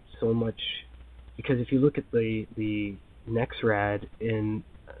don't so much Because if you look at the NexRad in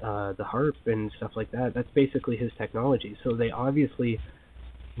the HARP and stuff like that, that's basically his technology. So they obviously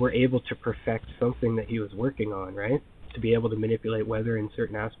were able to perfect something that he was working on, right? To be able to manipulate weather in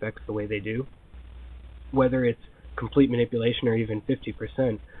certain aspects the way they do. Whether it's complete manipulation or even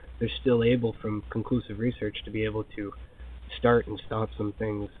 50%, they're still able, from conclusive research, to be able to start and stop some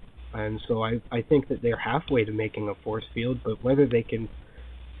things. And so I think that they're halfway to making a force field, but whether they can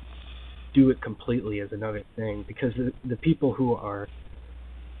do it completely is another thing. Because the people who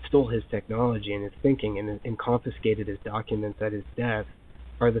stole his technology and his thinking and confiscated his documents at his death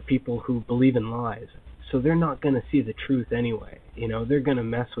are the people who believe in lies. So they're not going to see the truth anyway. They're going to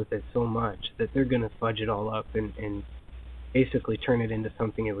mess with it so much that they're going to fudge it all up and basically turn it into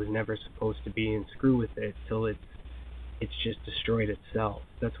something it was never supposed to be and screw with it till it's just destroyed itself.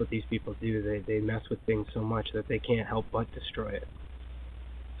 That's what these people do. They mess with things so much that they can't help but destroy it.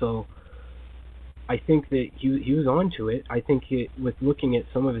 So I think that he was onto it. I think with looking at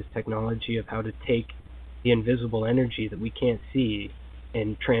some of his technology of how to take the invisible energy that we can't see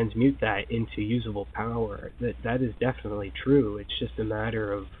and transmute that into usable power, that is definitely true. It's just a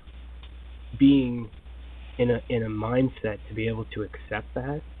matter of being in a mindset to be able to accept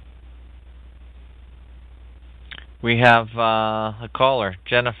that. We have a caller,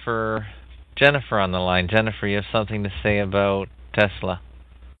 Jennifer on the line. Jennifer, you have something to say about Tesla?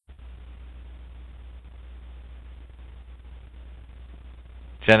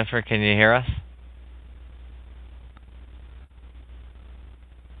 Jennifer, can you hear us?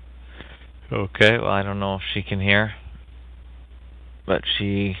 Okay, well, I don't know if she can hear, but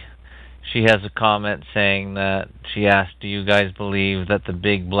she has a comment saying that she asked, do you guys believe that the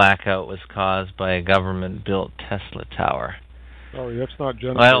big blackout was caused by a government-built Tesla tower? Oh, that's not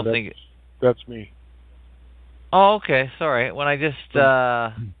Jennifer. Well, I don't think... That's me. Oh, okay, sorry. When I just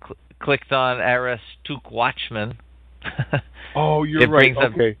clicked on Aris Tuk Watchman... Oh, you're right.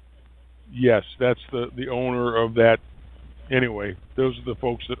 Okay. Yes, that's the owner of that. Anyway, those are the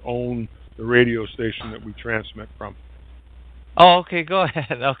folks that own the radio station that we transmit from. Oh, okay, go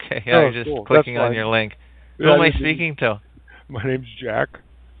ahead. Okay, I was just clicking on your link. Who am I speaking to? My name's Jack.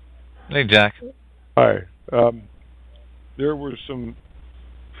 Hey, Jack. Hi. There was some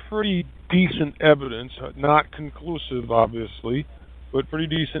pretty decent evidence, not conclusive, obviously, but pretty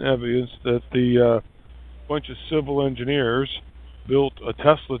decent evidence that the bunch of civil engineers built a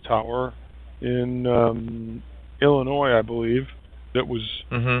Tesla tower in Illinois, I believe, that was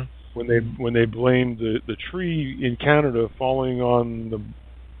when they blamed the tree in Canada falling on the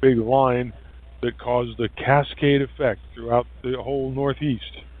big line that caused the cascade effect throughout the whole Northeast.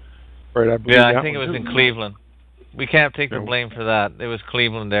 Right? I believe. Yeah, I think it was in Cleveland. We can't take the blame for that. It was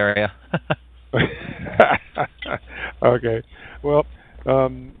Cleveland area. Okay. Well,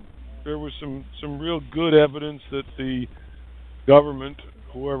 there was some real good evidence that the government,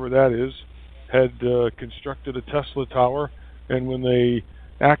 whoever that is, had constructed a Tesla tower, and when they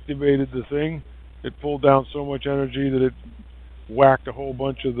activated the thing, it pulled down so much energy that it whacked a whole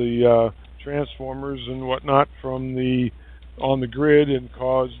bunch of the transformers and whatnot on the grid and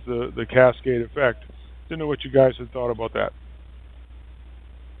caused the cascade effect. Didn't know what you guys had thought about that.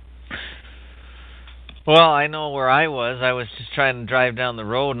 Well, I know where I was. I was just trying to drive down the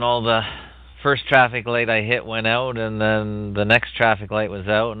road, and all the first traffic light I hit went out, and then the next traffic light was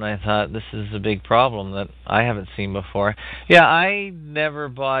out, and I thought, this is a big problem that I haven't seen before. Yeah, I never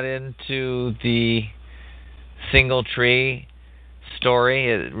bought into the single tree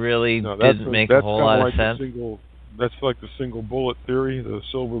story. It really didn't make a whole lot of sense. That's like the single bullet theory, the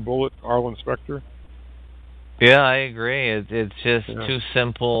silver bullet, Arlen Specter. Yeah, I agree. It's just too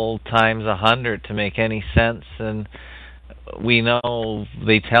simple times 100 to make any sense, and we know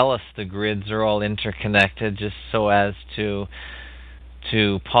they tell us the grids are all interconnected just so as to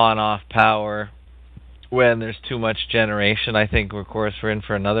pawn off power when there's too much generation. I think, of course, we're in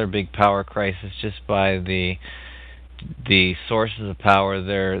for another big power crisis just by the sources of power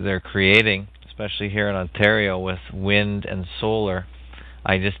they're creating, especially here in Ontario with wind and solar.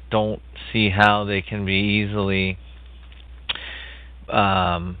 I just don't see how they can be easily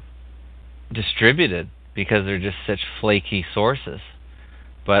distributed because they're just such flaky sources.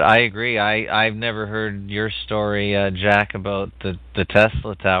 But I agree. I've never heard your story, Jack, about the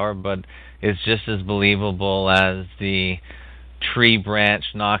Tesla tower, but it's just as believable as the tree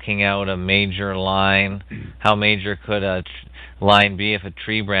branch knocking out a major line. How major could a line be if a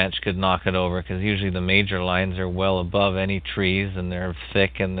tree branch could knock it over? Because usually the major lines are well above any trees, and they're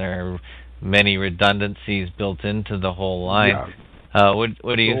thick, and there are many redundancies built into the whole line. Yeah.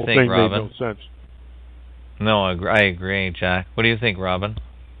 What do you think, Robin? Made no sense. No, I agree, Jack. What do you think, Robin?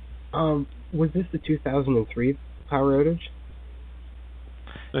 Was this the 2003 power outage?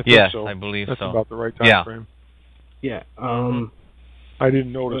 Yes, so. I believe That's so. about the right time frame. Yeah. I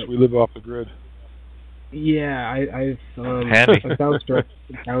didn't notice. We live off the grid. Yeah, I've bounced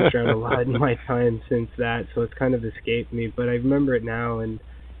around a lot in my time since that, so it's kind of escaped me. But I remember it now, and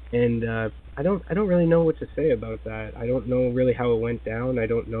I don't really know what to say about that. I don't know really how it went down. I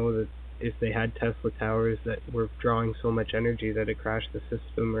don't know that if they had Tesla towers that were drawing so much energy that it crashed the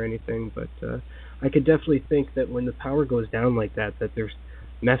system or anything. But I could definitely think that when the power goes down like that they're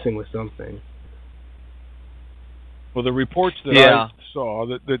messing with something. Well, the reports that I saw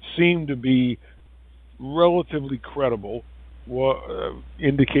that seemed to be relatively credible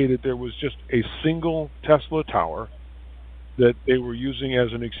indicated there was just a single Tesla tower that they were using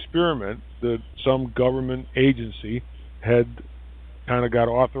as an experiment, that some government agency had kind of got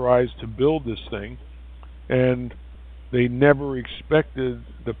authorized to build this thing, and they never expected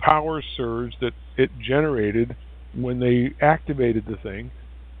the power surge that it generated when they activated the thing.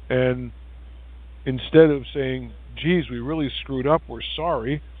 And instead of saying, geez, we really screwed up, we're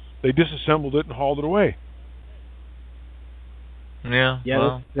sorry, they disassembled it and hauled it away. Yeah,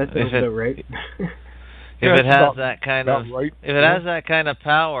 well, that sounds about right. If it has that kind of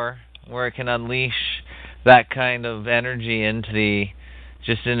power where it can unleash that kind of energy into the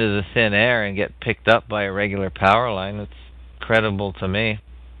thin air and get picked up by a regular power line, it's credible to me.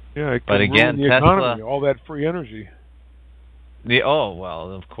 Yeah, it but can again, ruin the Tesla, economy, all that free energy.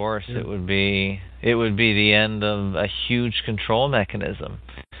 Of course, it would be the end of a huge control mechanism.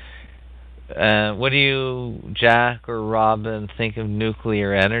 What do you, Jack or Robin, think of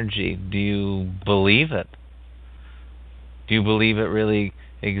nuclear energy? Do you believe it? Do you believe it really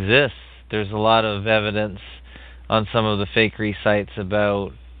exists? There's a lot of evidence on some of the fakery sites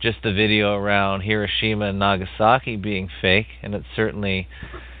about just the video around Hiroshima and Nagasaki being fake, and it certainly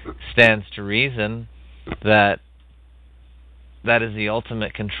stands to reason that is the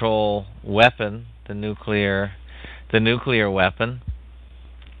ultimate control weapon, the nuclear weapon.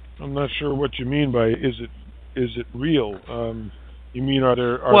 I'm not sure what you mean by is it real? You mean are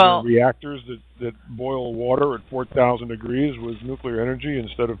there reactors that boil water at 4,000 degrees with nuclear energy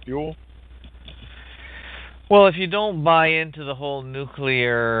instead of fuel? Well, if you don't buy into the whole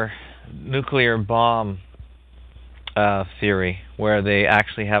nuclear bomb theory, where they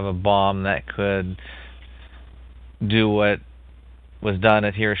actually have a bomb that could do what was done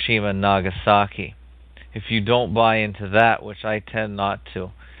at Hiroshima and Nagasaki, if you don't buy into that, which I tend not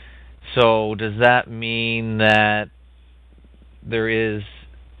to, so does that mean that there is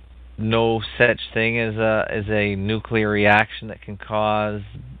no such thing as a nuclear reaction that can cause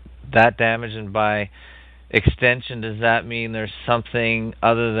that damage? And by extension, does that mean there's something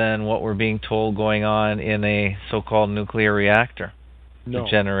other than what we're being told going on in a so-called nuclear reactor that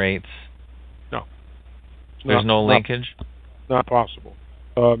generates? No. There's no linkage? Not possible.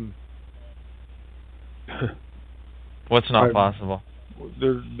 What's not possible?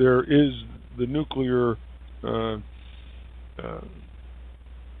 There is the nuclear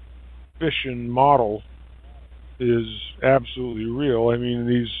fission model is absolutely real. I mean,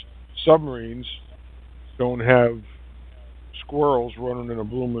 these submarines don't have squirrels running in a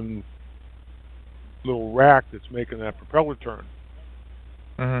blooming little rack that's making that propeller turn.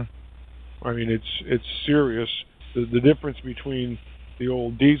 Mm-hmm. I mean, it's serious. The difference between the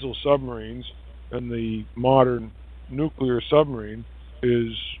old diesel submarines and the modern nuclear submarine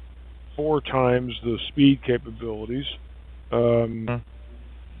is 4 times the speed capabilities, 10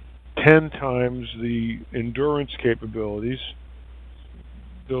 times the endurance capabilities.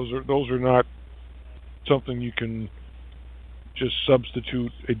 Those are not something you can just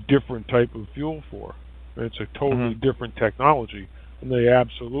substitute a different type of fuel for. It's a totally different technology, and they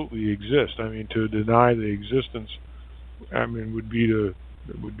absolutely exist. I mean, to deny the existence, I mean, would be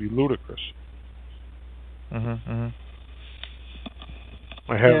ludicrous.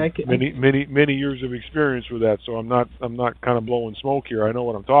 I have many years of experience with that, so I'm not kind of blowing smoke here. I know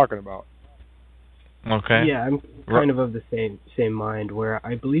what I'm talking about. Okay. Yeah, I'm kind of the same mind, where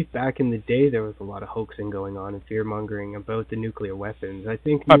I believe back in the day there was a lot of hoaxing going on and fear-mongering about the nuclear weapons. I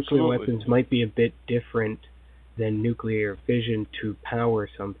think nuclear weapons might be a bit different than nuclear fission to power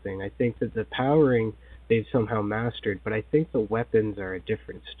something. I think that the powering they've somehow mastered, but I think the weapons are a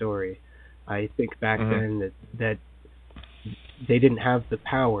different story. I think back then that they didn't have the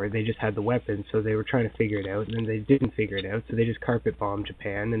power, they just had the weapons, so they were trying to figure it out, and then they didn't figure it out, so they just carpet bombed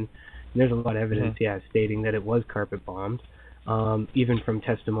Japan, and there's a lot of evidence, stating that it was carpet bombed, even from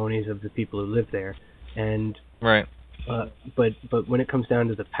testimonies of the people who live there. And but when it comes down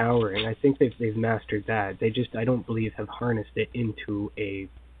to the powering, I think they've mastered that. They just, I don't believe, have harnessed it into a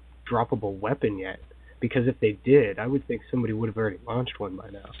droppable weapon yet. Because if they did, I would think somebody would have already launched one by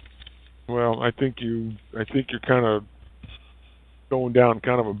now. Well, I think you're kind of going down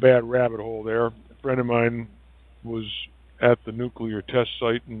kind of a bad rabbit hole there. A friend of mine was at the nuclear test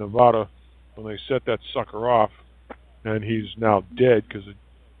site in Nevada when they set that sucker off, and he's now dead because it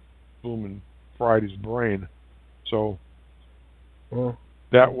booming fried his brain. So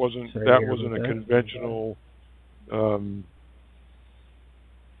that wasn't a conventional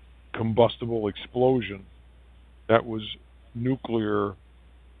combustible explosion. That was nuclear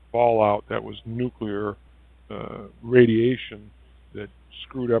fallout. That was nuclear radiation that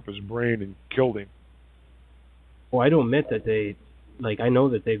screwed up his brain and killed him. Well, I don't admit that they, I know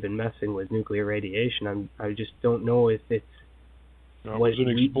that they've been messing with nuclear radiation. I just don't know if it's. No, it was an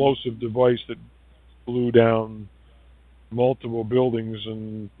explosive device that blew down multiple buildings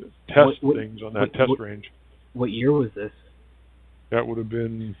and test things on that test range. What year was this? That would have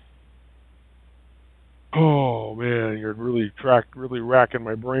been. Oh man, you're really racking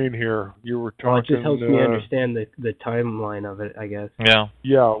my brain here. You were talking. Well, it just helps me understand the timeline of it, I guess.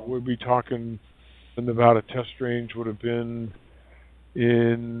 Yeah, we'd be talking. The Nevada test range would have been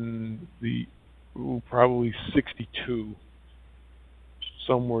in the probably 62,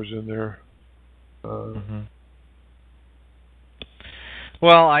 somewhere's in there.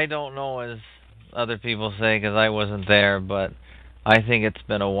 Well, I don't know, as other people say, because I wasn't there, but I think it's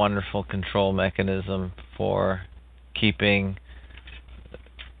been a wonderful control mechanism for keeping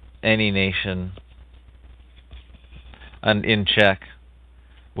any nation in check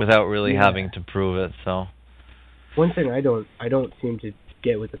without really having to prove it. So one thing I don't seem to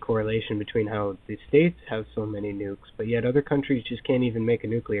get with the correlation between how the states have so many nukes, but yet other countries just can't even make a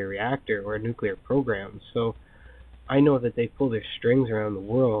nuclear reactor or a nuclear program. So I know that they pull their strings around the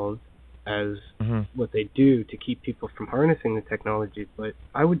world as what they do to keep people from harnessing the technology, but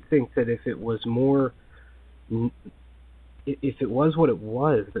I would think that if it was what it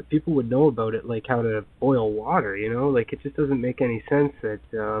was, that people would know about it, like how to boil water, it just doesn't make any sense that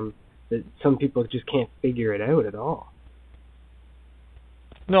that some people just can't figure it out at all.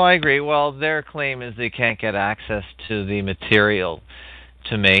 No, I agree. Well, their claim is they can't get access to the material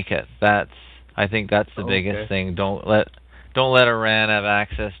to make it. I think that's the biggest thing. Don't let Iran have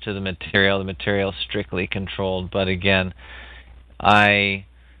access to the material. The material's strictly controlled. But again, I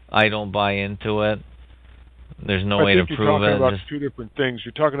don't buy into it. There's no way to prove it. You're talking about two different things.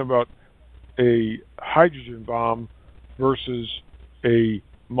 You're talking about a hydrogen bomb versus a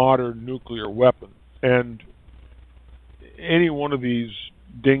modern nuclear weapon. And any one of these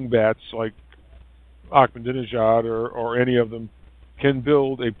dingbats like Ahmadinejad or any of them can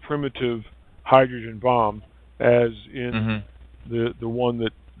build a primitive hydrogen bomb, as in the one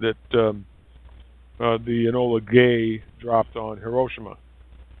that the Enola Gay dropped on Hiroshima.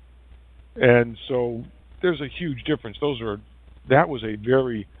 And so there's a huge difference. That was a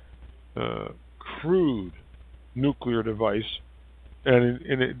very crude nuclear device, and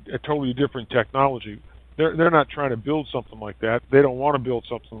in a totally different technology. They're not trying to build something like that. They don't want to build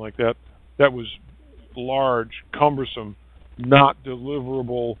something like that. That was large, cumbersome, not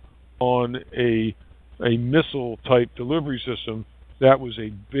deliverable on a missile type delivery system. That was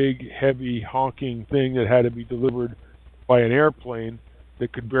a big, heavy, honking thing that had to be delivered by an airplane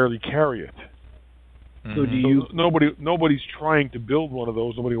that could barely carry it. So nobody's trying to build one of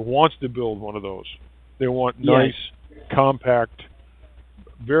those. Nobody wants to build one of those. They want nice, compact,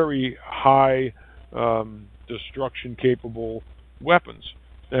 very high destruction capable weapons.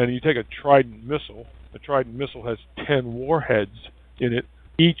 And you take a Trident missile. A Trident missile has 10 warheads in it,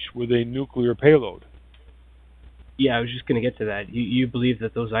 each with a nuclear payload. Yeah, I was just going to get to that. You believe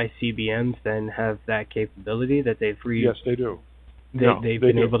that those ICBMs then have that capability, that they've Yes, they do. They've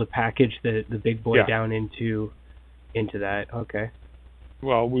been able to package the big boy down into that. Okay.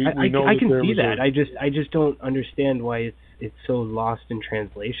 Well, we know I can see that. I just don't understand why it's so lost in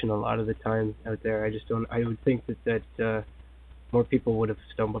translation a lot of the time out there. I would think that more people would have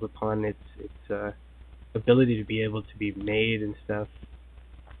stumbled upon its ability to be able to be made and stuff.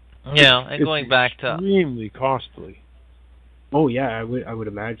 Yeah, and going back to extremely costly. Oh yeah, I would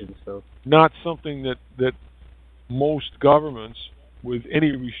imagine so. Not something that most governments with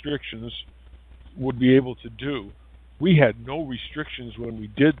any restrictions would be able to do. We had no restrictions when we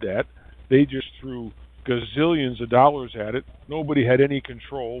did that. They just threw gazillions of dollars at it. Nobody had any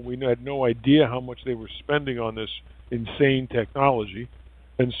control. We had no idea how much they were spending on this insane technology.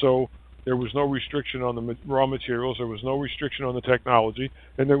 And so there was no restriction on the raw materials, there was no restriction on the technology,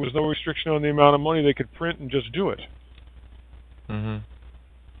 and there was no restriction on the amount of money they could print and just do it. And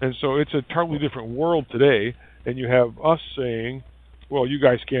so it's a totally different world today, and you have us saying, well, you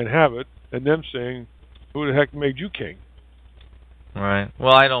guys can't have it, and them saying, who the heck made you king? Right.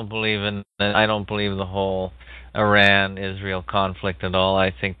 Well, I don't believe the whole Iran-Israel conflict at all.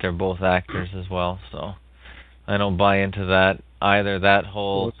 I think they're both actors as well, so I don't buy into that either. That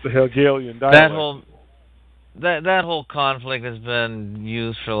whole it's the Hegelian dialect. That whole conflict has been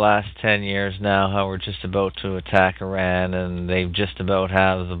used for the last 10 years now, how we're just about to attack Iran and they just about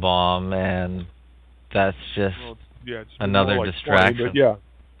have the bomb, and that's just it's another more like distraction. 20, but yeah.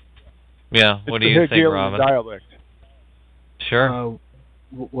 Yeah, what do you think, Robin? Dialect. Sure.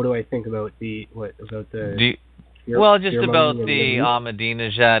 What do I think about the just about the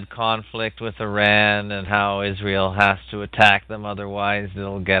Ahmadinejad conflict with Iran and how Israel has to attack them, otherwise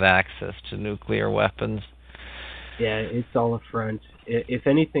they'll get access to nuclear weapons. Yeah, it's all a front. If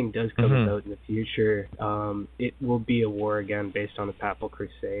anything does come about in the future, it will be a war again based on a papal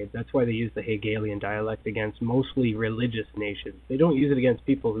crusade. That's why they use the Hegelian dialect against mostly religious nations. They don't use it against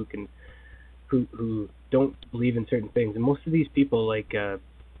people who don't believe in certain things. And most of these people, like the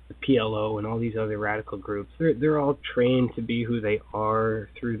PLO and all these other radical groups, they're all trained to be who they are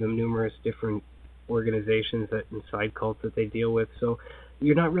through the numerous different organizations and side cults that they deal with. So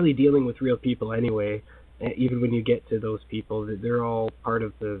you're not really dealing with real people anyway. Even when you get to those people, they're all part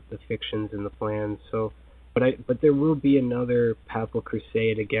of the fictions and the plans. So, but there will be another papal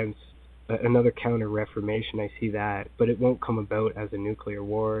crusade against another counter-reformation. I see that, but it won't come about as a nuclear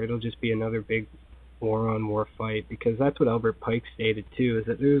war. It'll just be another big war-on-war fight, because that's what Albert Pike stated too, is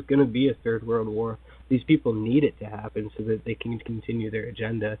that there's going to be a third world war. These people need it to happen so that they can continue their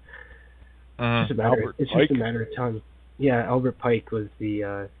agenda. It's just a matter of time. Yeah, Albert Pike was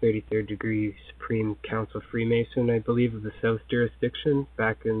the 33rd degree Supreme Council Freemason, I believe, of the South jurisdiction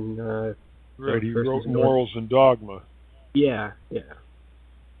back in... right, he wrote Morals and Dogma. Yeah.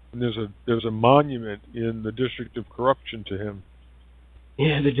 And there's a monument in the District of Corruption to him.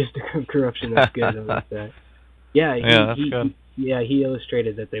 Yeah, the District of Corruption, that's good, I like that. Yeah, that's good. He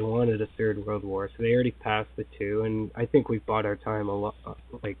illustrated that they wanted a third world war, so they already passed the two, and I think we've bought our time a lot.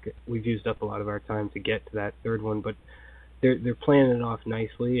 We've used up a lot of our time to get to that third one, but they're planning it off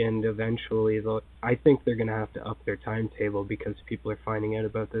nicely, and eventually I think they're going to have to up their timetable because people are finding out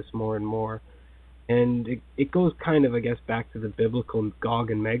about this more and more. And it goes kind of, I guess, back to the biblical Gog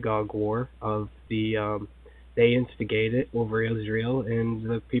and Magog war of the they instigate it over Israel, and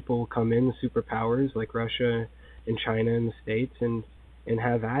the people will come in, the superpowers like Russia and China and the States, and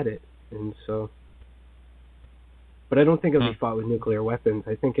have at it. And so, but I don't think it'll be fought with nuclear weapons.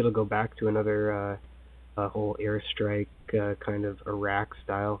 I think it'll go back to another whole airstrike kind of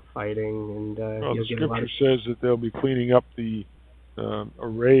Iraq-style fighting. And the scripture says that they'll be cleaning up the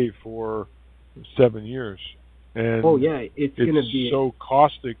array for 7 years. And it's going to be so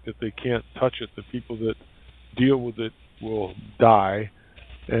caustic that they can't touch it. The people that deal with it will die,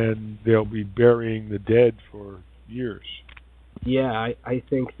 and they'll be burying the dead for years. Yeah, I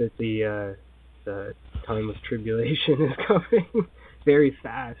think that the time of tribulation is coming very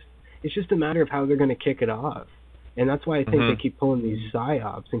fast. It's just a matter of how they're going to kick it off. And that's why I think they keep pulling these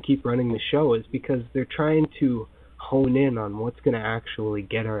psyops and keep running the show, is because they're trying to hone in on what's going to actually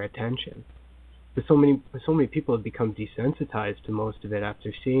get our attention. But so many people have become desensitized to most of it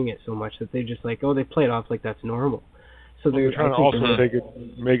after seeing it so much that they're just like, oh, they play it off like that's normal. So they're trying to also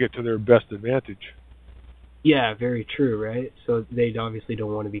make it to their best advantage. Yeah, very true, right? So they obviously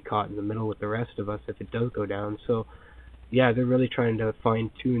don't want to be caught in the middle with the rest of us if it does go down. So, yeah, they're really trying to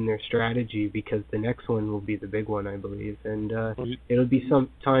fine-tune their strategy, because the next one will be the big one, I believe. And it'll be some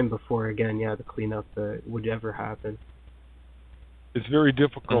time before, again, the cleanup would ever happen. It's very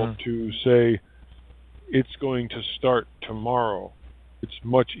difficult to say it's going to start tomorrow. It's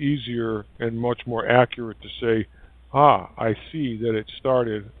much easier and much more accurate to say, I see that it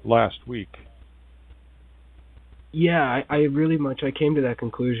started last week. Yeah, I came to that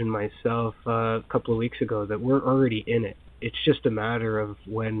conclusion myself a couple of weeks ago, that we're already in it. It's just a matter of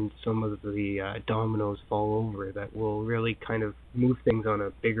when some of the dominoes fall over that will really kind of move things on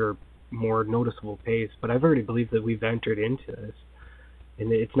a bigger, more noticeable pace. But I've already believed that we've entered into this,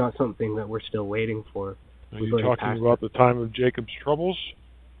 and it's not something that we're still waiting for. Are you talking about the time of Jacob's troubles,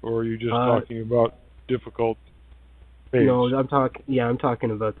 or are you just talking about difficult phase? No, I'm talking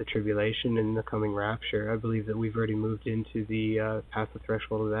about the tribulation and the coming rapture. I believe that we've already moved into the past the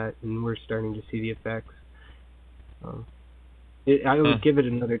threshold of that, and we're starting to see the effects. I would give it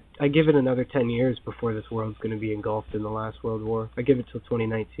another 10 years before this world's going to be engulfed in the last World War. I give it till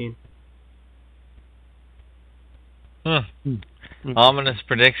 2019. Ominous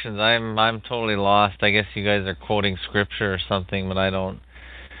predictions. I'm totally lost. I guess you guys are quoting scripture or something, but I don't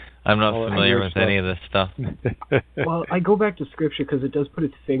I'm not familiar with any of this stuff. Well, I go back to Scripture because it does put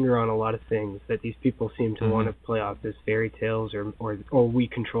its finger on a lot of things that these people seem to want to play off as fairy tales or we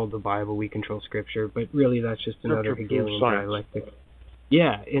control the Bible, we control Scripture, but really that's just another Hegelian dialectic.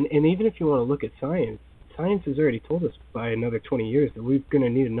 Yeah, and even if you want to look at science has already told us by another 20 years that we're going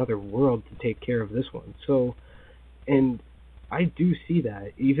to need another world to take care of this one. So, and I do see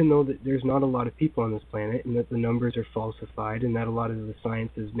that, even though that there's not a lot of people on this planet and that the numbers are falsified and that a lot of the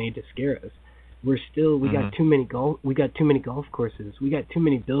science is made to scare us, we got too many golf courses, we got too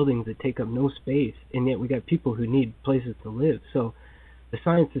many buildings that take up no space, and yet we got people who need places to live. So the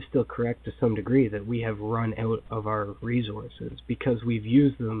science is still correct to some degree that we have run out of our resources because we've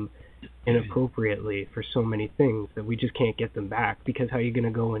used them inappropriately for so many things that we just can't get them back. Because how are you going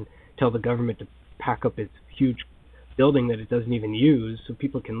to go and tell the government to pack up its huge building that it doesn't even use so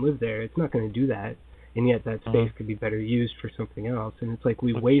people can live there? It's not going to do that, and yet that space could be better used for something else. And it's like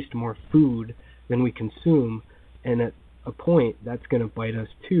we waste more food than we consume, and at a point that's going to bite us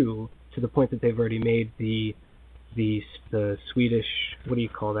too, to the point that they've already made the Swedish, what do you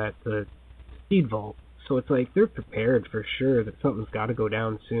call that, the seed vault. So it's like they're prepared for sure that something's got to go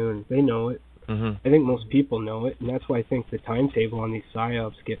down soon. They know it. I think most people know it, and that's why I think the timetable on these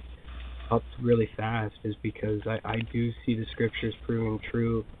psyops get up really fast, is because I do see the Scriptures proving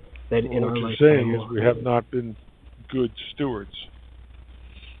true that in our lifetime. What you're saying is we have not been good stewards.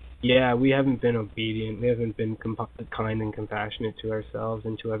 Yeah, we haven't been obedient. We haven't been kind and compassionate to ourselves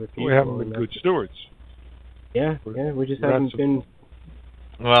and to other people. We haven't been good stewards. Yeah, we just haven't been.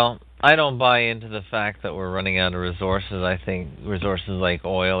 Well, I don't buy into the fact that we're running out of resources. I think resources like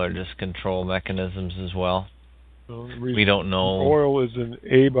oil are just control mechanisms as well. We don't know. Oil is an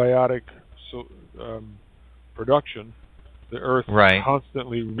abiotic production. The Earth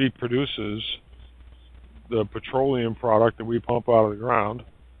constantly reproduces the petroleum product that we pump out of the ground.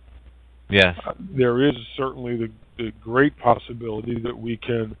 Yes. There is certainly the great possibility that we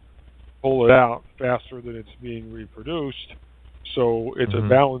can pull it out faster than it's being reproduced. So it's a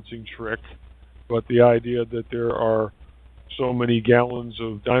balancing trick. But the idea that there are so many gallons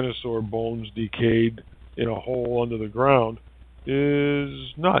of dinosaur bones decayed in a hole under the ground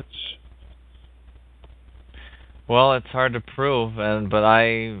is nuts. Well, it's hard to prove, but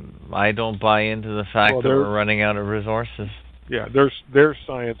I don't buy into the fact that we're running out of resources. Yeah, their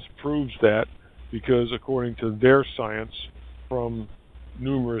science proves that, because according to their science from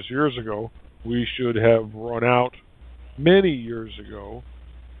numerous years ago, we should have run out many years ago.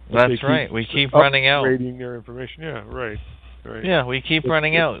 That's right. We keep running out. Upgrading their information. Yeah, right. Yeah, we keep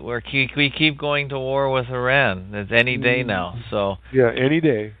running out. We keep going to war with Iran. It's any day now. So yeah, any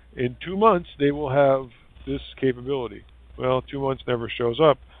day. In 2 months, they will have this capability. Well, 2 months never shows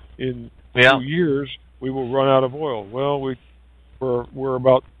up. In 2 years, we will run out of oil. Well, we're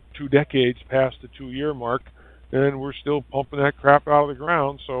about 2 decades past the 2-year mark, and we're still pumping that crap out of the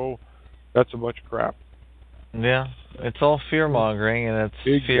ground. So that's a bunch of crap. Yeah, it's all fear-mongering, and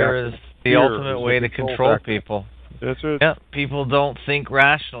fear is the ultimate way to control people. That's it. Yeah, people don't think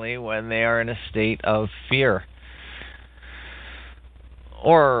rationally when they are in a state of fear,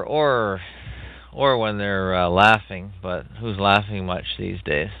 or when they're laughing. But who's laughing much these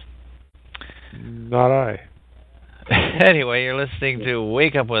days? Not I. Anyway, you're listening to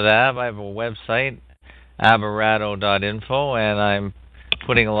Wake Up with Ab. I have a website, aberrato.info, and I'm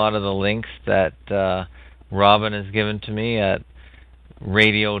putting a lot of the links that Robin has given to me at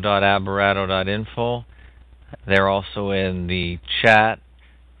radio.aberrato.info. They're also in the chat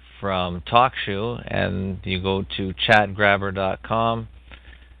from TalkShoe, and you go to chatgrabber.com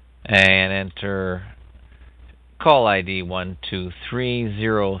and enter call ID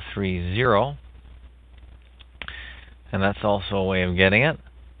 123030, and that's also a way of getting it.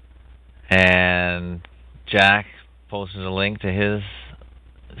 And Jack posted a link to his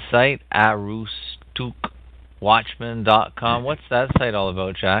site, aroostook.watchman.com. What's that site all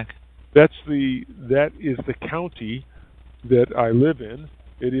about, Jack? That is the county that I live in.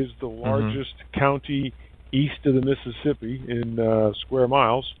 It is the largest county east of the Mississippi in square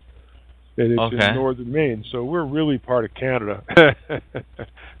miles, and it's in northern Maine. So we're really part of Canada.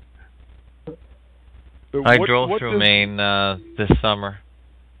 I drove through Maine this summer.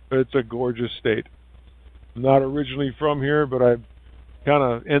 It's a gorgeous state. I'm not originally from here, but I kind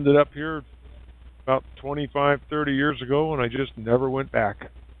of ended up here about 25, 30 years ago, and I just never went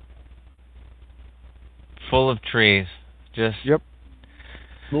back. Full of trees. Yep.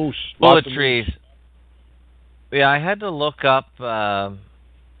 Moose. Full of trees. Moose. Yeah, I had to look up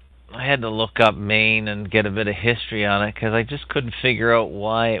Maine and get a bit of history on it, because I just couldn't figure out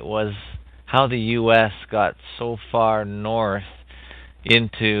how the U.S. got so far north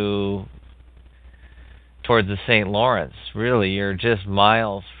into towards the St. Lawrence. Really, you're just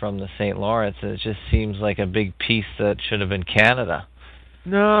miles from the St. Lawrence, and it just seems like a big piece that should have been Canada.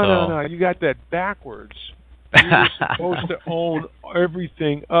 No. You got that backwards. You were supposed to own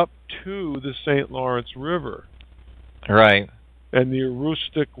everything up to the St. Lawrence River. Right. And the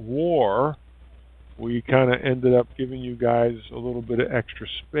Aroostook War, we kind of ended up giving you guys a little bit of extra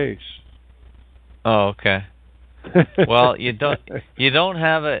space. Oh, okay. Well, you don't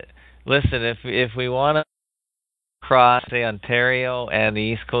have it. Listen, if we want to cross, say, Ontario and the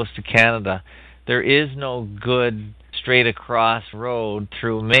east coast of Canada, there is no good straight across road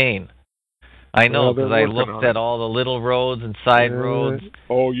through Maine. I know, because I looked at all the little roads and side roads.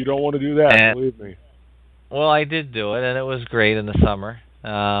 Oh, you don't want to do that, believe me. Well, I did do it, and it was great in the summer.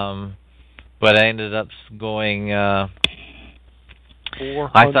 But I ended up going. I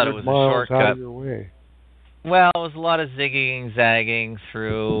thought it was a shortcut. Out of your way. Well, it was a lot of zigging and zagging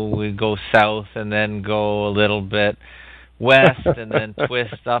through. We'd go south and then go a little bit west and then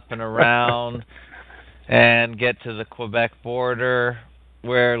twist up and around and get to the Quebec border,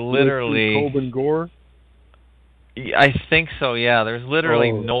 where literally... Coben Gore? I think so, yeah. There's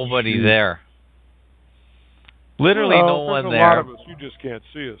literally nobody there. Literally no one there. There's a lot of us. You just can't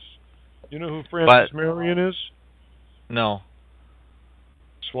see us. You know who Francis Marion is? No.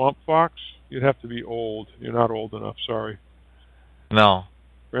 Swamp Fox? You'd have to be old. You're not old enough, sorry. No.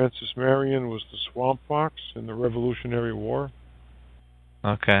 Francis Marion was the Swamp Fox in the Revolutionary War.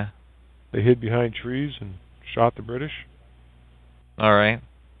 Okay. They hid behind trees and shot the British. All right.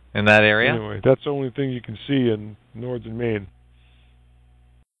 In that area? Anyway, that's the only thing you can see in northern Maine.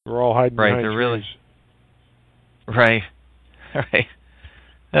 We're all hiding behind trees. Really... Right. Right.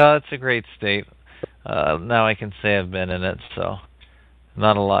 No, it's a great state. Now I can say I've been in it, so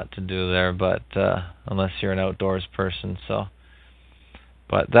not a lot to do there, but unless you're an outdoors person, so.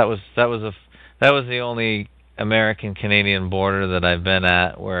 But that was the only American-Canadian border that I've been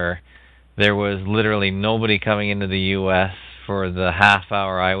at where there was literally nobody coming into the U.S. for the half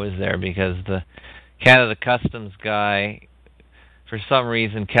hour I was there, because the Canada Customs guy, for some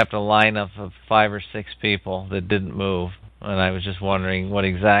reason, kept a lineup of 5 or 6 people that didn't move, and I was just wondering what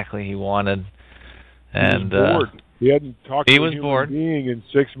exactly he wanted. And he was bored. He hadn't talked to a human being in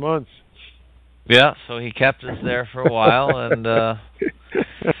 6 months. Yeah, so he kept us there for a while, and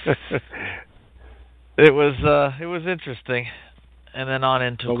it was interesting. And then on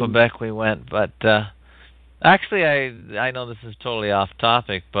into Quebec we went. But actually, I know this is totally off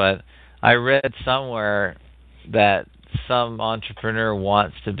topic, but I read somewhere that some entrepreneur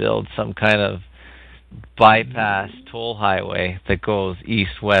wants to build some kind of bypass toll highway that goes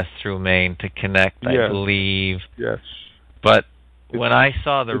east-west through Maine to connect, I believe. Yes. But when I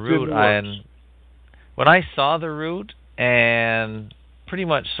saw the route, and pretty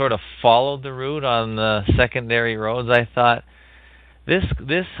much sort of followed the route on the secondary roads, I thought, this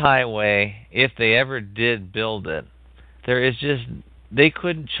highway, if they ever did build it, they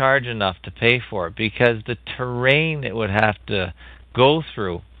couldn't charge enough to pay for it, because the terrain it would have to go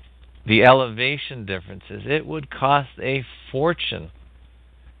through, the elevation differences, it would cost a fortune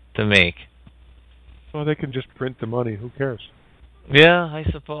to make. Well, they can just print the money. Who cares? Yeah, I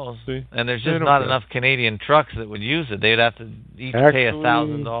suppose. See? And there's just not enough Canadian trucks that would use it. They'd have to each pay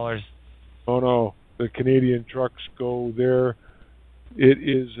 $1,000. Oh, no. The Canadian trucks go there. It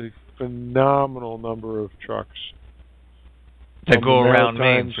is a phenomenal number of trucks that go around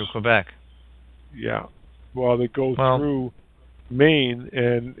Maine through Quebec. Yeah. Well, they go through Maine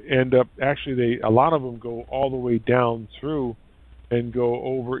and end up, actually, a lot of them go all the way down through and go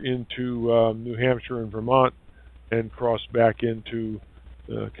over into New Hampshire and Vermont and cross back into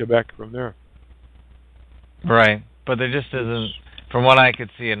Quebec from there. Right. But there just isn't, from what I could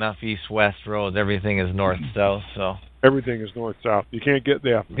see, enough east-west roads. Everything is north-south, so. Everything is north-south. You can't get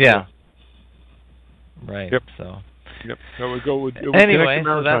there. Yeah. Right. Yep. So. Yep. That would go with anyway,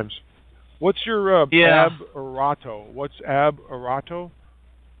 Maritimes. What's your ab erato? What's ab erato?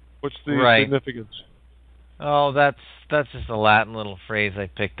 What's the significance? Oh, that's just a Latin little phrase I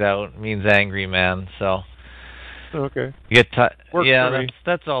picked out. It means angry man. So. Okay. You get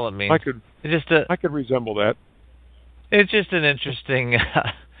that's all it means. I could resemble that. It's just an interesting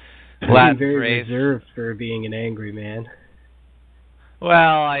Latin very phrase. Reserved for being an angry man.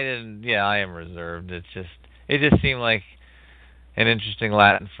 Well, I didn't. Yeah, I am reserved. It just seemed like an interesting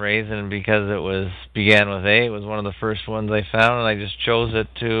Latin phrase, and because it began with A, it was one of the first ones I found, and I just chose it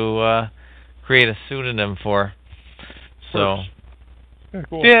to create a pseudonym for. So, yeah,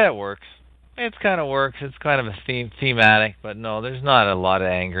 cool. Yeah, it works. It kind of works. It's kind of a thematic, but no, there's not a lot of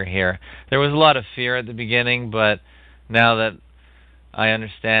anger here. There was a lot of fear at the beginning, but now that I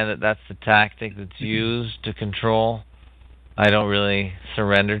understand that that's the tactic that's used to control. I don't really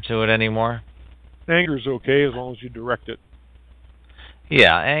surrender to it anymore. Anger's okay as long as you direct it.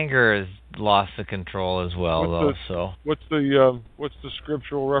 Yeah, anger has lost the control as well, What's the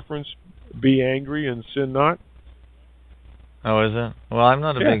scriptural reference? Be angry and sin not. Oh, is it? Well, I'm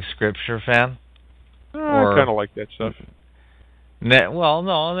not a big scripture fan. I kind of like that stuff. Well,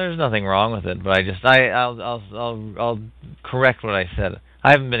 no, there's nothing wrong with it, but I'll correct what I said.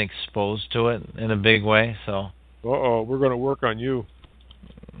 I haven't been exposed to it in a big way, so. We're going to work on you.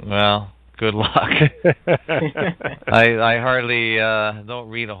 Well, good luck. I hardly don't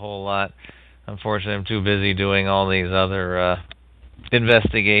read a whole lot. Unfortunately, I'm too busy doing all these other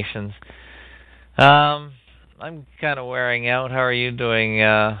investigations. I'm kind of wearing out. How are you doing,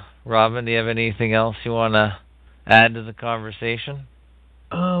 Robin? Do you have anything else you want to add to the conversation?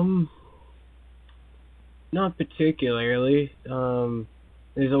 Not particularly.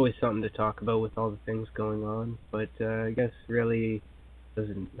 There's always something to talk about with all the things going on, but I guess really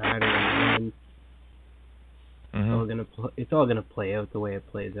doesn't matter in the end. It's all gonna play out the way it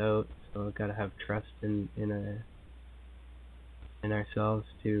plays out. So we gotta have trust in ourselves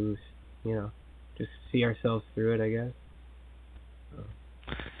to, just see ourselves through it, I guess. So.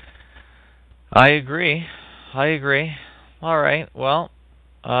 I agree. All right. Well,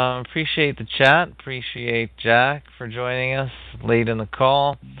 appreciate the chat. Appreciate Jack for joining us late in the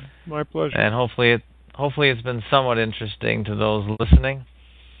call. My pleasure. And hopefully it's been somewhat interesting to those listening.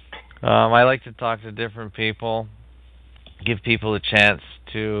 I like to talk to different people, give people a chance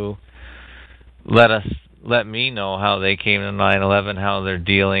to let me know how they came to 9/11, how they're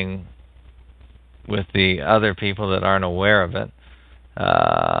dealing with the other people that aren't aware of it,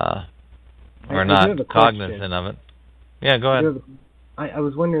 or not cognizant of it. Yeah, go ahead. I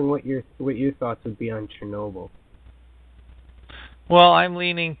was wondering what your thoughts would be on Chernobyl. Well, I'm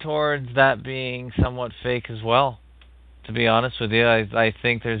leaning towards that being somewhat fake as well, to be honest with you. I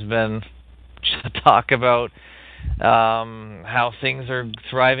think there's been talk about how things are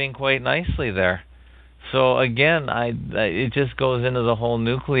thriving quite nicely there. So again, it just goes into the whole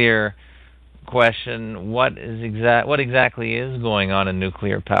nuclear question. What exactly is going on in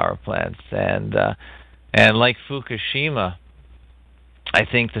nuclear power plants? And like Fukushima, I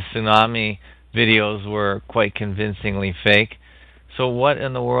think the tsunami videos were quite convincingly fake. So what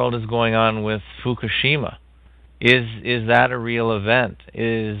in the world is going on with Fukushima? Is that a real event?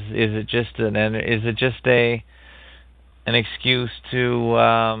 Is it just an excuse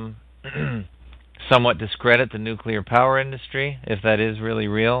to somewhat discredit the nuclear power industry, if that is really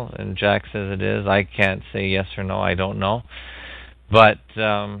real? And Jack says it is. I can't say yes or no. I don't know. But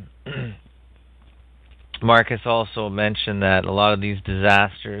Marcus also mentioned that a lot of these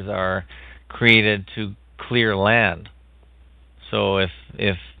disasters are created to clear land. So if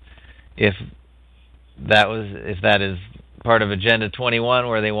that is part of Agenda 21,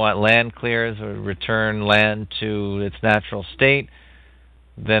 where they want land clears or return land to its natural state,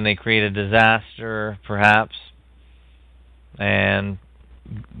 then they create a disaster, perhaps, and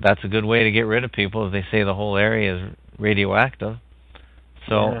that's a good way to get rid of people if they say the whole area is radioactive.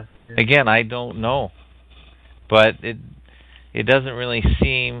 So again, I don't know, but it doesn't really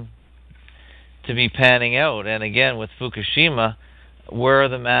seem to be panning out. And again, with Fukushima, where are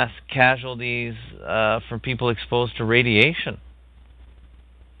the mass casualties from people exposed to radiation?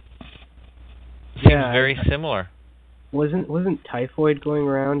 Seems very similar. Wasn't typhoid going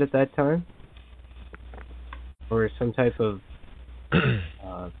around at that time, or some type of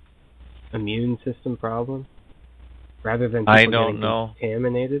immune system problem, rather than people getting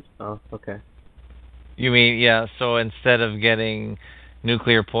contaminated? Oh, okay. You mean, so instead of getting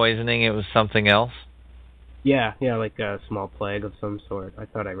nuclear poisoning, it was something else? Yeah, like a small plague of some sort. I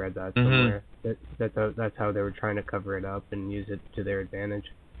thought I read that somewhere. That's how they were trying to cover it up and use it to their advantage.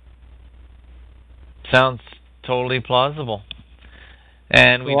 Sounds totally plausible.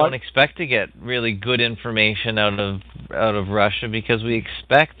 And we don't expect to get really good information out of Russia because we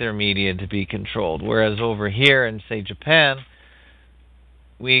expect their media to be controlled. Whereas over here in, say, Japan,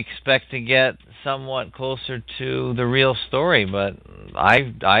 we expect to get somewhat closer to the real story. But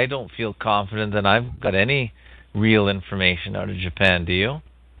I don't feel confident that I've got any real information out of Japan. Do you?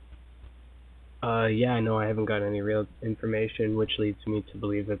 Yeah, no, I haven't got any real information, which leads me to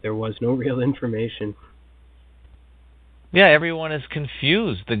believe that there was no real information. Yeah, everyone is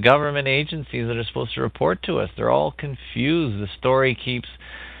confused. The government agencies that are supposed to report to us, they're all confused. The story keeps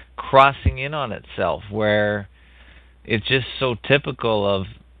crossing in on itself, where it's just so typical of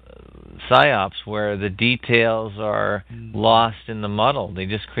PSYOPs, where the details are lost in the muddle. They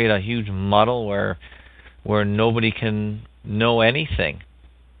just create a huge muddle where nobody can know anything.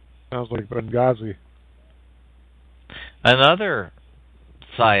 Sounds like Benghazi. Another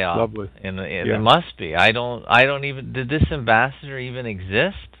psyop. Lovely. It must be. I don't even. Did this ambassador even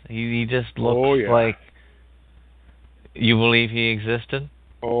exist? He just looks like. You believe he existed?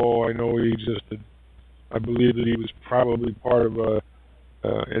 Oh, I know he existed. I believe that he was probably part of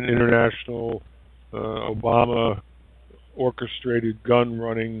an international Obama orchestrated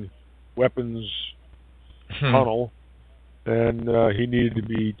gun-running weapons tunnel, and he needed to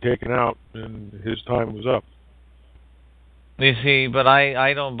be taken out, and his time was up. You see, but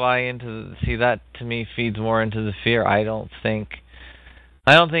I don't buy into that. To me, feeds more into the fear. I don't think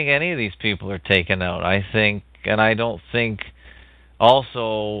any of these people are taken out. I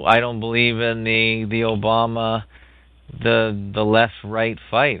don't believe in the Obama, the left-right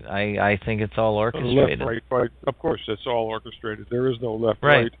fight. I think it's all orchestrated. Left-right fight, of course, it's all orchestrated. There is no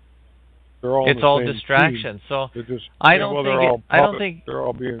left-right. They're all it's all distraction. Team. So I don't think they're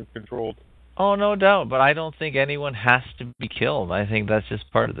all being controlled. Oh, no doubt, but I don't think anyone has to be killed. I think that's just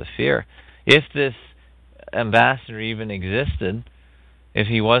part of the fear. If this ambassador even existed, if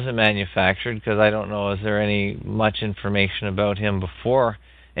he wasn't manufactured, because I don't know, is there any much information about him before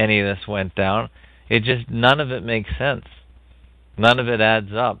any of this went down? None of it makes sense. None of it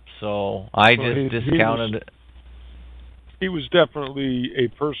adds up. So I discounted it. He was definitely a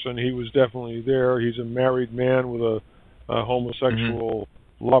person. He was definitely there. He's a married man with a homosexual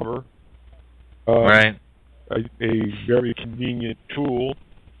lover. Right. A very convenient tool,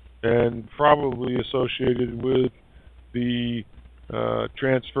 and probably associated with the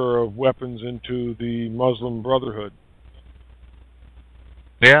transfer of weapons into the Muslim Brotherhood.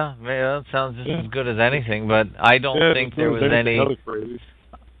 Yeah, that sounds just as good as anything, but I don't think there was any.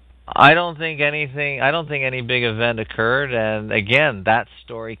 I don't think any big event occurred, and again, that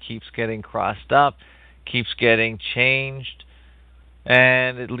story keeps getting crossed up, keeps getting changed,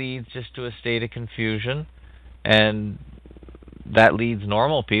 and it leads just to a state of confusion, and that leads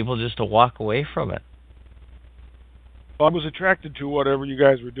normal people just to walk away from it. Well, I was attracted to whatever you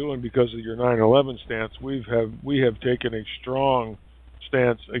guys were doing because of your 9/11 stance. We have taken a strong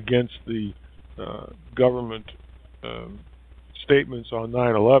stance against the government statements on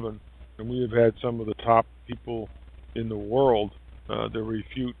 9/11, and we have had some of the top people in the world that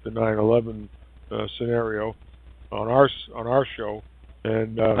refute the 9/11 scenario on our show.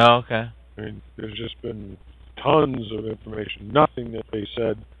 And okay. I mean, there's just been tons of information. Nothing that they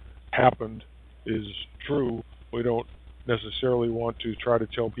said happened is true. We don't necessarily want to try to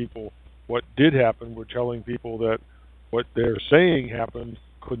tell people what did happen. We're telling people that what they're saying happened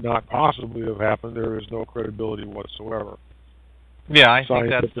could not possibly have happened. There is no credibility whatsoever. Yeah, I think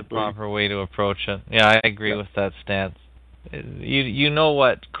that's the proper way to approach it. Yeah, I agree with that stance. You know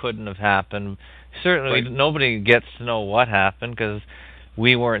what couldn't have happened. Certainly, nobody gets to know what happened because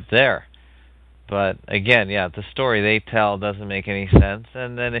we weren't there. But again, yeah, the story they tell doesn't make any sense.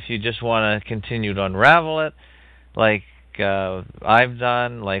 And then if you just want to continue to unravel it, like I've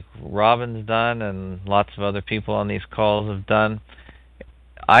done, like Robin's done, and lots of other people on these calls have done,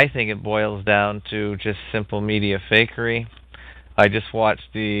 I think it boils down to just simple media fakery. I just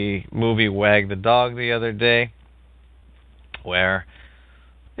watched the movie Wag the Dog the other day, where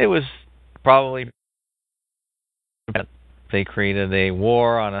it was probably they created a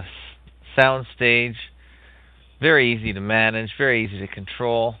war on a sound stage, very easy to manage, very easy to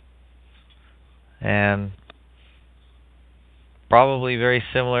control, and probably very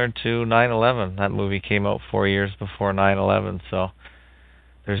similar to 9/11. That movie came out 4 years before 9/11, so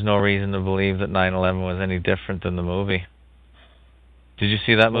there's no reason to believe that 9/11 was any different than the movie. Did you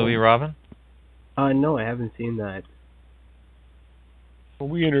see that movie, Robin? No, I haven't seen that. Well,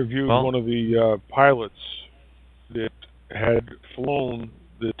 we interviewed one of the pilots that had flown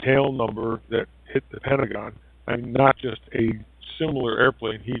the tail number that hit the Pentagon. I mean, not just a similar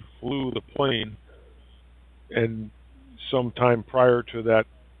airplane. He flew the plane, and sometime prior to that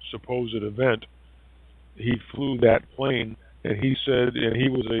supposed event, he flew that plane, and he said, and he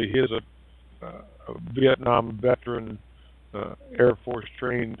was a Vietnam veteran, Air Force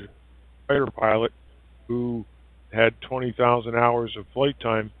trained fighter pilot who had 20,000 hours of flight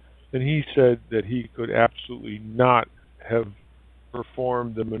time, and he said that he could absolutely not have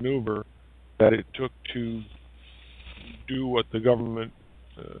performed the maneuver that it took to do what the government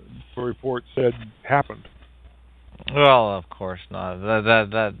report said happened. Well, of course not.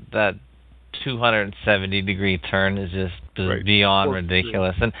 That 270-degree turn is just beyond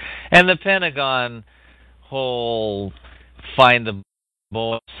ridiculous. And the Pentagon whole find the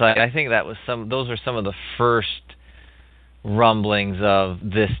bullet site, I think that was those were some of the first rumblings of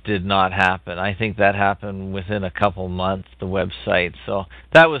this did not happen. I think that happened within a couple months, the website. So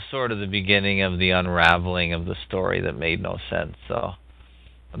that was sort of the beginning of the unraveling of the story that made no sense. So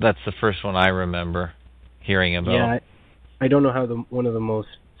that's the first one I remember hearing about. Yeah, I don't know how one of the most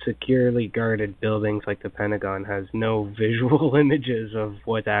securely guarded buildings like the Pentagon has no visual images of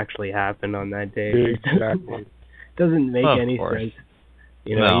what actually happened on that day. Exactly. It doesn't make any sense.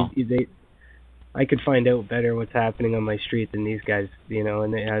 You know, I could find out better what's happening on my street than these guys, you know,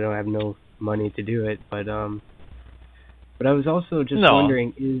 and I don't have no money to do it. But I was also just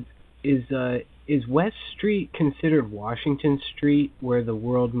wondering, is West Street considered Washington Street, where the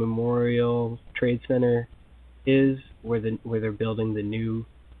World Memorial Trade Center is, where they're building the new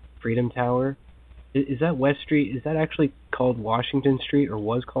Freedom Tower? Is that West Street? Is that actually called Washington Street, or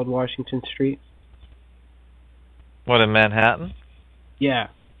was called Washington Street? What, in Manhattan? Yeah.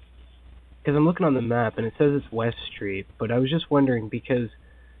 Because I'm looking on the map, and it says it's West Street, but I was just wondering, because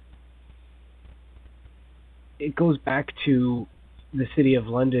it goes back to the City of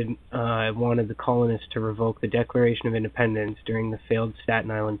London wanted the colonists to revoke the Declaration of Independence during the failed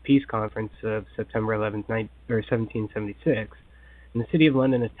Staten Island Peace Conference of September 11th, 1776. And the City of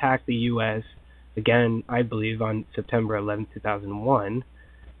London attacked the U.S., again, I believe, on September 11th, 2001.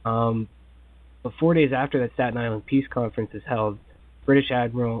 But 4 days after that Staten Island Peace Conference is held, British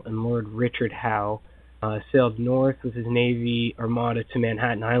Admiral and Lord Richard Howe sailed north with his Navy Armada to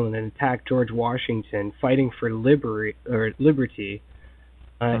Manhattan Island and attacked George Washington, fighting for liberty.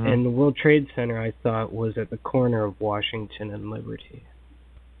 And the World Trade Center, I thought, was at the corner of Washington and Liberty.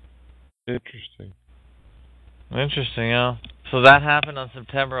 Interesting, yeah. So that happened on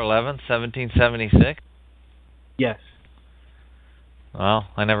September 11th, 1776? Yes. Well,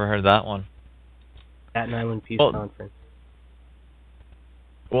 I never heard that one. Staten Island Peace Conference.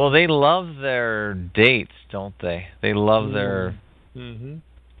 Well, they love their dates, don't they? They love their... Mm-hmm.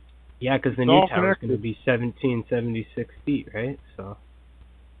 Yeah, because the new tower is going to be 1776 feet, right? So.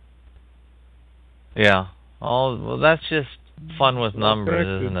 Yeah. Well, that's just fun with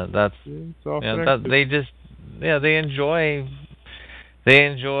numbers, isn't it? That's they enjoy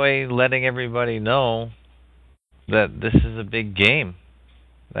letting everybody know that this is a big game,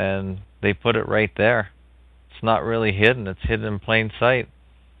 and they put it right there. It's not really hidden; it's hidden in plain sight.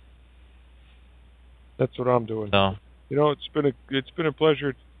 That's what I'm doing. So, you know, it's been a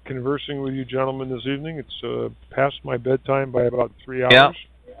pleasure conversing with you gentlemen this evening. It's past my bedtime by about 3 hours.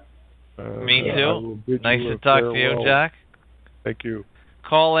 Yep. Me too. Nice to talk to you, Jack. Thank you.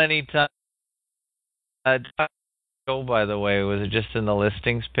 Call anytime. Show, by the way, was it just in the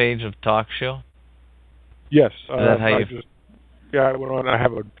listings page of Talk Show? Yes. Is that how I went on. I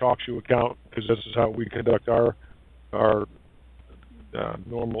have a Talk Show account because this is how we conduct our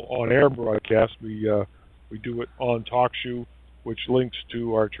normal on-air broadcast. We do it on TalkShoe, which links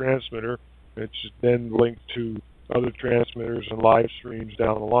to our transmitter. It's then linked to other transmitters and live streams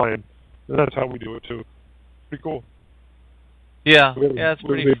down the line, and that's how we do it too. Pretty cool. Yeah, it's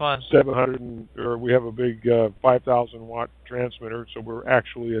pretty fun. We have a big 5,000 watt transmitter, so we're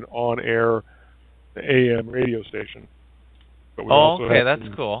actually an on-air AM radio station. But we that's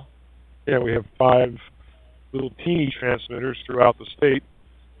cool. Yeah, we have 5 little teeny transmitters throughout the state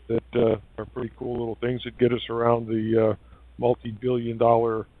that are pretty cool little things that get us around the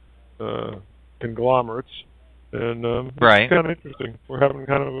multi-billion-dollar conglomerates, and it's kind of interesting. We're having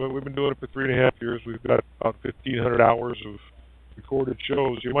we've been doing it for 3.5 years. We've got about 1,500 hours of recorded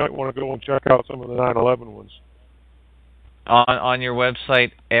shows. You might want to go and check out some of the 9/11 ones. On your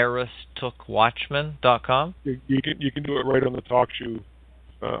website, aristookwatchman.com? You can do it right on the TalkShoe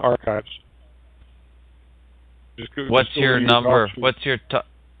archives. What's your number? What's your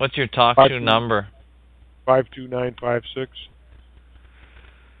TalkShoe number? 52956.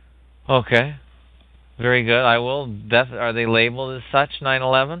 Okay, very good. I will. Are they labeled as such?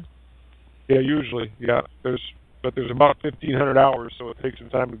 9/11? Yeah, usually. Yeah, there's about 1,500 hours, so it takes some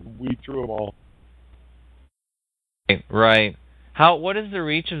time to weed through them all. Right. What is the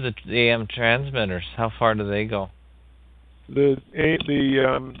reach of the AM transmitters? How far do they go? The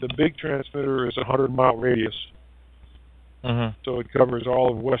big transmitter is a 100-mile radius. Mm-hmm. So it covers all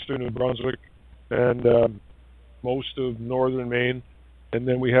of western New Brunswick and most of northern Maine, and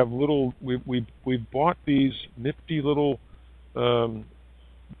then we have we've bought these nifty little 1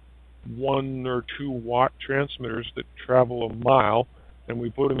 or 2 watt transmitters that travel a mile, and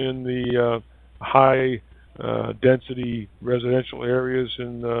we put them in the high density residential areas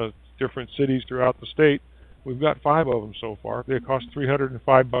in different cities throughout the state. We've got 5 of them so far. They cost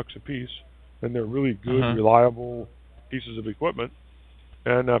 $305 a piece, and they're really good, reliable pieces of equipment.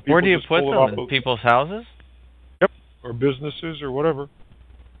 And where do you put them? In people's houses? Yep. or businesses or whatever.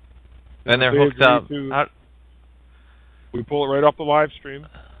 And they're hooked up. We pull it right off the live stream.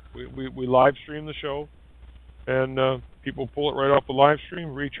 We live stream the show, and people pull it right off the live stream,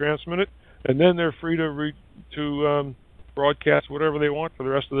 retransmit it, and then they're free to broadcast whatever they want for the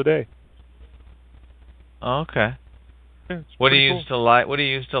rest of the day. Okay. Yeah, what do you use to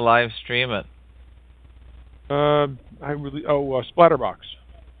live stream it? Splatterbox.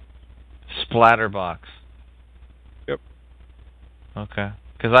 Splatterbox. Yep. Okay.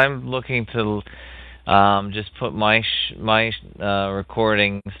 Because I'm looking to just put my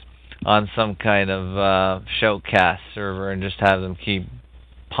recordings on some kind of shoutcast server and just have them keep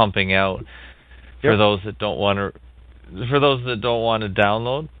pumping out for those that don't want to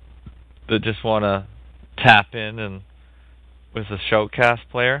download, that just want to tap in and with a shoutcast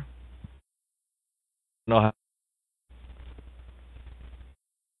player. No.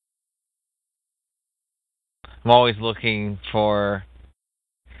 I'm always looking for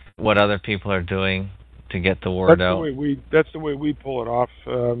what other people are doing to get the word out. That's the way we pull it off,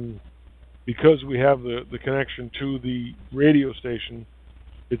 because we have the connection to the radio station.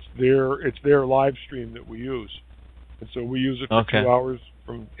 It's their live stream that we use, and so we use it for 2 hours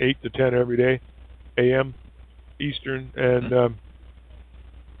from 8 to 10 every day, a.m. Eastern, and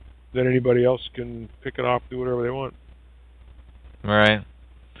then anybody else can pick it off, do whatever they want. Right.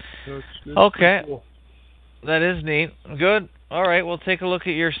 So it's okay. cool. That is neat. Good. All right, we'll take a look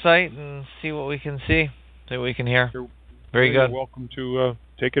at your site and see what we can see what we can hear. Very good. You're welcome to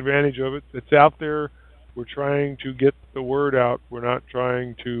take advantage of it. It's out there. We're trying to get the word out. We're not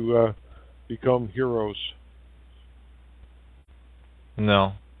trying to become heroes.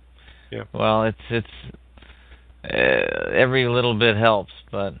 No. Yeah. Well, it's every little bit helps,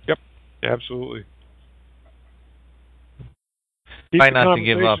 but. Yep. Absolutely. Try not to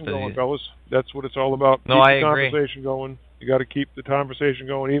give up, going, fellas. That's what it's all about. No, keep I the agree. Conversation going. You got to keep the conversation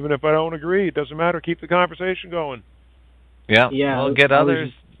going, even if I don't agree. It doesn't matter. Keep the conversation going. Yeah. Yeah. We'll get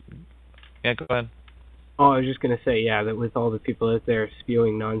others. Yeah, go ahead. Oh, I was just going to say, that with all the people out there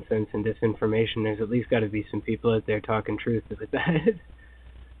spewing nonsense and disinformation, there's at least got to be some people out there talking truth with that.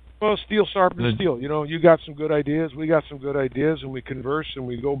 Well, steel sharpens steel. You got some good ideas, we got some good ideas, and we converse and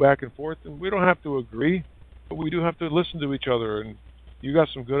we go back and forth, and we don't have to agree, but we do have to listen to each other. And you got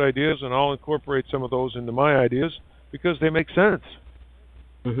some good ideas, and I'll incorporate some of those into my ideas because they make sense.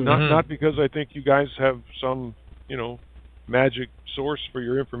 Mm-hmm. Not because I think you guys have some, magic source for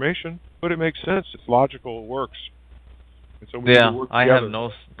your information, but it makes sense. It's logical. It works. And so we need to work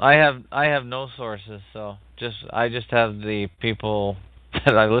together. I have no sources, so I just have the people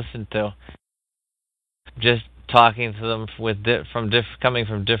that I listen to. Just talking to them coming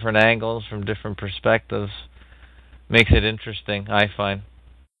from different angles, from different perspectives, makes it interesting, I find.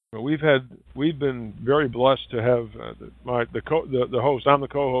 Well, we've been very blessed to have the host. I'm the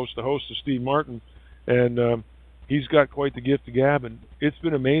co-host. The host is Steve Martin, and he's got quite the gift of gab, and it's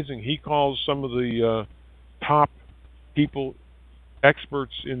been amazing. He calls some of the top people,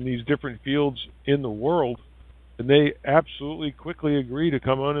 experts in these different fields in the world, and they absolutely quickly agree to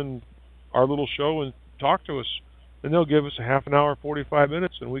come on in our little show and talk to us. And they'll give us a half an hour, 45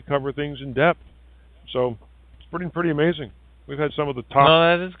 minutes, and we cover things in depth. So it's pretty amazing. We've had some of the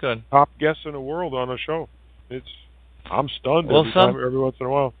top guests in the world on the show. I'm stunned every once in a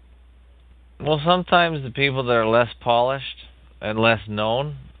while. Well, sometimes the people that are less polished and less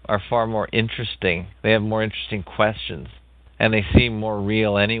known are far more interesting. They have more interesting questions, and they seem more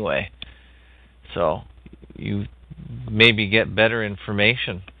real anyway. So you maybe get better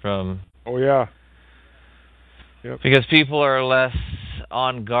information from... Oh, yeah. Yep. Because people are less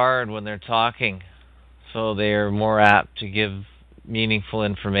on guard when they're talking, so they are more apt to give meaningful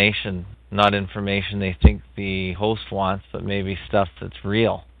information, not information they think the host wants, but maybe stuff that's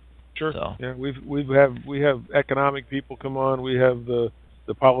real. Sure. So. Yeah, we have economic people come on. We have the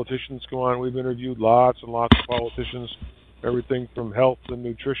politicians come on. We've interviewed lots and lots of politicians, everything from health and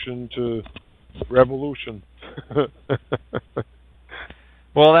nutrition to revolution.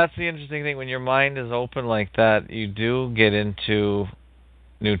 Well, that's the interesting thing. When your mind is open like that, you do get into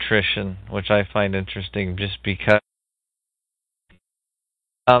nutrition, which I find interesting just because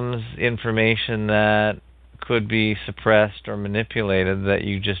comes information that could be suppressed or manipulated that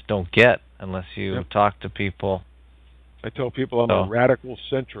you just don't get unless you talk to people. I tell people I'm a radical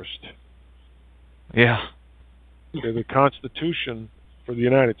centrist. Yeah. The Constitution for the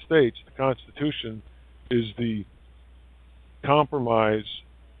United States, the Constitution is the compromise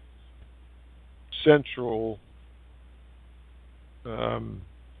central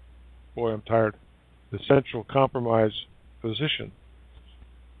boy, I'm tired. The central compromise position.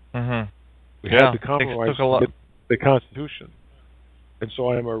 Mm-hmm. We had to compromise the Constitution. And so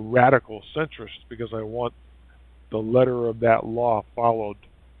I am a radical centrist because I want the letter of that law followed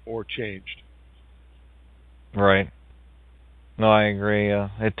or changed. Right. No, I agree.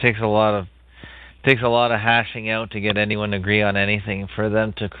 It takes a lot of hashing out to get anyone to agree on anything. For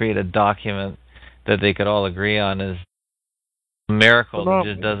them to create a document that they could all agree on is a miracle that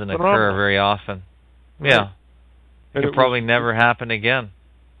just doesn't occur very often. Right. Yeah. And it could probably never happen again.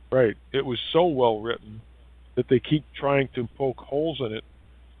 Right. It was so well written that they keep trying to poke holes in it,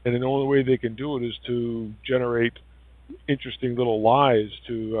 and the only way they can do it is to generate interesting little lies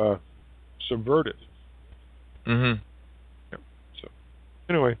to subvert it. Mm-hmm. Yeah. So,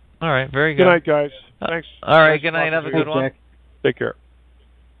 anyway. All right, very good. Good night, guys. Thanks. All right, nice good night. Have a good one. Jack. Take care.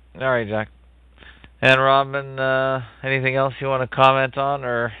 All right, Jack. And Robin, anything else you want to comment on,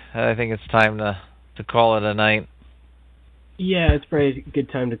 or I think it's time to call it a night? Yeah, it's probably a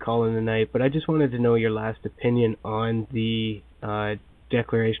good time to call in the night, but I just wanted to know your last opinion on the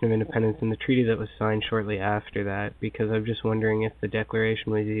Declaration of Independence and the treaty that was signed shortly after that, because I'm just wondering if the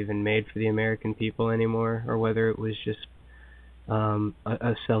Declaration was even made for the American people anymore, or whether it was just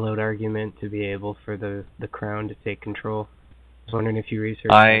a sellout argument to be able for the Crown to take control. I was wondering if you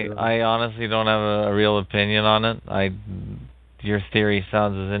researched it. I honestly don't have a real opinion on it. Your theory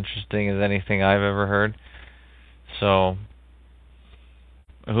sounds as interesting as anything I've ever heard. So,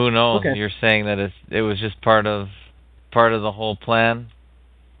 who knows? Okay. You're saying that it was just part of the whole plan?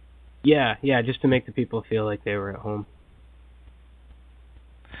 Yeah, just to make the people feel like they were at home.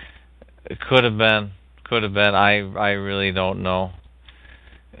 It could have been. I really don't know.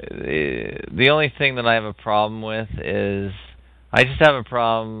 The only thing that I have a problem with is I just have a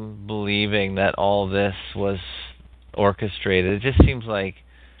problem believing that all this was orchestrated. It just seems like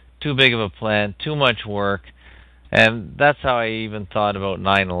too big of a plan, too much work. And that's how I even thought about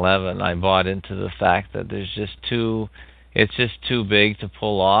 9/11. I bought into the fact that it's just too big to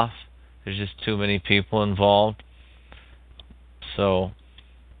pull off. There's just too many people involved. So,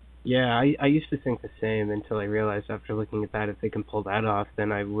 yeah, I used to think the same until I realized after looking at that, if they can pull that off,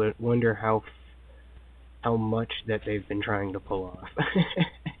 then I would wonder how much that they've been trying to pull off.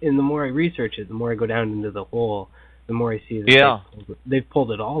 And the more I research it, the more I go down into the hole, the more I see that they've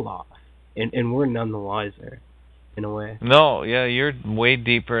pulled it all off, and we're none the wiser, in a way. No, yeah, you're way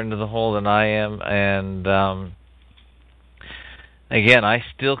deeper into the hole than I am, and again, I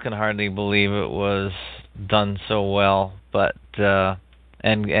still can hardly believe it was done so well, but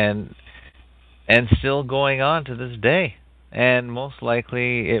and still going on to this day, and most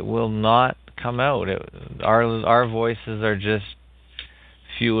likely it will not come out. Our voices are just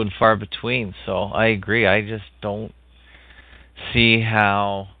few and far between. So I agree. I just don't see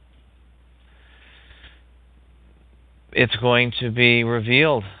how it's going to be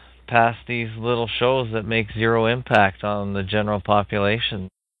revealed past these little shows that make zero impact on the general population.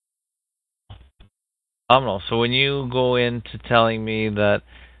 Phenomenal. So when you go into telling me that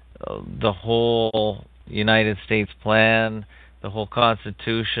the whole United States plan, the whole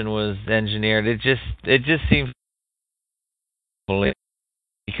Constitution was engineered, it just seems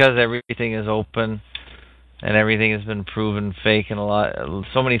because everything is open and everything has been proven fake, and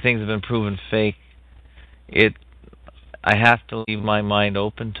so many things have been proven fake. I have to leave my mind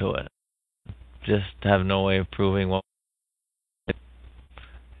open to it. Just have no way of proving what it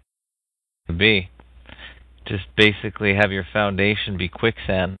could be. Just basically have your foundation be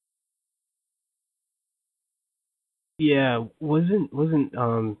quicksand. Yeah, wasn't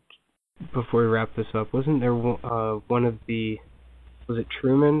before we wrap this up, wasn't there one of the, was it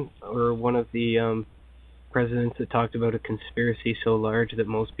Truman or one of the presidents that talked about a conspiracy so large that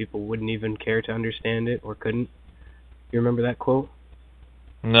most people wouldn't even care to understand it or couldn't? You remember that quote?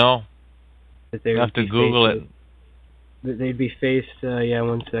 No. That they you have to Google it. That they'd be faced,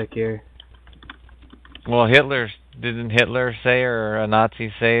 one sec here. Well, didn't Hitler say, or a Nazi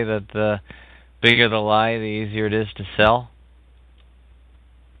say, that the bigger the lie, the easier it is to sell?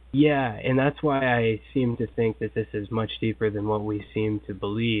 Yeah, and that's why I seem to think that this is much deeper than what we seem to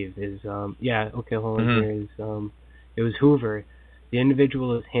believe. Hold on, here is, it was Hoover. The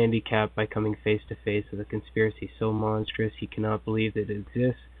individual is handicapped by coming face to face with a conspiracy so monstrous he cannot believe that it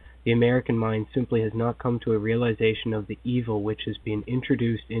exists. The American mind simply has not come to a realization of the evil which is being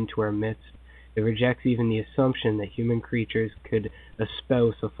introduced into our midst. It rejects even the assumption that human creatures could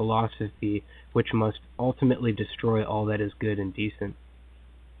espouse a philosophy which must ultimately destroy all that is good and decent.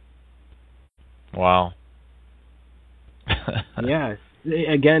 Wow. Yeah.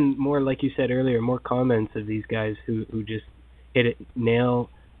 Again, more like you said earlier, more comments of these guys who just hit it nail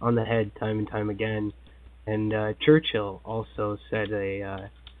on the head time and time again. And Churchill also said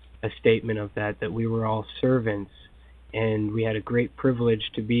a statement of that we were all servants, and we had a great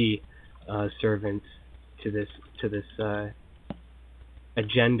privilege to be servants to this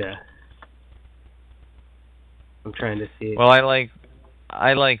agenda. I'm trying to see it. Well,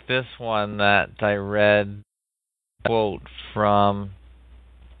 I like this one that I read, quote from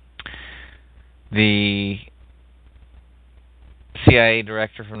the CIA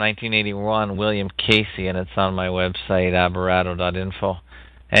director from 1981, William Casey, and it's on my website, aberrato.info.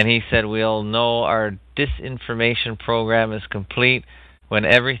 And he said, "We'll know our disinformation program is complete when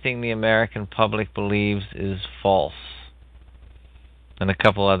everything the American public believes is false." And a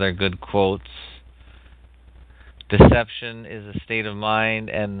couple other good quotes. "Deception is a state of mind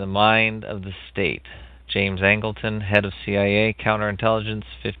and the mind of the state." James Angleton, head of CIA counterintelligence,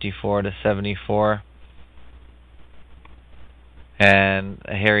 54 to 74. And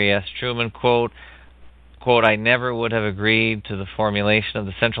a Harry S. Truman quote, "I never would have agreed to the formulation of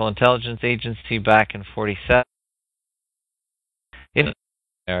the Central Intelligence Agency back in 47 in the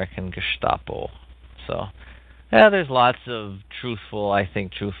American Gestapo." So, yeah, there's lots of truthful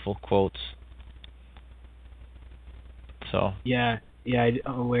quotes. So. Yeah.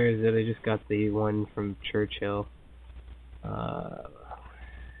 Where is it? I just got the one from Churchill.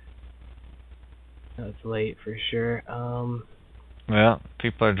 That's late for sure. Yeah,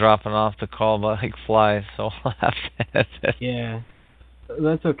 people are dropping off the call like flies, so I'll have to edit it. Yeah,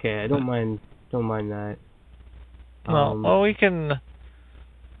 that's okay. I don't mind that. Well, we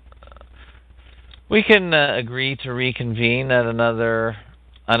can agree to reconvene at another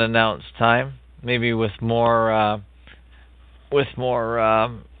unannounced time, maybe with more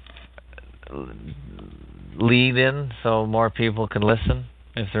lead in, so more people can listen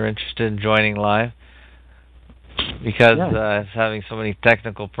if they're interested in joining live. Because it's having so many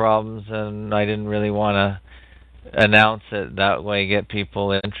technical problems, and I didn't really want to announce it that way, get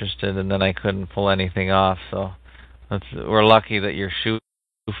people interested, and then I couldn't pull anything off. So we're lucky that you're shooting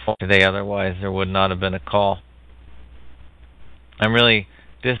today, otherwise there would not have been a call. I'm really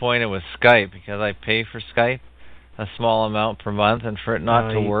disappointed with Skype because I pay for Skype a small amount per month, and for it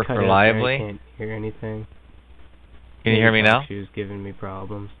not to work reliably. I can't hear anything. Can you hear me now? She was giving me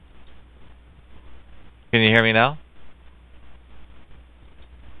problems. Can you hear me now?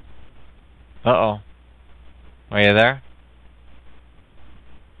 Uh-oh. Are you there?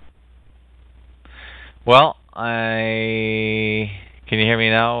 Well, can you hear me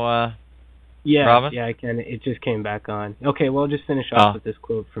now, Robin? Yeah, I can. It just came back on. Okay, well, I'll just finish off with this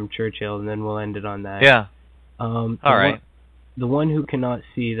quote from Churchill, and then we'll end it on that. Yeah. All right. The one who cannot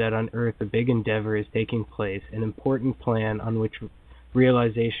see that on Earth a big endeavor is taking place, an important plan on which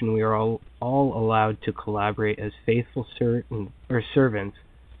realization we are all allowed to collaborate as faithful servants,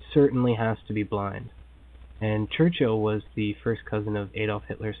 certainly has to be blind. And Churchill was the first cousin of Adolf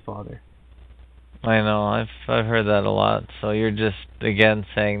Hitler's father. I know, I've heard that a lot. So you're just again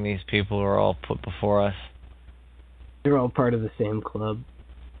saying these people are all put before us. They're all part of the same club.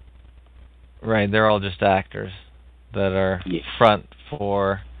 Right, they're all just actors that are front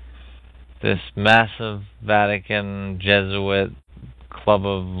for this massive Vatican Jesuit Club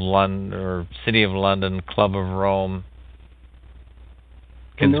of London or City of London Club of Rome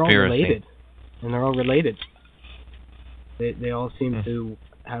conspiracy. And they're all related. They all seem to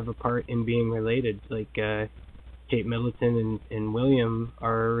have a part in being related. Like Kate Middleton and William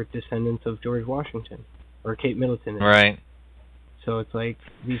are descendants of George Washington, or Kate Middleton is. Right. So it's like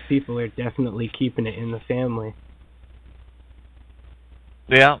these people are definitely keeping it in the family.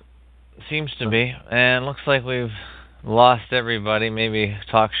 Yeah, seems to be. And looks like we've lost everybody. Maybe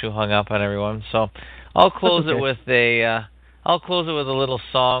TalkShoe hung up on everyone. So I'll close it with a little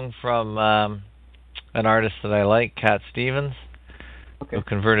song from an artist that I like, Cat Stevens, who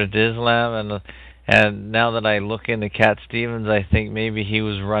converted to Islam. And now that I look into Cat Stevens, I think maybe he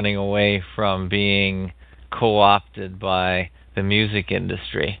was running away from being co-opted by the music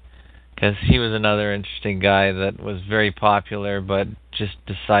industry, because he was another interesting guy that was very popular but just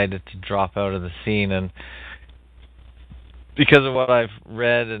decided to drop out of the scene. And because of what I've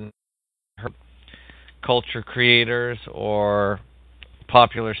read and heard, culture creators or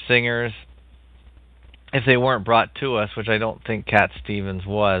popular singers, if they weren't brought to us, which I don't think Cat Stevens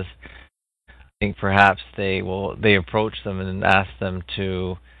was, I think perhaps they approach them and ask them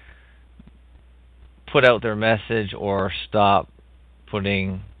to put out their message or stop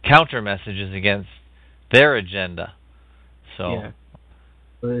putting counter messages against their agenda. So yeah.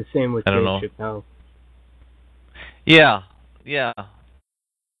 Well, the same with Dave Chappelle. Yeah.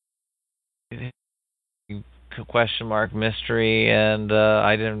 Question mark mystery, and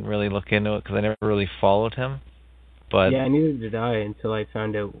I didn't really look into it because I never really followed him. But yeah, neither did I until I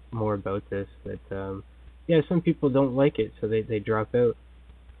found out more about this. That some people don't like it, so they drop out.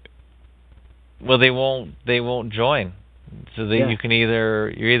 Well, they won't join. So you can you're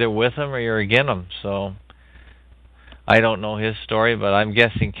either with them or you're against them. So I don't know his story, but I'm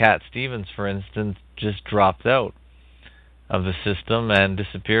guessing Cat Stevens, for instance, just dropped out of the system and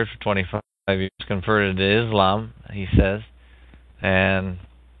disappeared for 25 years, converted to Islam, he says, and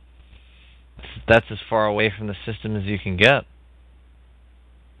that's as far away from the system as you can get.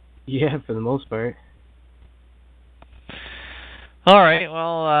 Yeah, for the most part. All right,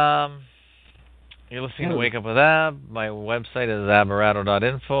 well, you're listening to Wake Up with Ab. My website is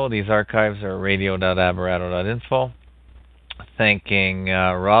aberato.info. These archives are radio.aberato.info. Thanking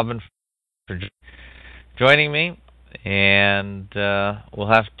Robin for joining me, and we'll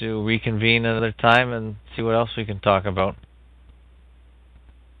have to reconvene another time and see what else we can talk about.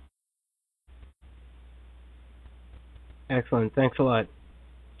 Excellent. Thanks a lot.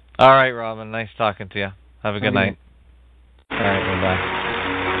 All right, Robin. Nice talking to you. Have a good night. All right, bye-bye.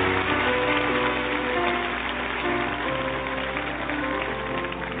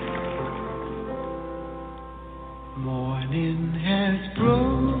 Morning has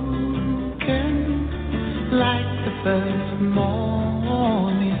broken like the first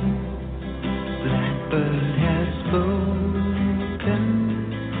morning. Blackbird has spoken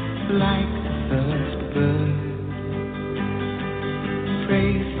like the first bird.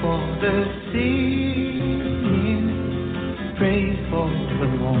 Praise for the singing, praise for the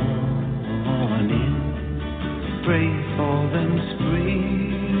morning, praise for them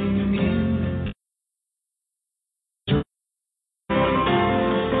springing.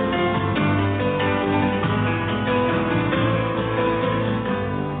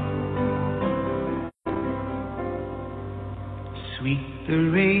 Sweet the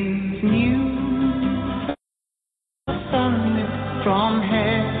rain's new sunlit from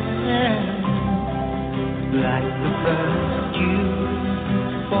heaven, like the first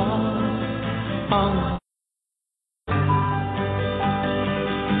dew falls on.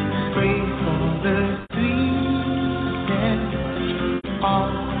 Pray for the sweetness of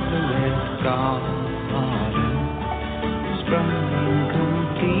the wet garden, sprung in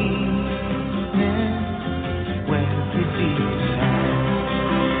completeness where the deep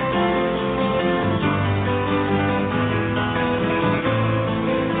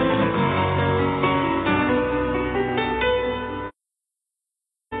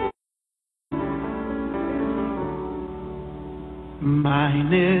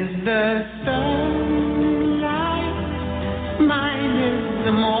mine is the sunlight, mine is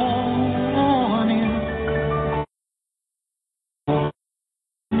the morning,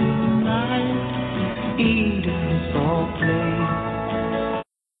 night, Eden's all play.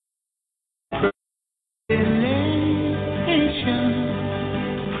 Nation,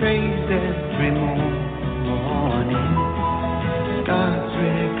 praise every morning, God's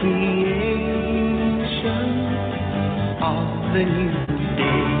recreation of the new day.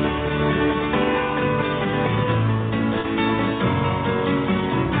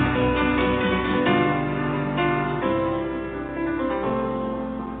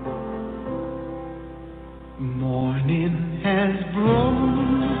 Morning has broken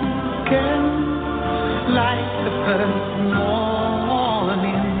like the first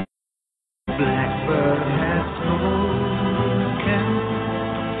morning. Blackbird has spoken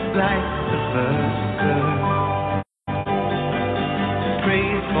like the first bird.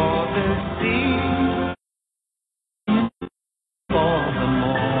 Praise for the sea, for the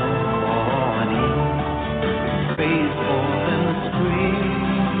morning, praise for them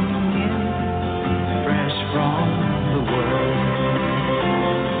springing fresh from the world.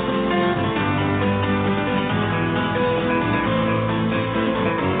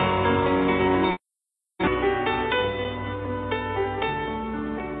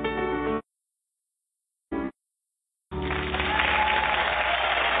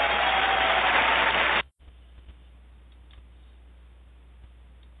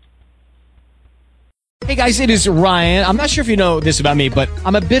 Hey guys, it is Ryan. I'm not sure if you know this about me, but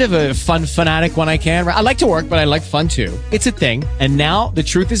I'm a bit of a fun fanatic when I can. I like to work, but I like fun too. It's a thing. And now the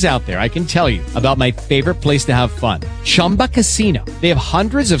truth is out there. I can tell you about my favorite place to have fun. Chumba Casino. They have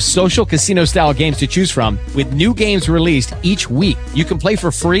hundreds of social casino style games to choose from with new games released each week. You can play for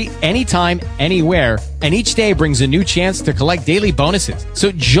free anytime, anywhere. And each day brings a new chance to collect daily bonuses.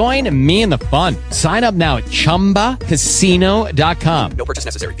 So join me in the fun. Sign up now at ChumbaCasino.com. No purchase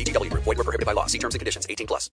necessary. VGW Group. Void where prohibited by law. See terms and conditions. 18+.